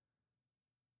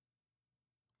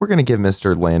 we're going to give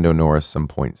Mr. Lando Norris some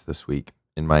points this week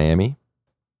in Miami.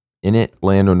 In it,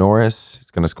 Lando Norris is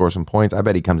going to score some points. I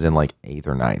bet he comes in like 8th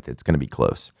or 9th. It's going to be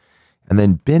close. And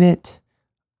then Bennett,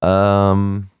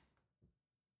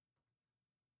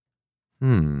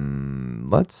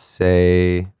 let's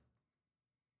say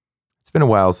it's been a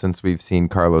while since we've seen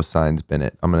Carlos Sainz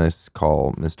Bennett. I'm going to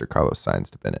call Mr. Carlos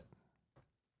Sainz to Bennett.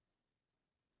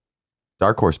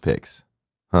 Dark horse picks.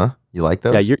 Huh? You like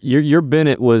those? Yeah, your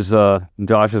Bennett was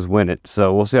Josh's win it.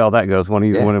 So we'll see how that goes. One of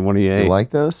you winning, one of you ain't. You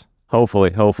like those?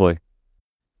 Hopefully.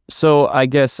 So I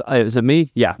guess, is it me?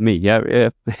 Yeah, me. Yeah.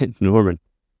 Norman.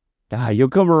 You'll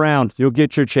come around. You'll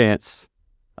get your chance.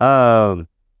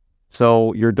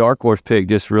 So your dark horse pick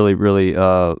just really, really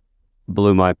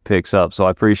blew my picks up. So I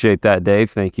appreciate that,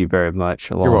 Dave. Thank you very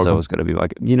much. Alonso welcome. was going to be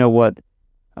like, you know what?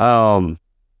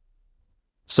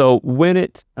 So win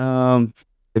it.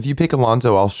 If you pick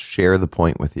Alonso, I'll share the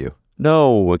point with you.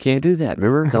 No, I can't do that.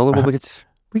 Remember, the little bits.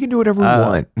 We can do whatever we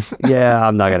want. Yeah,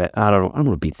 I'm not gonna. I'm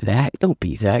gonna be that. Don't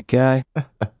be that guy.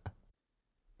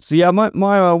 So yeah,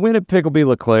 my winning pick will be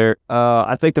Leclerc.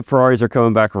 I think the Ferraris are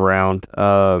coming back around.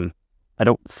 I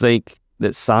don't think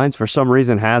that Sainz for some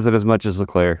reason has it as much as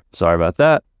Leclerc. Sorry about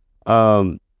that.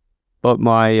 But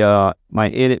my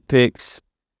in it picks,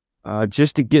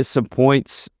 just to get some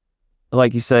points,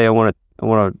 like you say, I want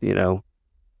to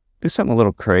do something a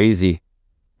little crazy.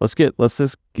 Let's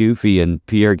just Goofy and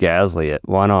Pierre Gasly it.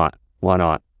 Why not?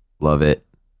 Love it.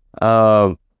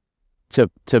 To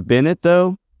Bennett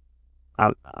though,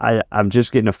 I'm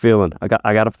just getting a feeling. I got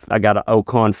an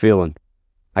Ocon feeling.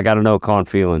 I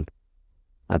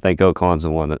think Ocon's the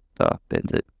one that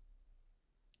bends it.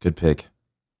 Good pick.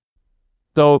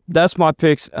 So that's my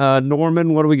picks.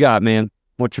 Norman, what do we got, man?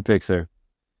 What's your picks there?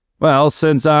 Well,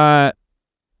 since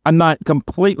I'm not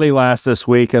completely last this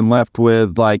week and left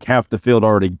with like half the field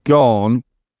already gone,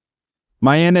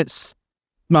 my win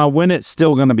it's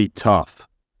still going to be tough.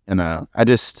 I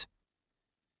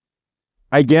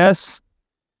guess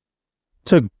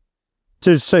to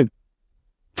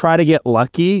try to get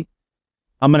lucky,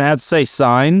 I'm going to have to say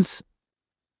Sainz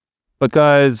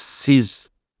because he's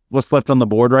what's left on the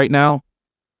board right now.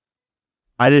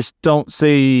 I just don't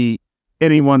see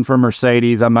anyone from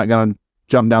Mercedes. I'm not going to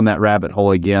jump down that rabbit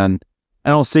hole again. I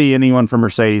don't see anyone from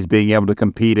Mercedes being able to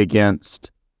compete against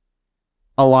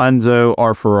Alonso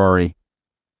or Ferrari.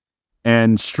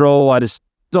 And Stroll, I just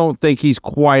don't think he's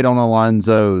quite on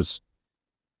Alonso's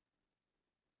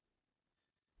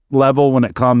level when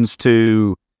it comes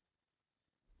to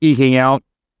eking out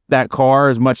that car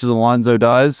as much as Alonso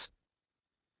does.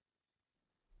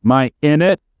 I'm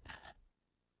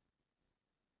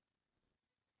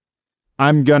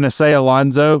going to say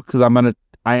Alonso because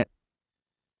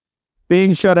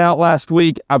being shut out last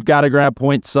week, I've got to grab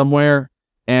points somewhere,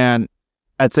 and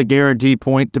that's a guaranteed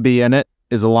point to be in it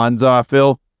is Alonso, I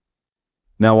feel.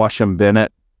 Now watch him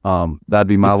Bennett. That'd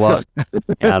be my luck.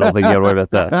 Yeah, I don't think you got to worry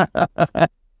about that.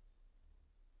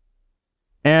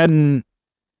 And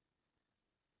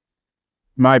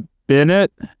my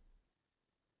Bennett,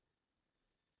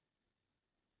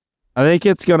 I think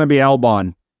it's going to be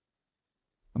Albon.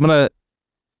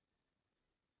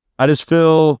 I just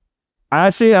feel,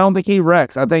 I don't think he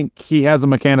wrecks. I think he has a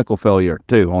mechanical failure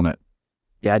too on it.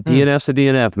 Yeah, DNF's a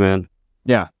DNF, man.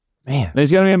 Yeah. Man.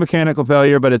 There's going to be a mechanical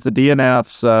failure, but it's a DNF,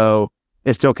 so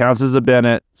it still counts as a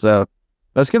Bennett. So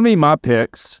that's going to be my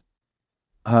picks.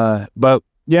 But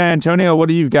yeah, Antonio, what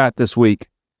do you got this week?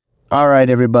 All right,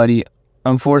 everybody.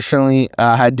 Unfortunately,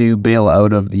 I had to bail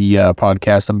out of the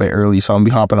podcast a bit early, so I'm be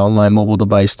hopping on my mobile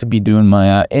device to be doing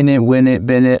my in it, win it,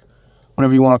 bin it,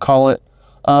 whatever you want to call it.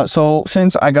 So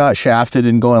since I got shafted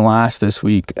in going last this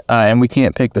week, and we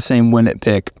can't pick the same win it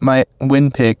pick, my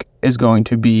win pick is going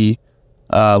to be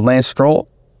Lance Stroll.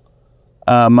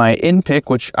 My in pick,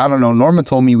 which I don't know, Norman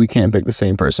told me we can't pick the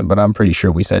same person, but I'm pretty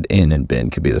sure we said in and bin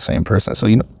could be the same person. So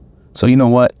you know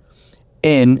what?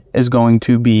 In is going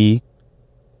to be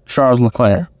Charles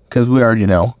Leclerc, because we already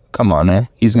know. Come on, man.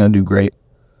 He's going to do great.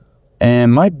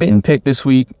 And my bin pick this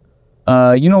week,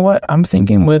 you know what? I'm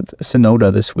thinking with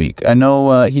Tsunoda this week. I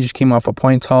know he just came off a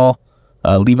points haul.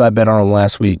 Levi bet on him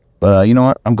last week. But you know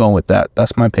what? I'm going with that.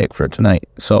 That's my pick for tonight.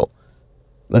 So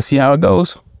let's see how it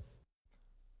goes.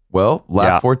 Well,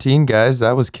 lap 14, guys.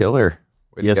 That was killer.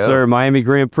 Way to Yes, go. sir. Miami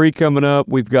Grand Prix coming up.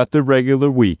 We've got the regular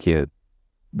weekend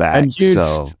back. And huge,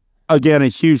 again, a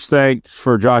huge thanks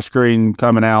for Josh Green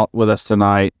coming out with us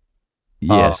tonight.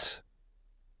 Yes.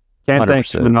 Can't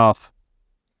thank him enough.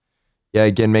 Yeah,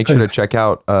 again, make sure to check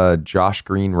out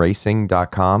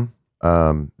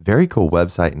joshgreenracing.com. Very cool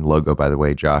website and logo, by the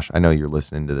way, Josh. I know you're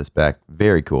listening to this back.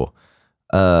 Very cool.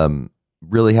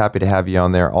 Really happy to have you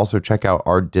on there. Also, check out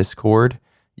our Discord.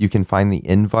 You can find the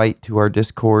invite to our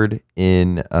Discord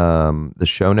in the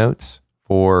show notes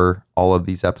for all of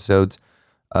these episodes.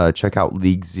 Check out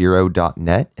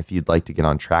leaguezero.net if you'd like to get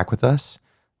on track with us.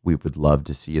 We would love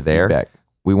to see you there. Feedback.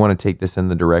 We want to take this in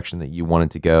the direction that you want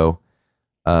it to go.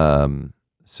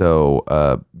 So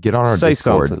get on our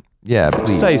Discord. Something. Yeah,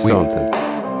 please. Say something.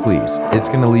 Please. It's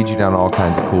going to lead you down all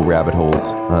kinds of cool rabbit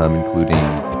holes, including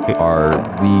our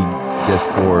league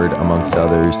Discord, amongst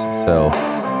others. So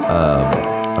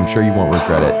I'm sure you won't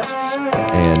regret it.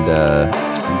 And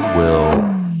we will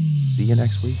see you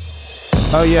next week.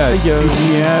 Oh, yeah.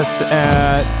 GGS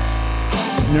at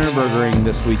Nürburgring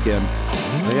this weekend.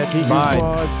 They got TQ Bye.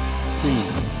 Quad.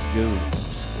 Goon.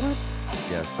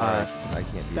 Yeah, sorry. I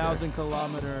can't be there.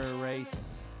 1,000-kilometer race,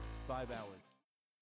 5 hours.